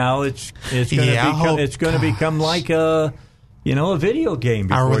strikes now. It's going to become like a video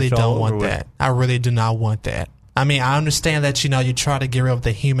game. I really don't want that. I really do not want that. I mean, I understand that, you know, you try to get rid of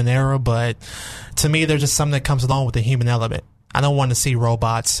the human error, but to me, there's just something that comes along with the human element. I don't want to see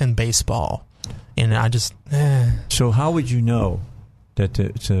robots in baseball, and I just. So how would you know that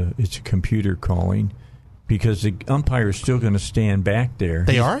it's a computer calling? Because the umpire is still going to stand back there.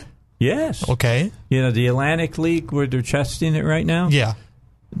 They are? Yes. Okay. You know, the Atlantic League where they're testing it right now? Yeah.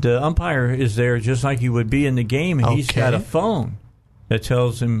 The umpire is there just like he would be in the game, and he's got a phone that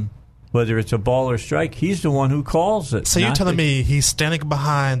tells him whether it's a ball or strike. He's the one who calls it. So you're telling me he's standing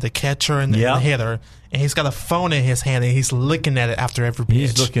behind the catcher and the hitter, and he's got a phone in his hand, and he's looking at it after every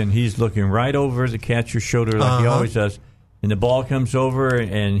pitch. He's looking right over the catcher's shoulder like he always does. And the ball comes over,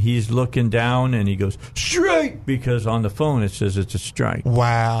 and he's looking down, and he goes, strike! Because on the phone it says it's a strike.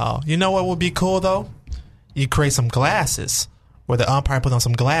 Wow. You know what would be cool, though? You create some glasses where the umpire put on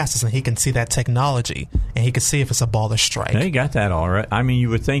some glasses, and he can see that technology, and he can see if it's a ball or strike. They got that all right. I mean, you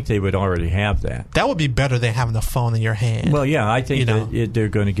would think they would already have that. That would be better than having a phone in your hand. Well, yeah, I think they're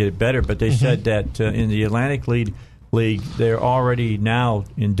going to get it better, but they said that in the Atlantic League, they're already now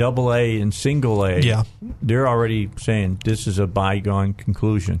in AA and single A. Yeah. They're already saying this is a bygone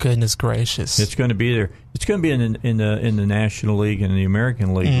conclusion. Goodness gracious. It's going to be there. It's going to be in the National League and the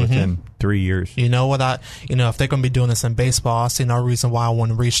American League within 3 years. You know what? If they're going to be doing this in baseball, I see no reason why I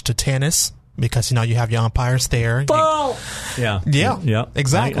wouldn't reach to tennis, because, you know, you have your umpires there. Ball! Yeah,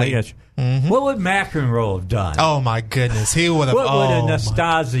 exactly. I get you. Mm-hmm. What would McEnroe have done? Oh, my goodness. He would have. What would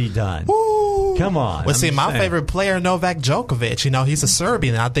Nastasi done? Woo. Come on. Well, see, my favorite player, Novak Djokovic, you know, he's a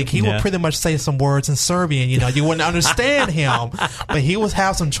Serbian. I think he would pretty much say some words in Serbian. You know, you wouldn't understand him, but he would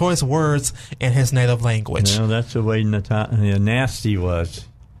have some choice words in his native language. Well, that's the way nasty was.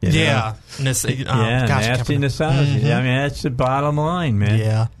 You know? Yeah. Nasty Nastasi. I mean, that's the bottom line, man.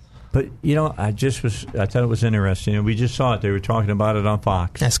 Yeah. But, you know, I thought it was interesting. And we just saw it. They were talking about it on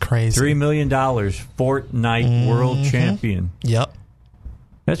Fox. That's crazy. $3 million, Fortnite world champion. Yep.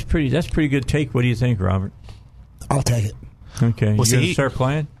 That's pretty good take. What do you think, Robert? I'll take it. Okay. You going to start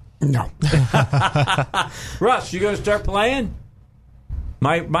playing? No. Russ, you going to start playing?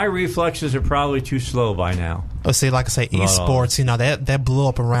 My reflexes are probably too slow by now. Oh, see, like I say, esports, you know, that blew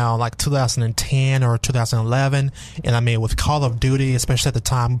up around like 2010 or 2011. And I mean, with Call of Duty, especially at the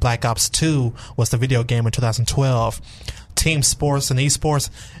time, Black Ops 2 was the video game in 2012. Team sports and esports,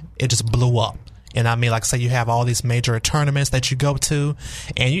 it just blew up. And I mean, like I say, you have all these major tournaments that you go to,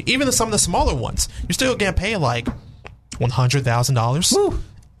 and even some of the smaller ones, you're still getting paid like $100,000.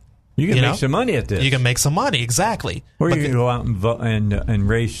 You can make some money at this. You can make some money, exactly. Or you can go out and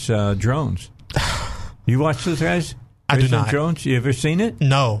race drones. You watch those guys? I do not. Drones? You ever seen it?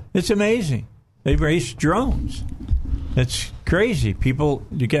 No. It's amazing. They race drones. It's crazy.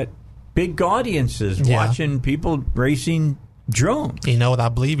 You get big audiences watching people racing drones. You know what? I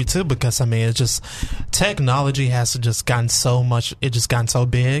believe you too, because I mean, it's just technology has just gotten so much. It just gotten so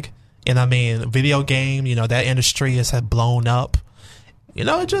big, And I mean, video game, that industry has had blown up.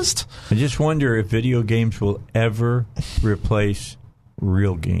 I just wonder if video games will ever replace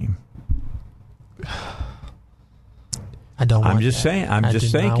real game. I don't want I'm just that. saying. I'm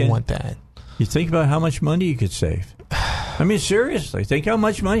just thinking. I don't want that. You think about how much money you could save. I mean, seriously, think how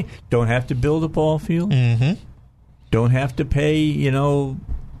much money. Don't have to build a ball field. Mm-hmm. Don't have to pay,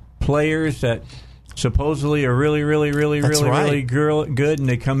 players that supposedly are really good, and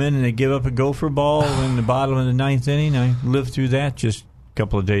they come in and they give up a gopher ball in the bottom of the ninth inning. I lived through that just a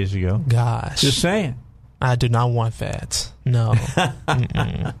couple of days ago. Gosh. Just saying. I do not want that. No.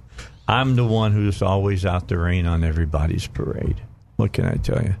 I'm the one who's always out the rain on everybody's parade. What can I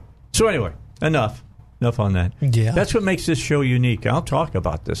tell you? So anyway, enough on that. Yeah. That's what makes this show unique. I'll talk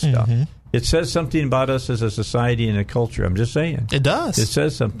about this stuff. Mm-hmm. It says something about us as a society and a culture. I'm just saying. It does. It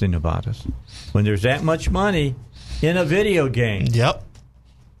says something about us. When there's that much money in a video game. Yep.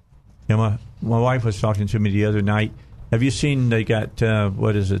 My wife was talking to me the other night. Have you seen they got,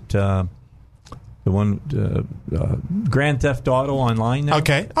 what is it, the one, Grand Theft Auto online now?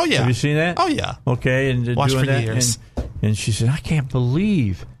 Okay. Oh, yeah. Have you seen that? Oh, yeah. Okay. And watched doing for that. years. And she said, I can't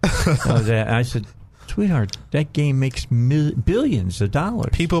believe that. And I said, sweetheart, that game makes billions of dollars.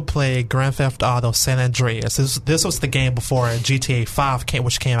 People play Grand Theft Auto San Andreas. This was the game before GTA 5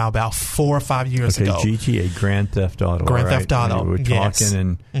 which came out about 4 or 5 years ago. GTA, Grand Theft Auto. Grand Theft Auto. We're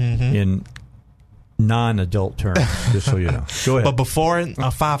talking in non-adult terms, just so you know. Go ahead. But before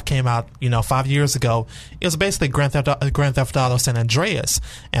 5 came out, 5 years ago, it was basically Grand Theft Auto San Andreas,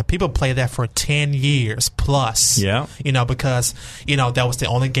 and people played that for 10 years plus. Yeah. Because that was the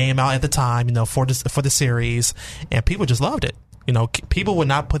only game out at the time, for the series, and people just loved it. People would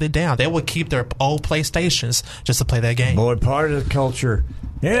not put it down. They would keep their old PlayStations just to play that game. Boy, part of the culture.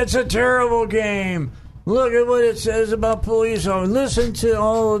 It's a terrible game. Look at what it says about police. Listen to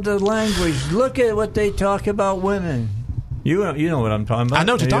all of the language. Look at what they talk about women. You know what I'm talking about. I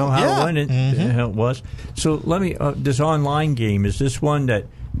know what you're talking about. When it was. So let me. This online game, is this one that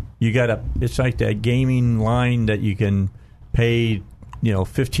you got it's like that gaming line that you can pay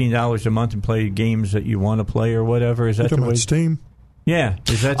 $15 a month and play games that you want to play or whatever? Is that the way? Steam? Yeah,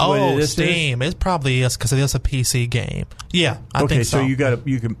 is that the way this Steam. is? It probably is because it is a PC game. Yeah, I think so. Okay,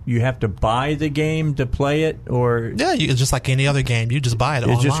 so you have to buy the game to play it, or it's just like any other game. You just buy it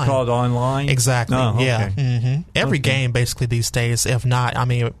online. It's just called online? Exactly. Oh, okay. Yeah. Mm-hmm. Every game basically these days, if not,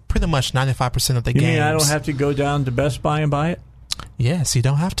 pretty much 95% of the games. You mean I don't have to go down to Best Buy and buy it? Yes, you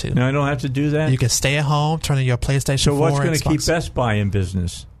don't have to. No, I don't have to do that? You can stay at home, turn on your PlayStation 4. So what's going to keep Best Buy in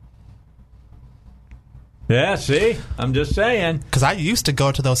business? Yeah, see? I'm just saying. Because I used to go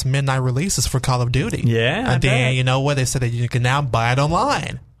to those midnight releases for Call of Duty. Yeah. And then, you know what? They said that you can now buy it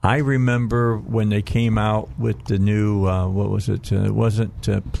online. I remember when they came out with the new, what was it? It wasn't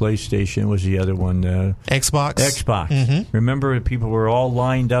PlayStation. It was the other one. Xbox. Mm-hmm. Remember people were all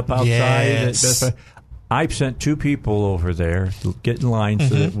lined up outside? Yes. I sent 2 people over there to get in line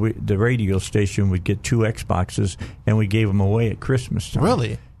so that the radio station would get 2 Xboxes, and we gave them away at Christmas time.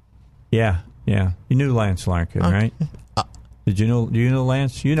 Really? Yeah. Yeah, you knew Lance Larkin, right? Do you know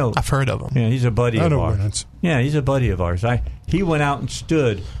Lance? I've heard of him. Yeah, he's a buddy of ours. Lance. Yeah, he's a buddy of ours. He went out and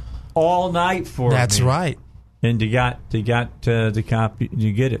stood all night for me. That's right. And they got the copy.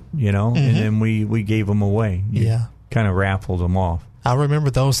 You get it, and then we gave them away. Kind of raffled them off. I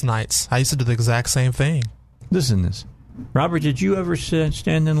remember those nights. I used to do the exact same thing. Listen to this. Robert, did you ever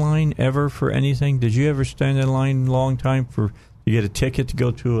stand in line ever for anything? Did you ever stand in line a long time to get a ticket to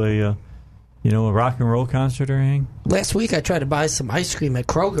go to a rock and roll concert or anything? Last week I tried to buy some ice cream at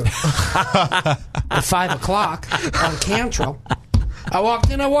Kroger at 5 o'clock on Cantrell. I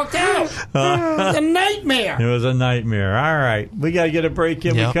walked in, I walked out. It was a nightmare. It was a nightmare. All right. We got to get a break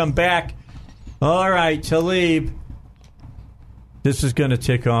in. Yep. We come back. All right, Talib. This is going to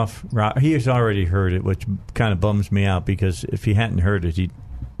tick off. He has already heard it, which kind of bums me out because if he hadn't heard it, he'd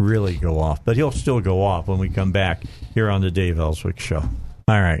really go off. But he'll still go off when we come back here on the Dave Elswick Show.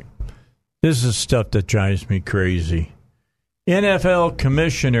 All right. This is stuff that drives me crazy. NFL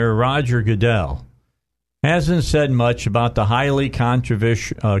Commissioner Roger Goodell hasn't said much about the highly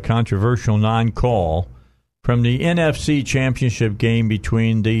controversial non-call from the NFC Championship game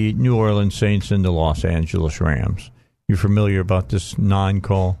between the New Orleans Saints and the Los Angeles Rams. You familiar about this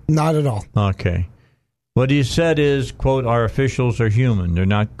non-call? Not at all. Okay. What he said is, quote, our officials are human. They're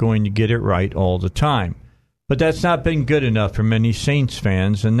not going to get it right all the time. But that's not been good enough for many Saints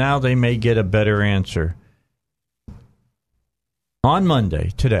fans, and now they may get a better answer. On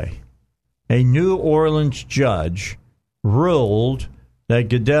Monday, today, a New Orleans judge ruled that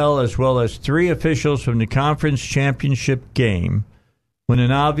Goodell, as well as 3 officials from the conference championship game, when an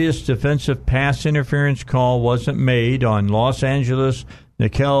obvious defensive pass interference call wasn't made on Los Angeles'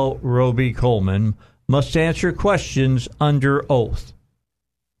 Nicole Roby Coleman, must answer questions under oath.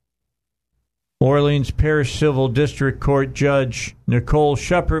 Orleans Parish Civil District Court Judge Nicole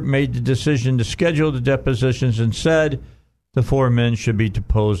Shepard made the decision to schedule the depositions and said the 4 men should be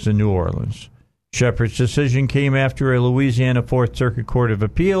deposed in New Orleans. Shepard's decision came after a Louisiana Fourth Circuit Court of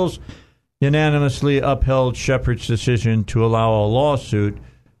Appeals unanimously upheld Shepard's decision to allow a lawsuit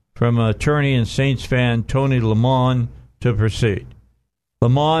from attorney and Saints fan Tony Lamont to proceed.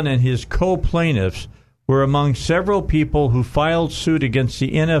 Lamont and his co-plaintiffs were among several people who filed suit against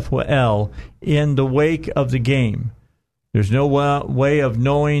the NFL in the wake of the game. There's no way of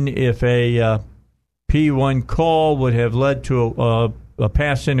knowing if a P1 call would have led to a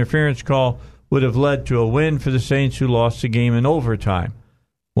pass interference call would have led to a win for the Saints, who lost the game in overtime.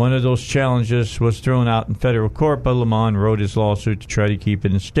 One of those challenges was thrown out in federal court, but Lamont wrote his lawsuit to try to keep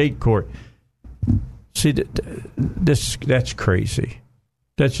it in state court. See, that's crazy.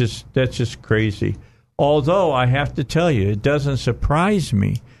 That's just crazy. Although I have to tell you, it doesn't surprise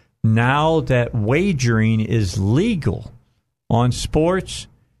me now that wagering is legal on sports,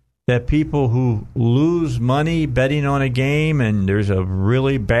 that people who lose money betting on a game and there's a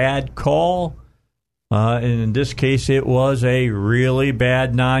really bad call, and in this case it was a really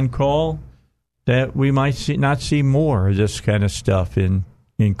bad non-call, that we might not see more of this kind of stuff in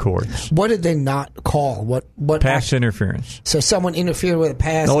courts. What did they not call? What pass interference? So someone interfered with a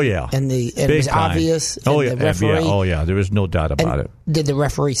pass. Oh yeah, and it was obvious. Oh yeah, there was no doubt about it. Did the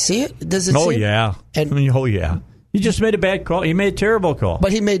referee see it? Does it? Oh see yeah. It? Oh yeah. He just made a bad call. He made a terrible call.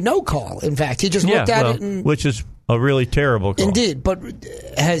 But he made no call. In fact, he just looked at it, and which is a really terrible call. Indeed. But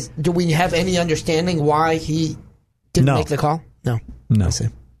do we have any understanding why he didn't make the call? No. I see.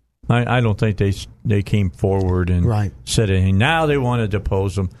 I don't think they came forward and said anything. Now they want to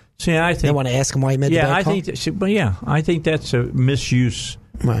depose him. See, I think they want to ask him why he made the bad call. I think that's a misuse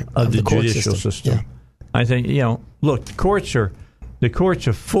of the judicial system. Yeah. I think look, the courts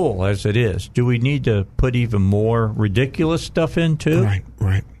are full as it is. Do we need to put even more ridiculous stuff in too?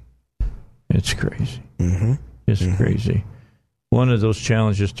 Right. It's crazy. Mm-hmm. It's crazy. One of those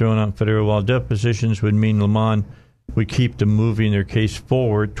challenges thrown out in federal law depositions would mean Lamont would keep them moving their case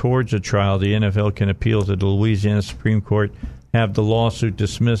forward towards a trial. The NFL can appeal to the Louisiana Supreme Court, have the lawsuit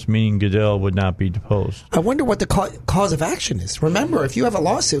dismissed, meaning Goodell would not be deposed. I wonder what the cause of action is. Remember, if you have a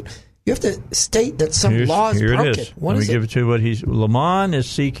lawsuit, you have to state that some law is broken. Here it is. Let me give it to you. Lamont is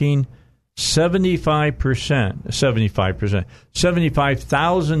seeking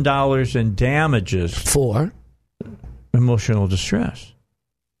 $75,000 in damages for emotional distress,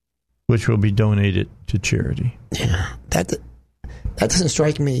 which will be donated to charity. Yeah, that doesn't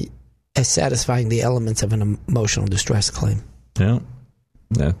strike me as satisfying the elements of an emotional distress claim. Yeah,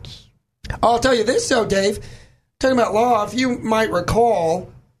 that's. I'll tell you this, though, Dave. Talking about law, if you might recall,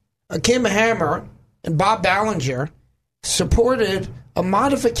 Kim Hammer and Bob Ballinger supported a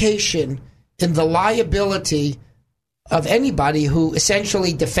modification in the liability of anybody who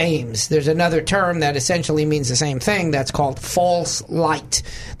essentially defames. There's another term that essentially means the same thing. That's called false light.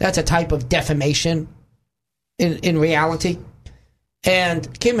 That's a type of defamation in reality.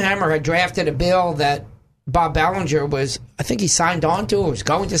 And Kim Hammer had drafted a bill that Bob Ballinger I think he signed on to, or was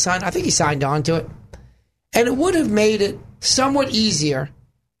going to sign. I think he signed on to it. And it would have made it somewhat easier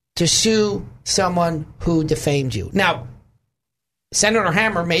to sue someone who defamed you. Now, Senator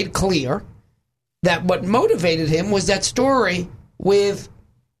Hammer made clear that what motivated him was that story with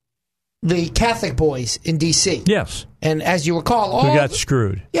the Catholic boys in D.C. Yes. And as you recall, we got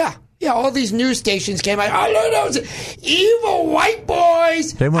screwed. Yeah, all these news stations came out. Oh, no, it's evil white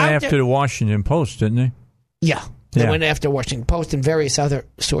boys. They went after the Washington Post, didn't they? Yeah, they went after Washington Post and various other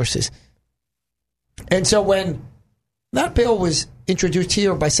sources. And so when that bill was introduced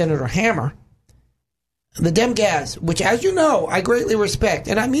here by Senator Hammer, the Demgas, which, as you know, I greatly respect,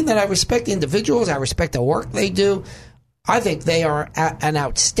 and I mean that I respect individuals, I respect the work they do. I think they are an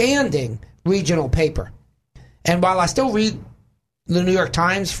outstanding regional paper. And while I still read the New York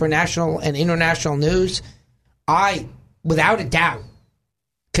Times for national and international news, I, without a doubt,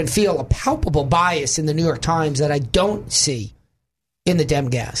 can feel a palpable bias in the New York Times that I don't see in the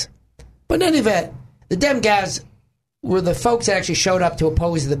Demgas. But in any event, the Demgas were the folks that actually showed up to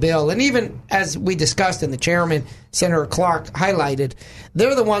oppose the bill. And even as we discussed and the chairman, Senator Clark, highlighted,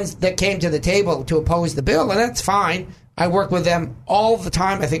 they're the ones that came to the table to oppose the bill, and that's fine. I work with them all the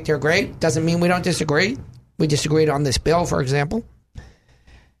time. I think they're great. Doesn't mean we don't disagree. We disagreed on this bill, for example.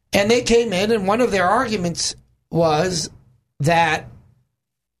 And they came in, and one of their arguments was that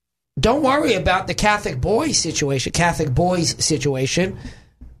don't worry about the Catholic boys situation,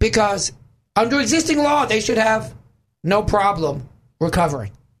 because under existing law, they should have no problem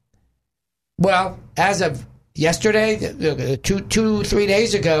recovering. Well, as of yesterday, 3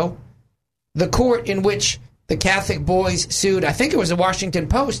 days ago, the court in which the Catholic boys sued, I think it was the Washington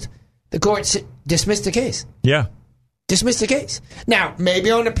Post, the court dismissed the case. Yeah. Dismissed the case. Now,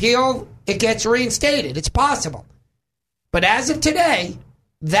 maybe on appeal, it gets reinstated. It's possible. But as of today,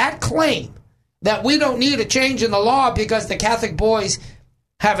 that claim that we don't need a change in the law because the Catholic boys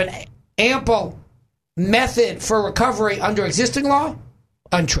have an ample method for recovery under existing law,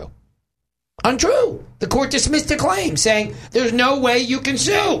 untrue. Untrue. The court dismissed the claim, saying there's no way you can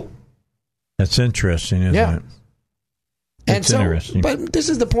sue. That's interesting, isn't it? And so, interesting. But this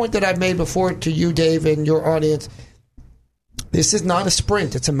is the point that I've made before to you, Dave, and your audience. This is not a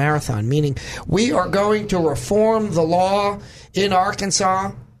sprint, it's a marathon, meaning we are going to reform the law in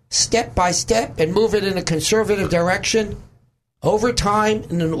Arkansas step by step and move it in a conservative direction over time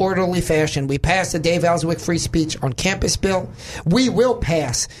in an orderly fashion. We passed the Dave Elswick Free Speech on Campus bill. We will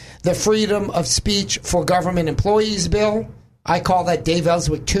pass the Freedom of Speech for Government Employees bill. I call that Dave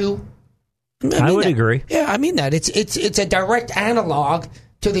Elswick 2. I would agree. Yeah, I mean that. It's a direct analog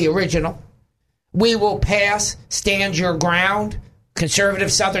to the original. We will pass Stand Your Ground. Conservative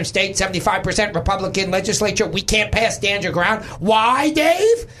Southern state, 75% Republican legislature. We can't pass Stand Your Ground. Why,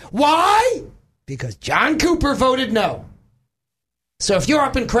 Dave? Why? Because John Cooper voted no. So if you're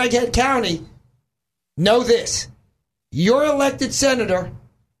up in Craighead County, know this. Your elected senator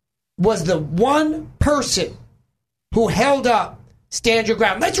was the one person who held up Stand Your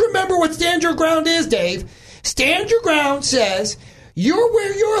Ground. Let's remember what Stand Your Ground is, Dave. Stand Your Ground says you're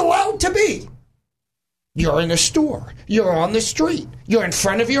where you're allowed to be. You're in a store. You're on the street. You're in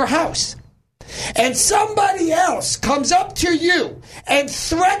front of your house. And somebody else comes up to you and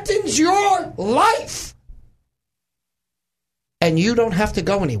threatens your life. And you don't have to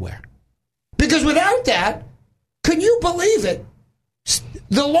go anywhere. Because without that, can you believe it?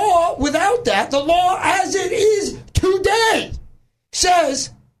 The law, without that, the law as it is today,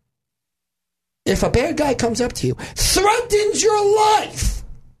 says if a bad guy comes up to you, threatens your life,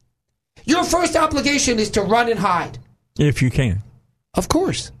 your first obligation is to run and hide. If you can. Of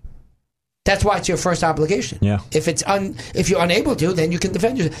course. That's why it's your first obligation. Yeah. If you're unable to, then you can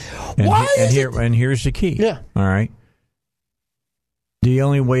defend yourself. And here's the key. Yeah. All right. The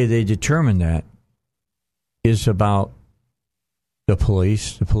only way they determine that is about the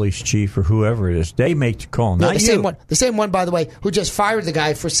police chief, or whoever it is. They make the call, not you. The same one, by the way, who just fired the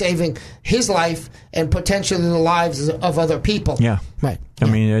guy for saving his life and potentially the lives of other people. Yeah. Right. I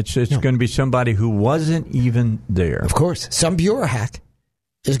mean, it's going to be somebody who wasn't even there. Of course. Some bureau hack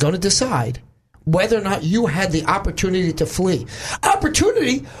is going to decide whether or not you had the opportunity to flee.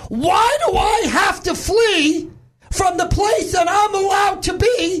 Opportunity? Why do I have to flee from the place that I'm allowed to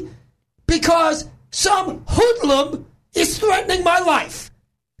be because some hoodlum is threatening my life?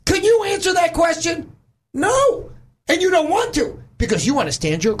 Can you answer that question? No. And you don't want to because you want to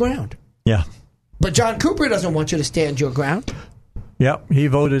stand your ground. Yeah. But John Cooper doesn't want you to stand your ground. Yep. He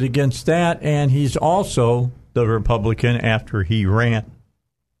voted against that, and he's also the Republican after he ran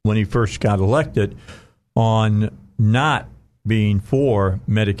when he first got elected on not being for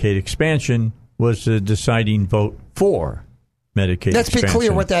Medicaid expansion was the deciding vote for Medicaid Let's expansion. Be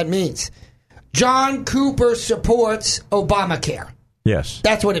clear what that means. John Cooper supports Obamacare. Yes.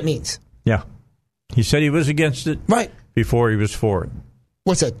 That's what it means. Yeah. He said he was against it before he was for it.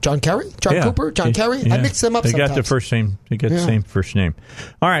 What's that, John Kerry? John Cooper? John Kerry? Yeah. I mix them up sometimes. They got the same first name.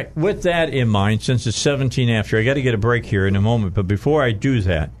 All right. With that in mind, since it's 17 after, I got to get a break here in a moment. But before I do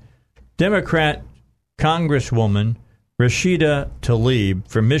that, Democrat Congresswoman Rashida Tlaib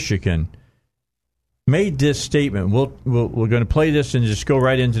from Michigan made this statement. We're going to play this and just go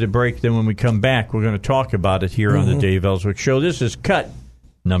right into the break. Then when we come back, we're going to talk about it here on the Dave Elswick Show. This is cut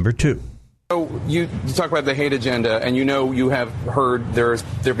number 2. So you talk about the hate agenda, and you have heard there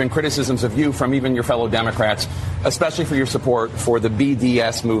have been criticisms of you from even your fellow Democrats, especially for your support for the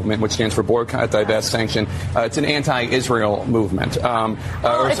BDS movement, which stands for Boycott, Divest, Sanction. It's an anti-Israel movement.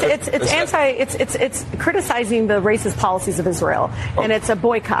 It's criticizing the racist policies of Israel, and it's a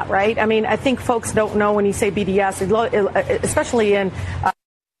boycott, right? I mean, I think folks don't know when you say BDS, especially in.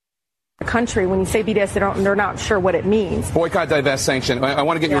 country, when you say BDS, they're not sure what it means. Boycott, divest, sanction. I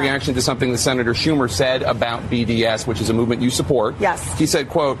want to get your reaction to something that Senator Schumer said about BDS, which is a movement you support. Yes. He said,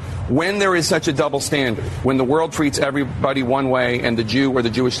 quote, when there is such a double standard, when the world treats everybody one way and the Jew or the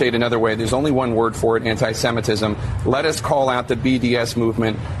Jewish state another way, there's only one word for it, anti-Semitism. Let us call out the BDS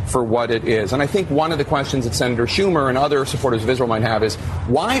movement for what it is. And I think one of the questions that Senator Schumer and other supporters of Israel might have is,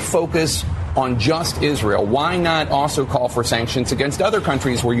 why focus on just Israel? Why not also call for sanctions against other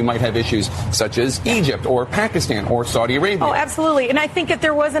countries where you might have issues such as Egypt or Pakistan or Saudi Arabia? Oh, absolutely. And I think if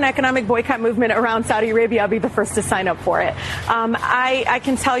there was an economic boycott movement around Saudi Arabia, I'll be the first to sign up for it. I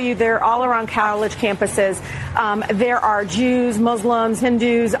can tell you they're all around college campuses. There are Jews, Muslims,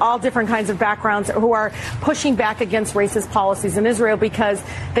 Hindus, all different kinds of backgrounds who are pushing back against racist policies in Israel because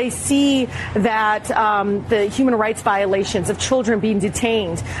they see that the human rights violations of children being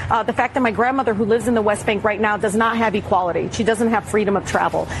detained, the fact that my grandmother who lives in the West Bank right now does not have equality. She doesn't have freedom of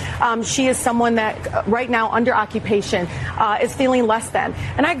travel. She is someone that right now under occupation is feeling less than.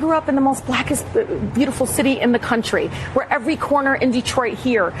 And I grew up in the most blackest, beautiful city in the country, where every corner in Detroit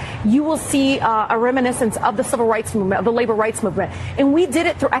here, you will see a reminiscence of the civil rights movement, of the labor rights movement. And we did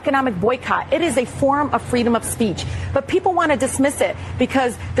it through economic boycott. It is a form of freedom of speech. But people want to dismiss it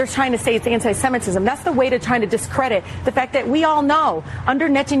because they're trying to say it's anti-Semitism. That's the way to trying to discredit the fact that we all know under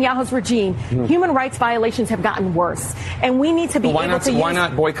Netanyahu's regime, human rights violations have gotten worse. And we need to be able to Why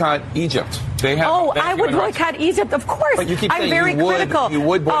not boycott Egypt? They have I would boycott Egypt, of course. But you keep saying I'm very critical. You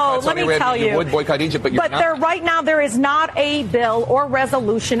would boycott Saudi Arabia, you would boycott Egypt, but you're not. Right now there is not a bill or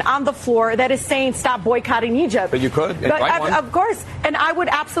resolution on the floor that is saying stop boycotting Egypt. But you could. Of course. And I would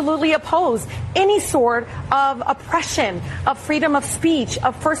absolutely oppose any sort of oppression, of freedom of speech,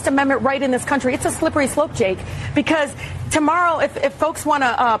 of First Amendment right in this country. It's a slippery slope, Jake, because tomorrow if folks want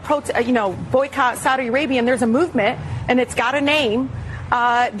to boycott Saudi Arabia and there's a movement and it's got a name,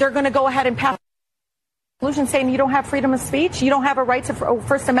 they're going to go ahead and pass a resolution saying you don't have freedom of speech, you don't have a right to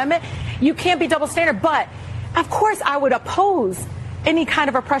First Amendment, you can't be double standard. But of course I would oppose any kind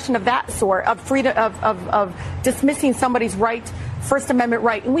of oppression of that sort, of freedom of dismissing somebody's right, First Amendment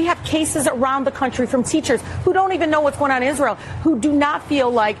right. And we have cases around the country from teachers who don't even know what's going on in Israel, who do not feel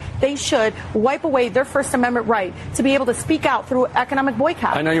like they should wipe away their First Amendment right to be able to speak out through economic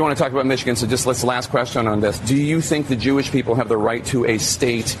boycott. I know you want to talk about Michigan, so just let's last question on this. Do you think the Jewish people have the right to a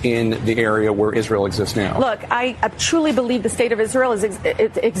state in the area where Israel exists now? Look, I truly believe the state of Israel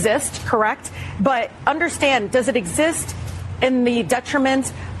exists, correct? But understand, does it exist in the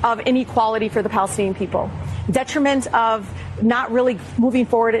detriment of inequality for the Palestinian people? Detriment of not really moving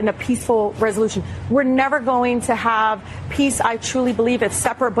forward in a peaceful resolution. We're never going to have peace. I truly believe it's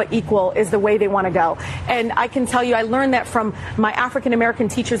separate but equal is the way they want to go. And I can tell you, I learned that from my African American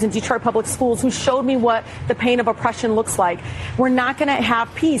teachers in Detroit public schools who showed me what the pain of oppression looks like. We're not going to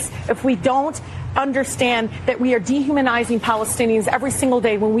have peace if we don't understand that we are dehumanizing Palestinians every single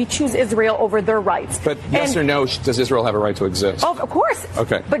day when we choose Israel over their rights. But yes or no, does Israel have a right to exist? Oh, of course.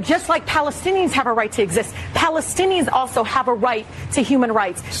 Okay. But just like Palestinians have a right to exist, Palestinians also have a right to human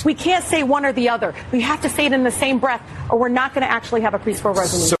rights. We can't say one or the other. We have to say it in the same breath, or we're not going to actually have a peaceful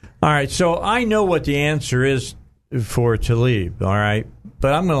resolution. All right, so I know what the answer is for Tlaib, all right?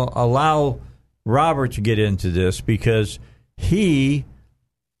 But I'm going to allow Robert to get into this because he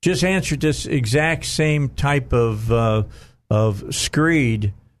just answered this exact same type of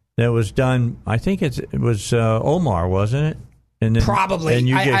screed that was done. I think it was Omar, wasn't it? And then, probably.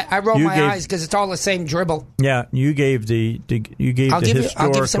 And I roll my eyes because it's all the same dribble. Yeah, you gave the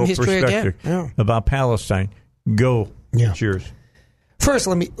historical perspective about Palestine. Go. Yeah. It's yours. First,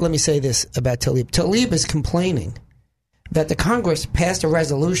 let me say this about Tlaib. Tlaib is complaining that the Congress passed a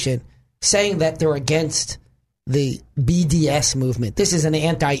resolution saying that they're against the BDS movement. This is an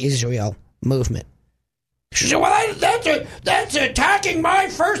anti-Israel movement. So, well, that's attacking my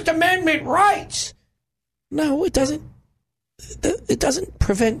First Amendment rights. No, it doesn't. It doesn't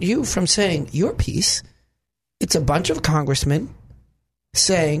prevent you from saying your piece. It's a bunch of congressmen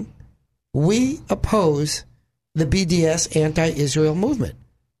saying we oppose the BDS anti-Israel movement.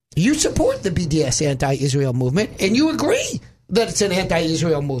 You support the BDS anti-Israel movement, and you agree that it's an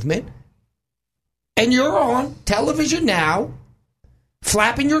anti-Israel movement. And you're on television now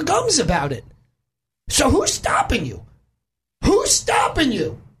flapping your gums about it. So who's stopping you? Who's stopping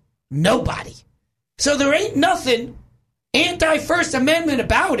you? Nobody. So there ain't nothing anti-First Amendment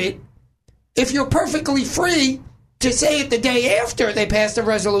about it if you're perfectly free to say it the day after they passed the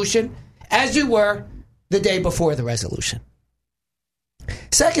resolution as you were the day before the resolution.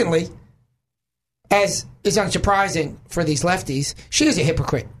 Secondly, as is unsurprising for these lefties, she is a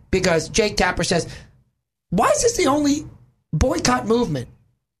hypocrite because Jake Tapper says, why is this the only boycott movement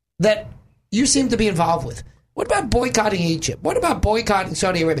that you seem to be involved with. What about boycotting Egypt? What about boycotting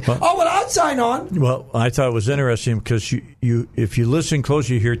Saudi Arabia? I'd sign on. Well, I thought it was interesting because you if you listen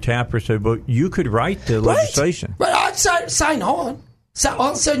closely, you hear Tapper say, "But you could write the legislation." Right, I'd sign on. So all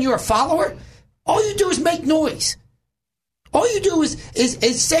of a sudden, you're a follower. All you do is make noise. All you do is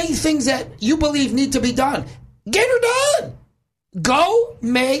say things that you believe need to be done. Get her done. Go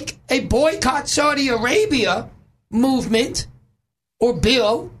make a boycott Saudi Arabia movement or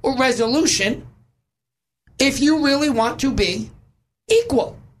bill or resolution if you really want to be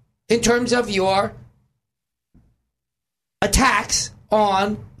equal in terms of your attacks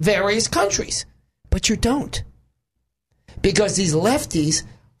on various countries. But you don't. Because these lefties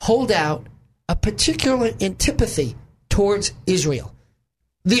hold out a particular antipathy towards Israel,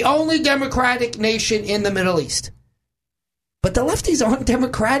 the only democratic nation in the Middle East. But the lefties aren't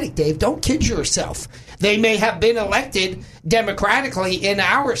democratic, Dave. Don't kid yourself. They may have been elected democratically in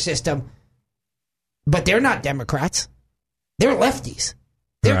our system, but they're not Democrats. They're lefties.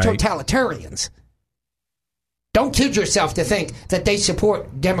 They're totalitarians. Don't kid yourself to think that they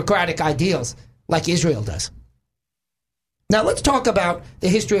support democratic ideals like Israel does. Now, let's talk about the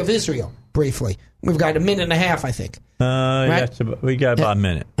history of Israel briefly. We've got a minute and a half, I think. Right? We got about a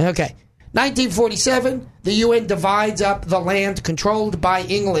minute. Okay. 1947, the UN divides up the land controlled by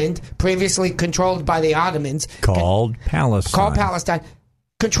England, previously controlled by the Ottomans. Called Palestine.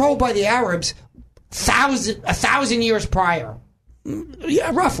 Controlled by the Arabs 1,000 years prior.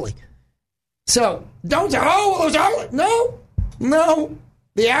 Yeah, roughly. So, don't say, those are... No.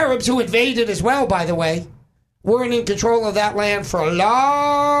 The Arabs, who invaded as well, by the way, weren't in control of that land for a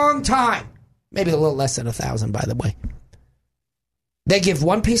long time. Maybe a little less than 1,000, by the way. They give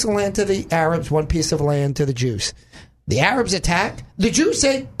one piece of land to the Arabs, one piece of land to the Jews. The Arabs attack. The Jews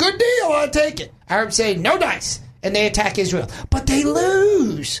say, good deal, I'll take it. Arabs say, no dice. And they attack Israel. But they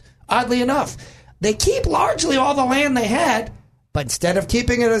lose, oddly enough. They keep largely all the land they had, but instead of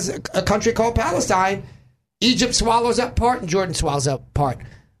keeping it as a country called Palestine, Egypt swallows up part and Jordan swallows up part.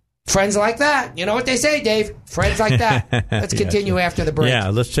 Friends like that. You know what they say, Dave? Friends like that. Let's continue after the break. Yeah,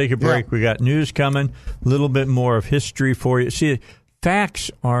 let's take a break. Yeah. We got news coming, a little bit more of history for you. See,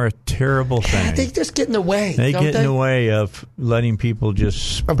 facts are a terrible thing. They just get in the way. They get in the way of letting people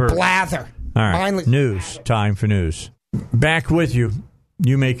just spurt. Blather. All right, news. Time for news. Back with you.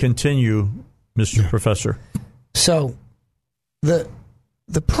 You may continue, Mr. Professor. So, the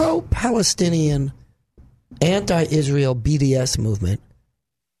pro-Palestinian, anti-Israel BDS movement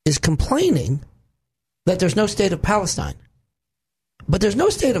is complaining that there's no state of Palestine. But there's no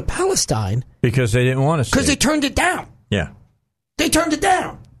state of Palestine because they didn't want to. Because they turned it down. Yeah. They turned it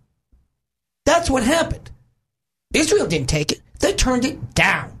down. That's what happened. Israel didn't take it. They turned it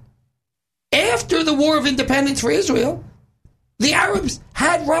down. After the War of Independence for Israel, the Arabs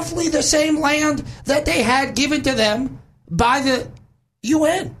had roughly the same land that they had given to them by the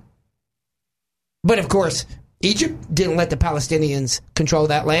UN. But of course, Egypt didn't let the Palestinians control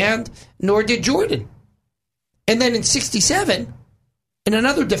that land, nor did Jordan. And then in 1967, in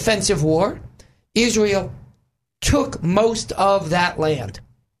another defensive war, Israel took most of that land.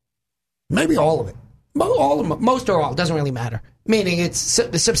 Maybe all of it. Most or all, doesn't really matter. Meaning it's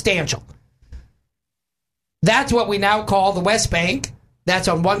substantial. That's what we now call the West Bank. That's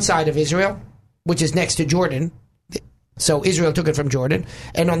on one side of Israel, which is next to Jordan. So Israel took it from Jordan.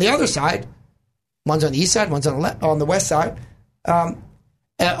 And on the other side, one's on the east side, one's on the west side. And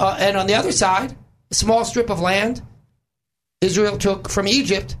on the other side, a small strip of land Israel took from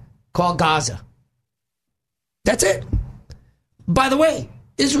Egypt called Gaza. That's it. By the way,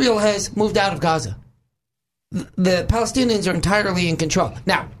 Israel has moved out of Gaza. The Palestinians are entirely in control.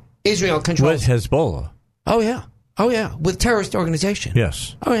 Now, Israel controls... With Hezbollah. Oh, yeah. With terrorist organization.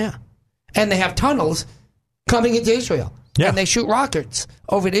 Yes. Oh, yeah. And they have tunnels coming into Israel. Yeah. And they shoot rockets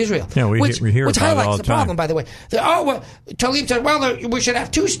over to Israel. Yeah, we hear which about highlights it all the time. problem, by the way. Talib said, we should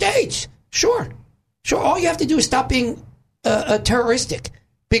have two states. Sure. All you have to do is stop being terroristic.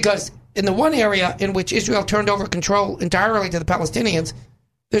 Because in the one area in which Israel turned over control entirely to the Palestinians,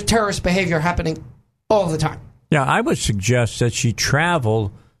 there's terrorist behavior happening all the time. Yeah, I would suggest that she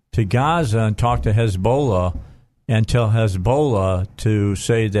travel to Gaza and talk to Hezbollah and tell Hezbollah to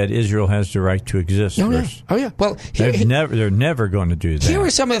say that Israel has the right to exist first. Oh, yeah. Well, they're never going to do that. Here are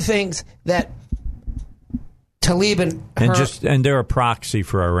some of the things that Talib and they're a proxy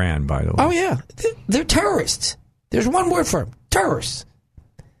for Iran, by the way. Oh, yeah. They're terrorists. There's one word for them. Terrorists.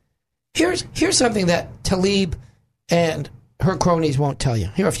 Here's something that Talib and her cronies won't tell you.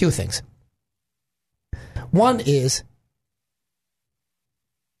 Here are a few things. One is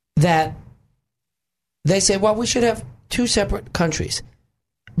that they say, well, we should have two separate countries.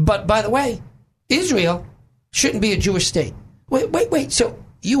 But by the way, Israel shouldn't be a Jewish state. Wait. So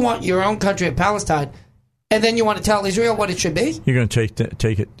you want your own country of Palestine, and then you want to tell Israel what it should be? You're going to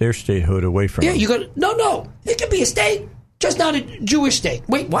take their statehood away from them. Yeah, you're going to... No. It can be a state, just not a Jewish state.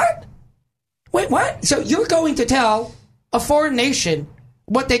 Wait, what? So you're going to tell a foreign nation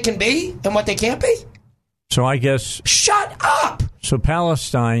what they can be and what they can't be? So I guess... Shut up! So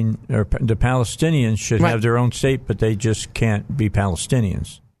Palestine, or the Palestinians should have their own state, but they just can't be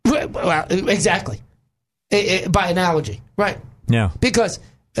Palestinians. Well, exactly. By analogy, right. Yeah. Because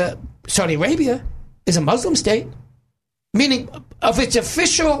Saudi Arabia is a Muslim state, meaning of its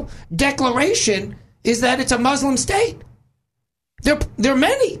official declaration is that it's a Muslim state. There are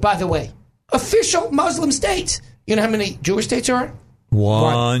many, by the way, official Muslim states. You know how many Jewish states there are?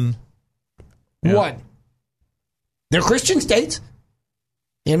 One. Yeah. One. They're Christian states.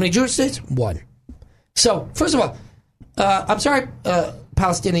 You know how many Jewish states? One. So, first of all, I'm sorry,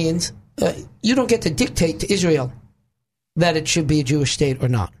 Palestinians, you don't get to dictate to Israel that it should be a Jewish state or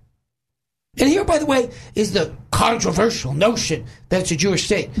not. And here, by the way, is the controversial notion that it's a Jewish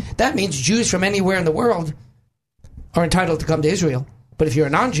state. That means Jews from anywhere in the world are entitled to come to Israel. But if you're a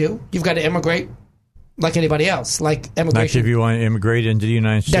non-Jew, you've got to immigrate like anybody else, like immigration. Like if you want to immigrate into the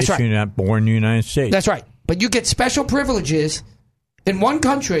United States, you're not born in the United States. That's right. But you get special privileges in one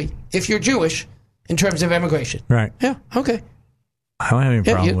country if you're Jewish in terms of immigration. Right. Yeah, okay. I don't have any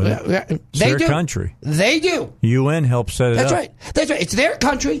problem with it. It's their country. They do. UN helps set it up. That's right. It's their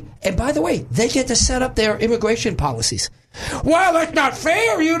country. And by the way, they get to set up their immigration policies. Well, that's not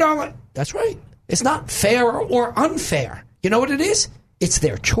fair. You don't. That's right. It's not fair or unfair. You know what it is? It's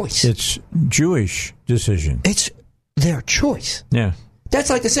their choice. It's Jewish decision. It's their choice. Yeah. That's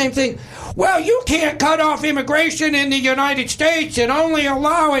like the same thing. Well, you can't cut off immigration in the United States and only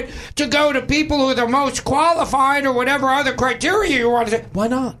allow it to go to people who are the most qualified or whatever other criteria you want to say. Why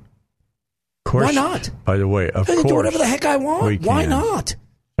not? Of course. Why not? By the way, of I course. can do whatever the heck I want. Why not?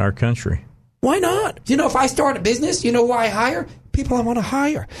 Our country. Why not? You know, if I start a business, you know who I hire? People I want to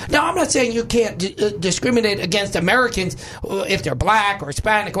hire. Now, I'm not saying you can't discriminate against Americans if they're black or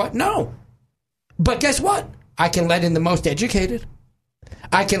Hispanic. No. But guess what? I can let in the most educated.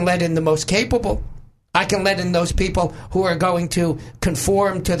 I can let in the most capable. I can let in those people who are going to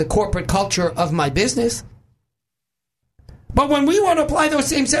conform to the corporate culture of my business. But when we want to apply those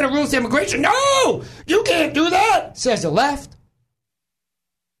same set of rules to immigration, no, you can't do that, says the left.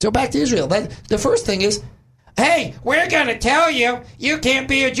 So back to Israel. The first thing is, hey, we're going to tell you you can't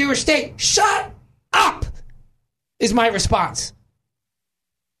be a Jewish state. Shut up, is my response.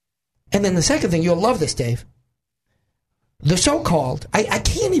 And then the second thing, you'll love this, Dave. The so-called, I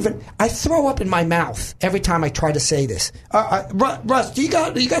can't even, I throw up in my mouth every time I try to say this. Russ, do you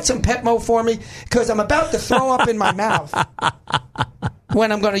got some Petmo for me? Because I'm about to throw up in my mouth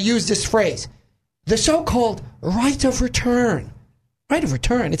when I'm going to use this phrase. The so-called right of return. Right of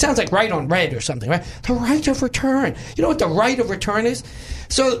return. It sounds like right on red or something, right? The right of return. You know what the right of return is?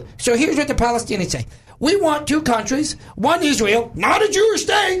 So here's what the Palestinians say. We want two countries, one Israel, not a Jewish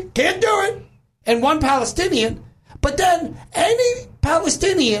state, can't do it, and one Palestinian. But then any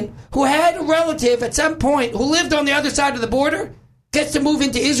Palestinian who had a relative at some point who lived on the other side of the border gets to move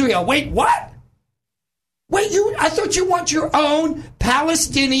into Israel. Wait, what? Wait, I thought you want your own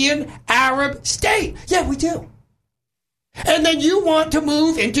Palestinian Arab state. Yeah, we do. And then you want to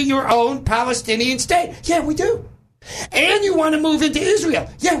move into your own Palestinian state. Yeah, we do. And you want to move into Israel.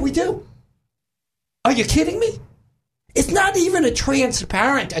 Yeah, we do. Are you kidding me? It's not even a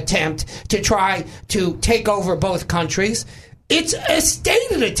transparent attempt to try to take over both countries. It's a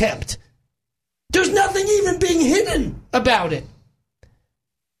stated attempt. There's nothing even being hidden about it.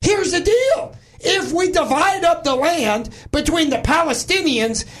 Here's the deal. If we divide up the land between the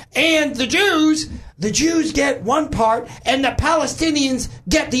Palestinians and the Jews get one part and the Palestinians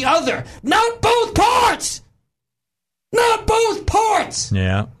get the other. Not both parts! Not both parts!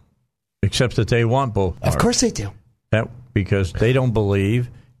 Yeah. Except that they want both parts. Of course they do. Because they don't believe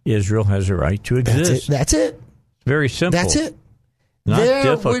Israel has a right to exist. That's it. Very simple. That's it. Not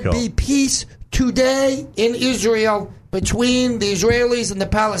difficult. Would be peace today in Israel between the Israelis and the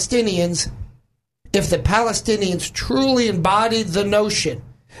Palestinians if the Palestinians truly embodied the notion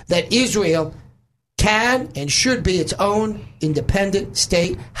that Israel can and should be its own independent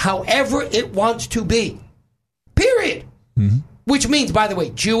state, however it wants to be. Period. Mm-hmm. Which means, by the way,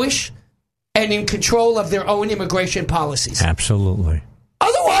 Jewish and in control of their own immigration policies. Absolutely.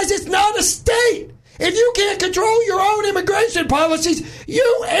 Otherwise, it's not a state. If you can't control your own immigration policies,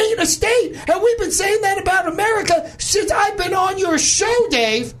 you ain't a state. And we've been saying that about America since I've been on your show,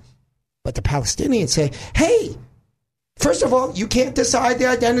 Dave. But the Palestinians say, hey, First of all, you can't decide the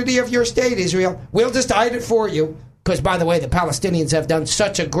identity of your state, Israel. We'll decide it for you. Because, by the way, the Palestinians have done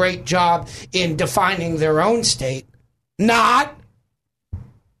such a great job in defining their own state. Not.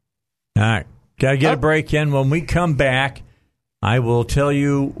 All right. Got to get a break in. When we come back, I will tell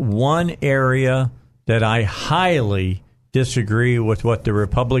you one area that I highly disagree with what the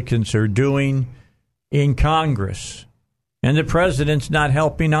Republicans are doing in Congress. And the president's not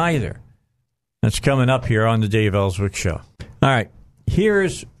helping either. That's coming up here on the Dave Elswick Show. All right.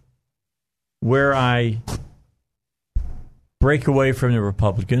 Here's where I break away from the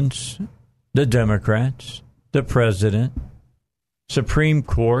Republicans, the Democrats, the president, Supreme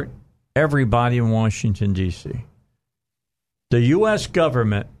Court, everybody in Washington, D.C. The U.S.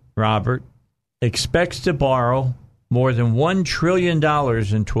 government, Robert, expects to borrow more than $1 trillion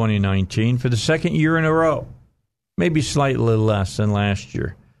in 2019 for the second year in a row, maybe slightly less than last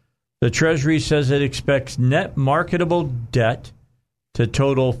year. The Treasury says it expects net marketable debt to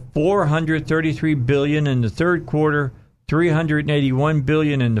total $433 billion in the third quarter, $381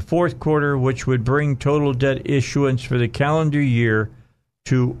 billion in the fourth quarter, which would bring total debt issuance for the calendar year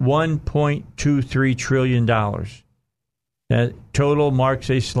to $1.23 trillion. That total marks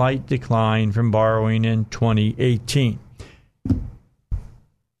a slight decline from borrowing in 2018.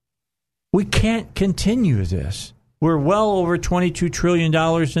 We can't continue this. We're well over $22 trillion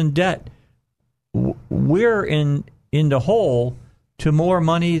in debt. We're in the hole to more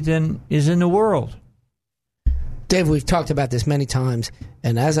money than is in the world. Dave, we've talked about this many times,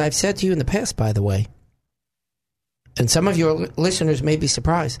 and as I've said to you in the past, by the way, and some of your listeners may be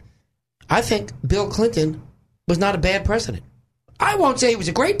surprised, I think Bill Clinton was not a bad president. I won't say he was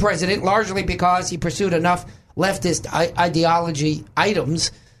a great president, largely because he pursued enough leftist ideology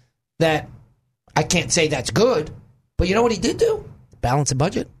items that I can't say that's good. But you know what he did do? Balance a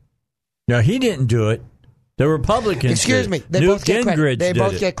budget. No, he didn't do it. The Republicans Excuse did. me. They Newt both get credit. Gingrich They did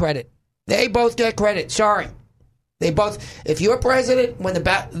both it. get credit. They both get credit. Sorry. They both. If you're president when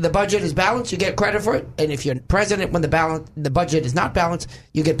the budget is balanced, you get credit for it. And if you're president when the budget is not balanced,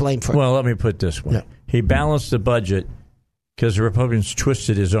 you get blamed for it. Well, let me put it this way. No. He balanced the budget because the Republicans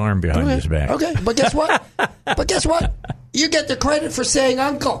twisted his arm behind his back. Okay, but guess what? You get the credit for saying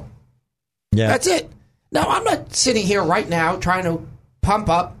uncle. Yeah. That's it. Now, I'm not sitting here right now trying to pump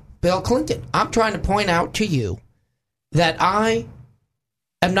up Bill Clinton. I'm trying to point out to you that I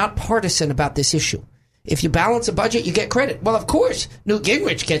am not partisan about this issue. If you balance a budget, you get credit. Well, of course, Newt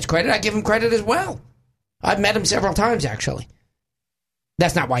Gingrich gets credit. I give him credit as well. I've met him several times, actually.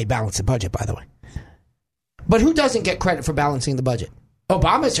 That's not why he balanced the budget, by the way. But who doesn't get credit for balancing the budget?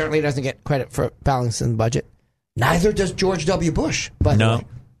 Obama certainly doesn't get credit for balancing the budget. Neither does George W. Bush, by the way.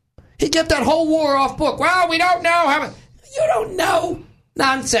 He kept that whole war off book. Well, we don't know how. You don't know.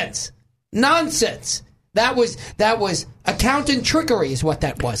 Nonsense. That was accountant trickery is what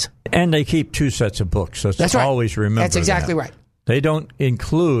that was. And they keep two sets of books, so that's right. Always remember That's exactly that. right. They don't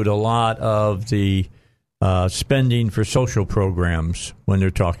include a lot of the spending for social programs when they're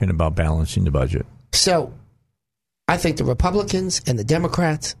talking about balancing the budget. So I think the Republicans and the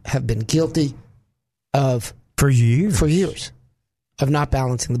Democrats have been guilty of... For years. Of not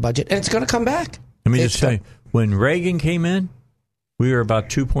balancing the budget. And it's going to come back. Let me just say, when Reagan came in, we were about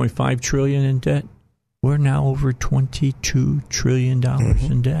 $2.5 trillion in debt. We're now over $22 trillion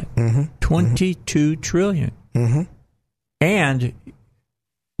in debt. $22 trillion. And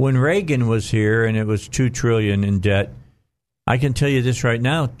when Reagan was here and it was $2 trillion in debt, I can tell you this right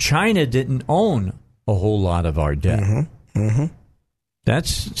now, China didn't own a whole lot of our debt.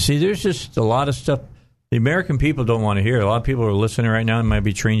 There's just a lot of stuff the American people don't want to hear. A lot of people are listening right now and might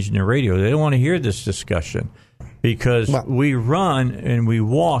be changing their radio. They don't want to hear this discussion because we run and we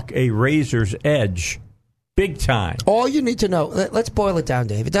walk a razor's edge big time. All you need to know, let's boil it down,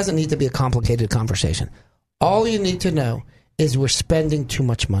 Dave. It doesn't need to be a complicated conversation. All you need to know is we're spending too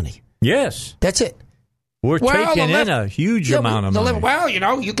much money. Yes. That's it. We're taking in a huge amount of money. Well,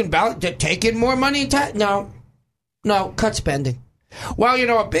 you can take in more money. No, cut spending. Well,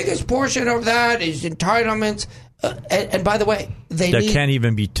 a biggest portion of that is entitlements. And by the way, they can't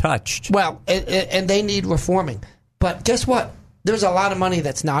even be touched. Well, and they need reforming. But guess what? There's a lot of money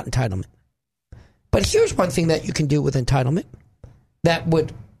that's not entitlement. But here's one thing that you can do with entitlement that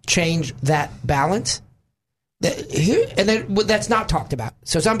would change that balance. That's not talked about.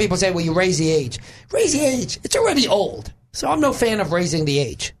 So some people say, well, you raise the age. Raise the age. It's already old. So I'm no fan of raising the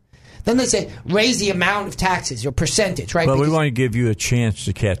age. Then they say, raise the amount of taxes, your percentage, right? Well, we want to give you a chance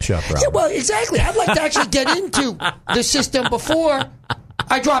to catch up, Robert. Yeah, well, exactly. I'd like to actually get into the system before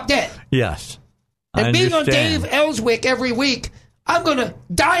I drop dead. Yes. And being on Dave Elswick every week, I'm going to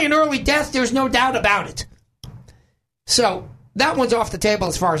die an early death. There's no doubt about it. So that one's off the table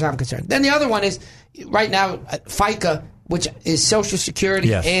as far as I'm concerned. Then the other one is, right now, FICA, which is Social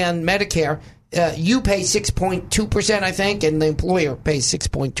Security and Medicare, you pay 6.2%, I think, and the employer pays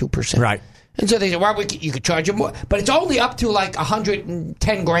 6.2%. Right. And so they say, well, you could charge them more. But it's only up to like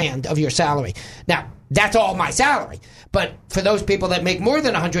 $110,000 of your salary. Now, that's all my salary. But for those people that make more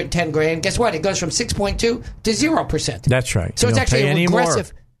than $110,000, guess what? It goes from 6.2 to 0%. That's right. So you it's actually a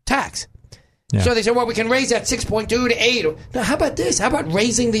regressive more. tax. Yeah. So they say, well, we can raise that 6.2 to 8. Now, how about this? How about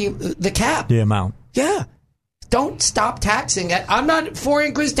raising the cap? The amount. Yeah. Don't stop taxing it. I'm not for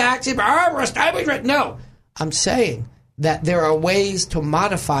increased taxing. No. I'm saying that there are ways to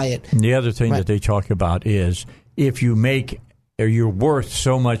modify it. And the other thing that they talk about is if you make or you're worth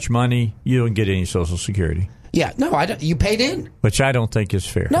so much money, you don't get any Social Security. Yeah, no, I don't. You paid in. Which I don't think is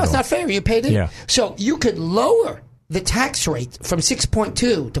fair. No, it's not fair. You paid in. Yeah. So you could lower the tax rate from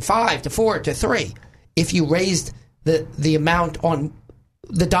 6.2 to 5 to 4 to 3 if you raised the amount on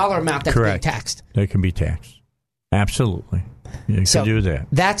the dollar amount that's being taxed. They can be taxed. Absolutely. You can do that.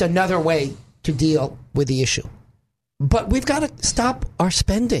 That's another way to deal with the issue. But we've got to stop our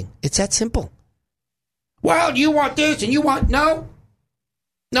spending. It's that simple. Well, you want this and you want... No,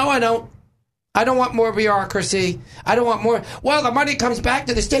 I don't. I don't want more bureaucracy. I don't want more... Well, the money comes back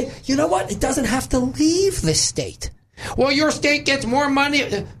to the state. You know what? It doesn't have to leave the state. Well, your state gets more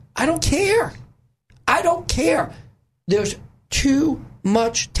money. I don't care. I don't care. There's too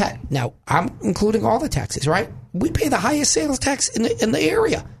much tax. Now, I'm including all the taxes, right? We pay the highest sales tax in the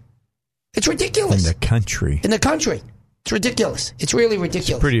area. It's ridiculous. In the country. It's ridiculous. It's really ridiculous.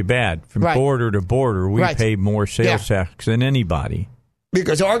 It's pretty bad. From border to border, we pay more sales tax than anybody.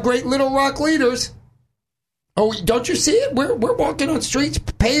 Because our great Little Rock leaders, don't you see it? We're walking on streets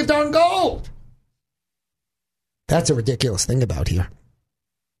paved on gold. That's a ridiculous thing about here.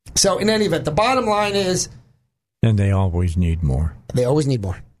 So in any event, the bottom line is... And they always need more. They always need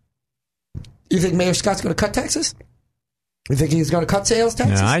more. You think Mayor Scott's going to cut taxes? You think he's going to cut sales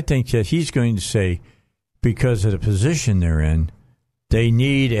taxes? No, I think that he's going to say, because of the position they're in, they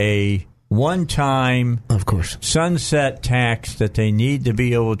need a one-time sunset tax that they need to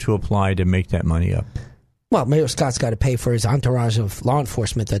be able to apply to make that money up. Well, Mayor Scott's got to pay for his entourage of law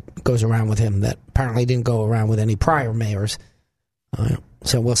enforcement that goes around with him that apparently didn't go around with any prior mayors.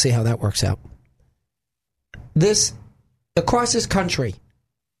 So we'll see how that works out. Across this country,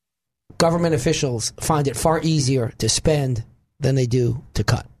 government officials find it far easier to spend than they do to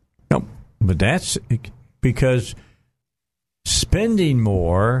cut. No, but that's because spending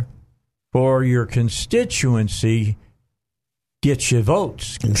more for your constituency gets you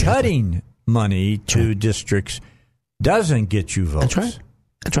votes. Exactly. Cutting money to districts doesn't get you votes.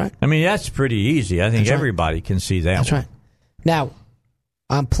 That's right. I mean, that's pretty easy. I think everybody can see that. That's right. Now,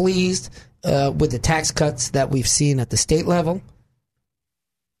 I'm pleased with the tax cuts that we've seen at the state level.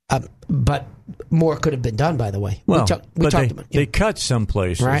 But more could have been done, by the way. Well, they cut some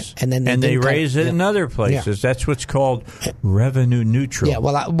places, right? And then they raise it in other places. That's what's called revenue neutral. Yeah.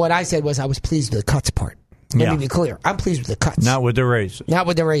 Well, what I said was I was pleased with the cuts part. Let me be clear. I'm pleased with the cuts, not with the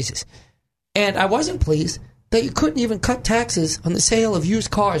raises. And I wasn't pleased that you couldn't even cut taxes on the sale of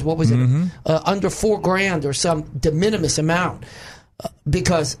used cars. What was it? Under $4,000 or some de minimis amount,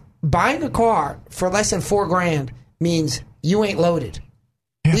 because buying a car for less than $4,000 means you ain't loaded.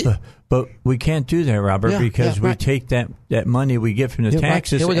 Yeah, but we can't do that, Robert, because we take that money we get from the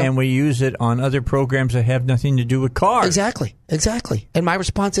taxes and we use it on other programs that have nothing to do with cars. Exactly. And my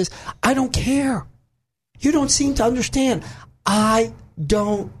response is, I don't care. You don't seem to understand. I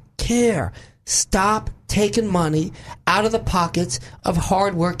don't care. Stop taking money out of the pockets of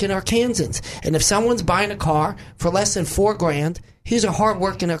hardworking Arkansans. And if someone's buying a car for less than $4,000, he's a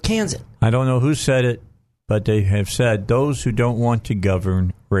hardworking Arkansan. I don't know who said it, but they have said those who don't want to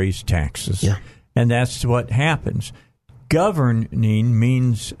govern raise taxes. Yeah. And that's what happens. Governing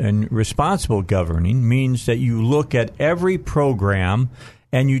means, and responsible governing means that you look at every program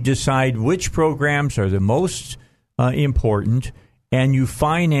and you decide which programs are the most important, and you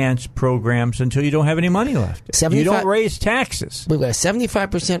finance programs until you don't have any money left. You don't raise taxes. We've got a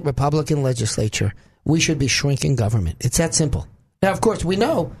 75% Republican legislature. We should be shrinking government. It's that simple. Now, of course, we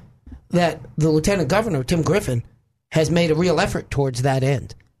know that the Lieutenant Governor, Tim Griffin, has made a real effort towards that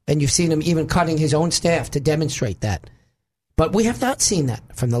end. And you've seen him even cutting his own staff to demonstrate that. But we have not seen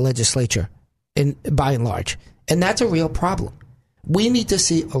that from the legislature, by and large. And that's a real problem. We need to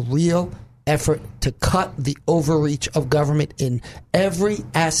see a real effort to cut the overreach of government in every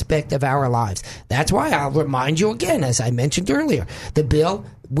aspect of our lives. That's why I'll remind you again, as I mentioned earlier, the bill,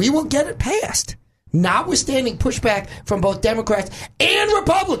 we will get it passed. Notwithstanding pushback from both Democrats and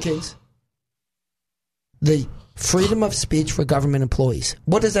Republicans, the freedom of speech for government employees.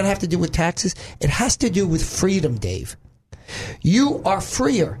 What does that have to do with taxes? It has to do with freedom, Dave. You are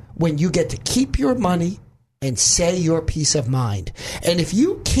freer when you get to keep your money and say your peace of mind. And if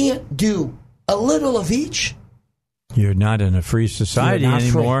you can't do a little of each, you're not in a free society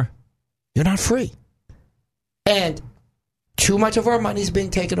anymore. Free. You're not free. And too much of our money is being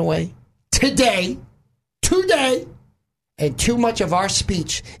taken away today, and too much of our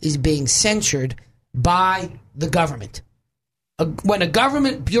speech is being censored by the government. When a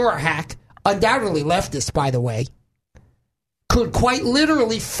government bureaucrat, undoubtedly leftist, by the way, could quite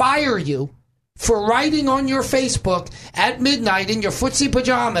literally fire you for writing on your Facebook at midnight in your footsie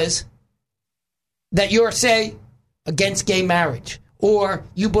pajamas that you're, say, against gay marriage, or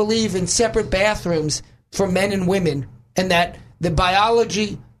you believe in separate bathrooms for men and women, and that the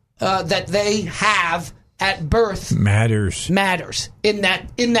biology that they have at birth matters in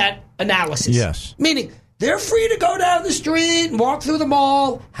that analysis. Yes. Meaning they're free to go down the street and walk through the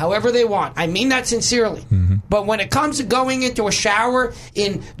mall however they want. I mean that sincerely. Mm-hmm. But when it comes to going into a shower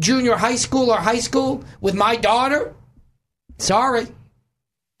in junior high school or high school with my daughter, sorry.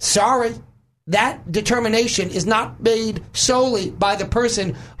 That determination is not made solely by the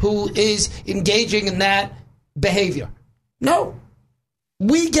person who is engaging in that behavior. No.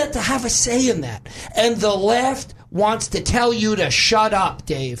 We get to have a say in that. And the left wants to tell you to shut up,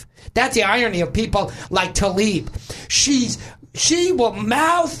 Dave. That's the irony of people like Tlaib. She will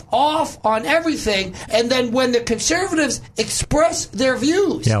mouth off on everything, and then when the conservatives express their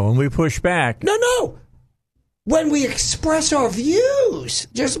views... Yeah, when we push back... No. When we express our views,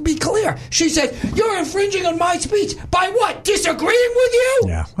 just to be clear, she said, you're infringing on my speech. By what? Disagreeing with you?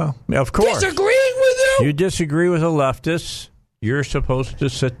 Yeah, well, of course. Disagreeing with you? You disagree with a leftist, you're supposed to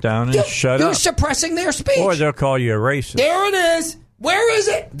sit down and shut up. You're suppressing their speech. Or they'll call you a racist. There it is. Where is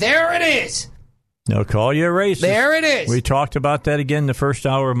it? There it is. They'll call you a racist. There it is. We talked about that again the first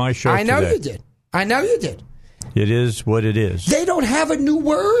hour of my show I know today. you did. It is what it is. They don't have a new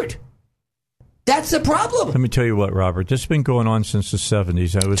word. That's the problem. Let me tell you what, Robert. This has been going on since the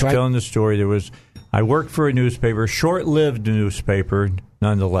 70s. I was telling the story. I worked for a newspaper, short-lived newspaper,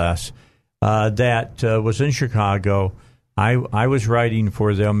 nonetheless, that was in Chicago. I was writing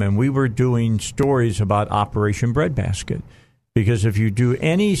for them, and we were doing stories about Operation Breadbasket. Because if you do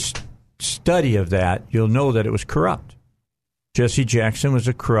any study of that, you'll know that it was corrupt. Jesse Jackson was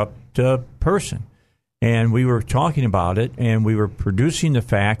a corrupt person. And we were talking about it, and we were producing the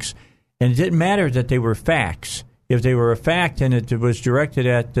facts. And it didn't matter that they were facts. If they were a fact and it was directed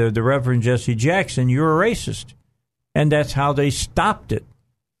at the Reverend Jesse Jackson, you're a racist. And that's how they stopped it.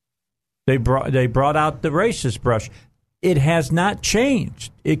 They brought out the racist brush. It has not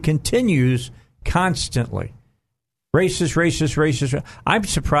changed. It continues constantly. Racist. I'm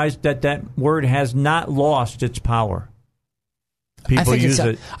surprised that word has not lost its power. People use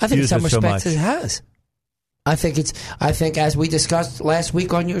it. I think in some respects it has. I think as we discussed last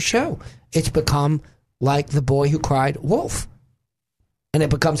week on your show, it's become like the boy who cried wolf. And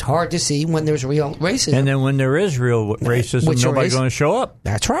it becomes hard to see when there's real racism. And then when there is real racism, nobody's going to show up.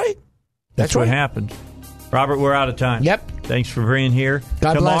 That's right. That's what happened. Robert, we're out of time. Yep. Thanks for being here.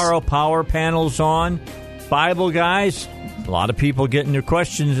 God Tomorrow, bless. Power Panel's on. Bible guys, a lot of people getting their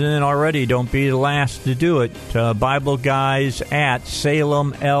questions in already. Don't be the last to do it. Bible guys at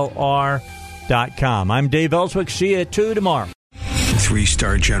SalemLR.com. I'm Dave Elswick. See you at 2 tomorrow.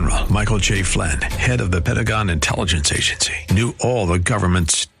 3-star General Michael J. Flynn, head of the Pentagon Intelligence Agency, knew all the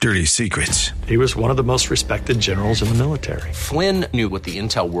government's dirty secrets. He was one of the most respected generals in the military. Flynn knew what the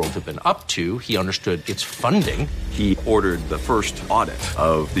intel world had been up to. He understood its funding. He ordered the first audit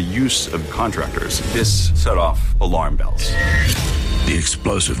of the use of contractors. This set off alarm bells. The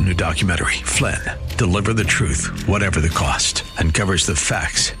explosive new documentary, Flynn, Deliver the Truth, Whatever the Cost, uncovers the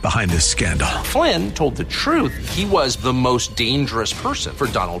facts behind this scandal. Flynn told the truth. He was the most dangerous person for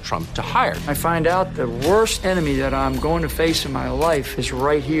Donald Trump to hire. I find out the worst enemy that I'm going to face in my life is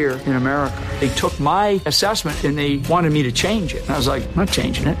right here in America. They took my assessment and they wanted me to change it. And I was like, I'm not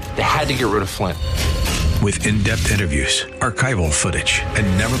changing it. They had to get rid of Flynn. With in-depth interviews, archival footage, and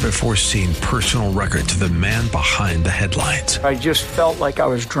never-before-seen personal records of the man behind the headlines. I just felt like I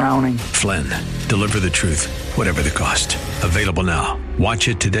was drowning. Flynn, Deliver the Truth, Whatever the Cost. Available now. Watch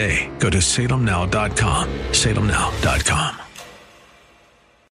it today. Go to salemnow.com. salemnow.com.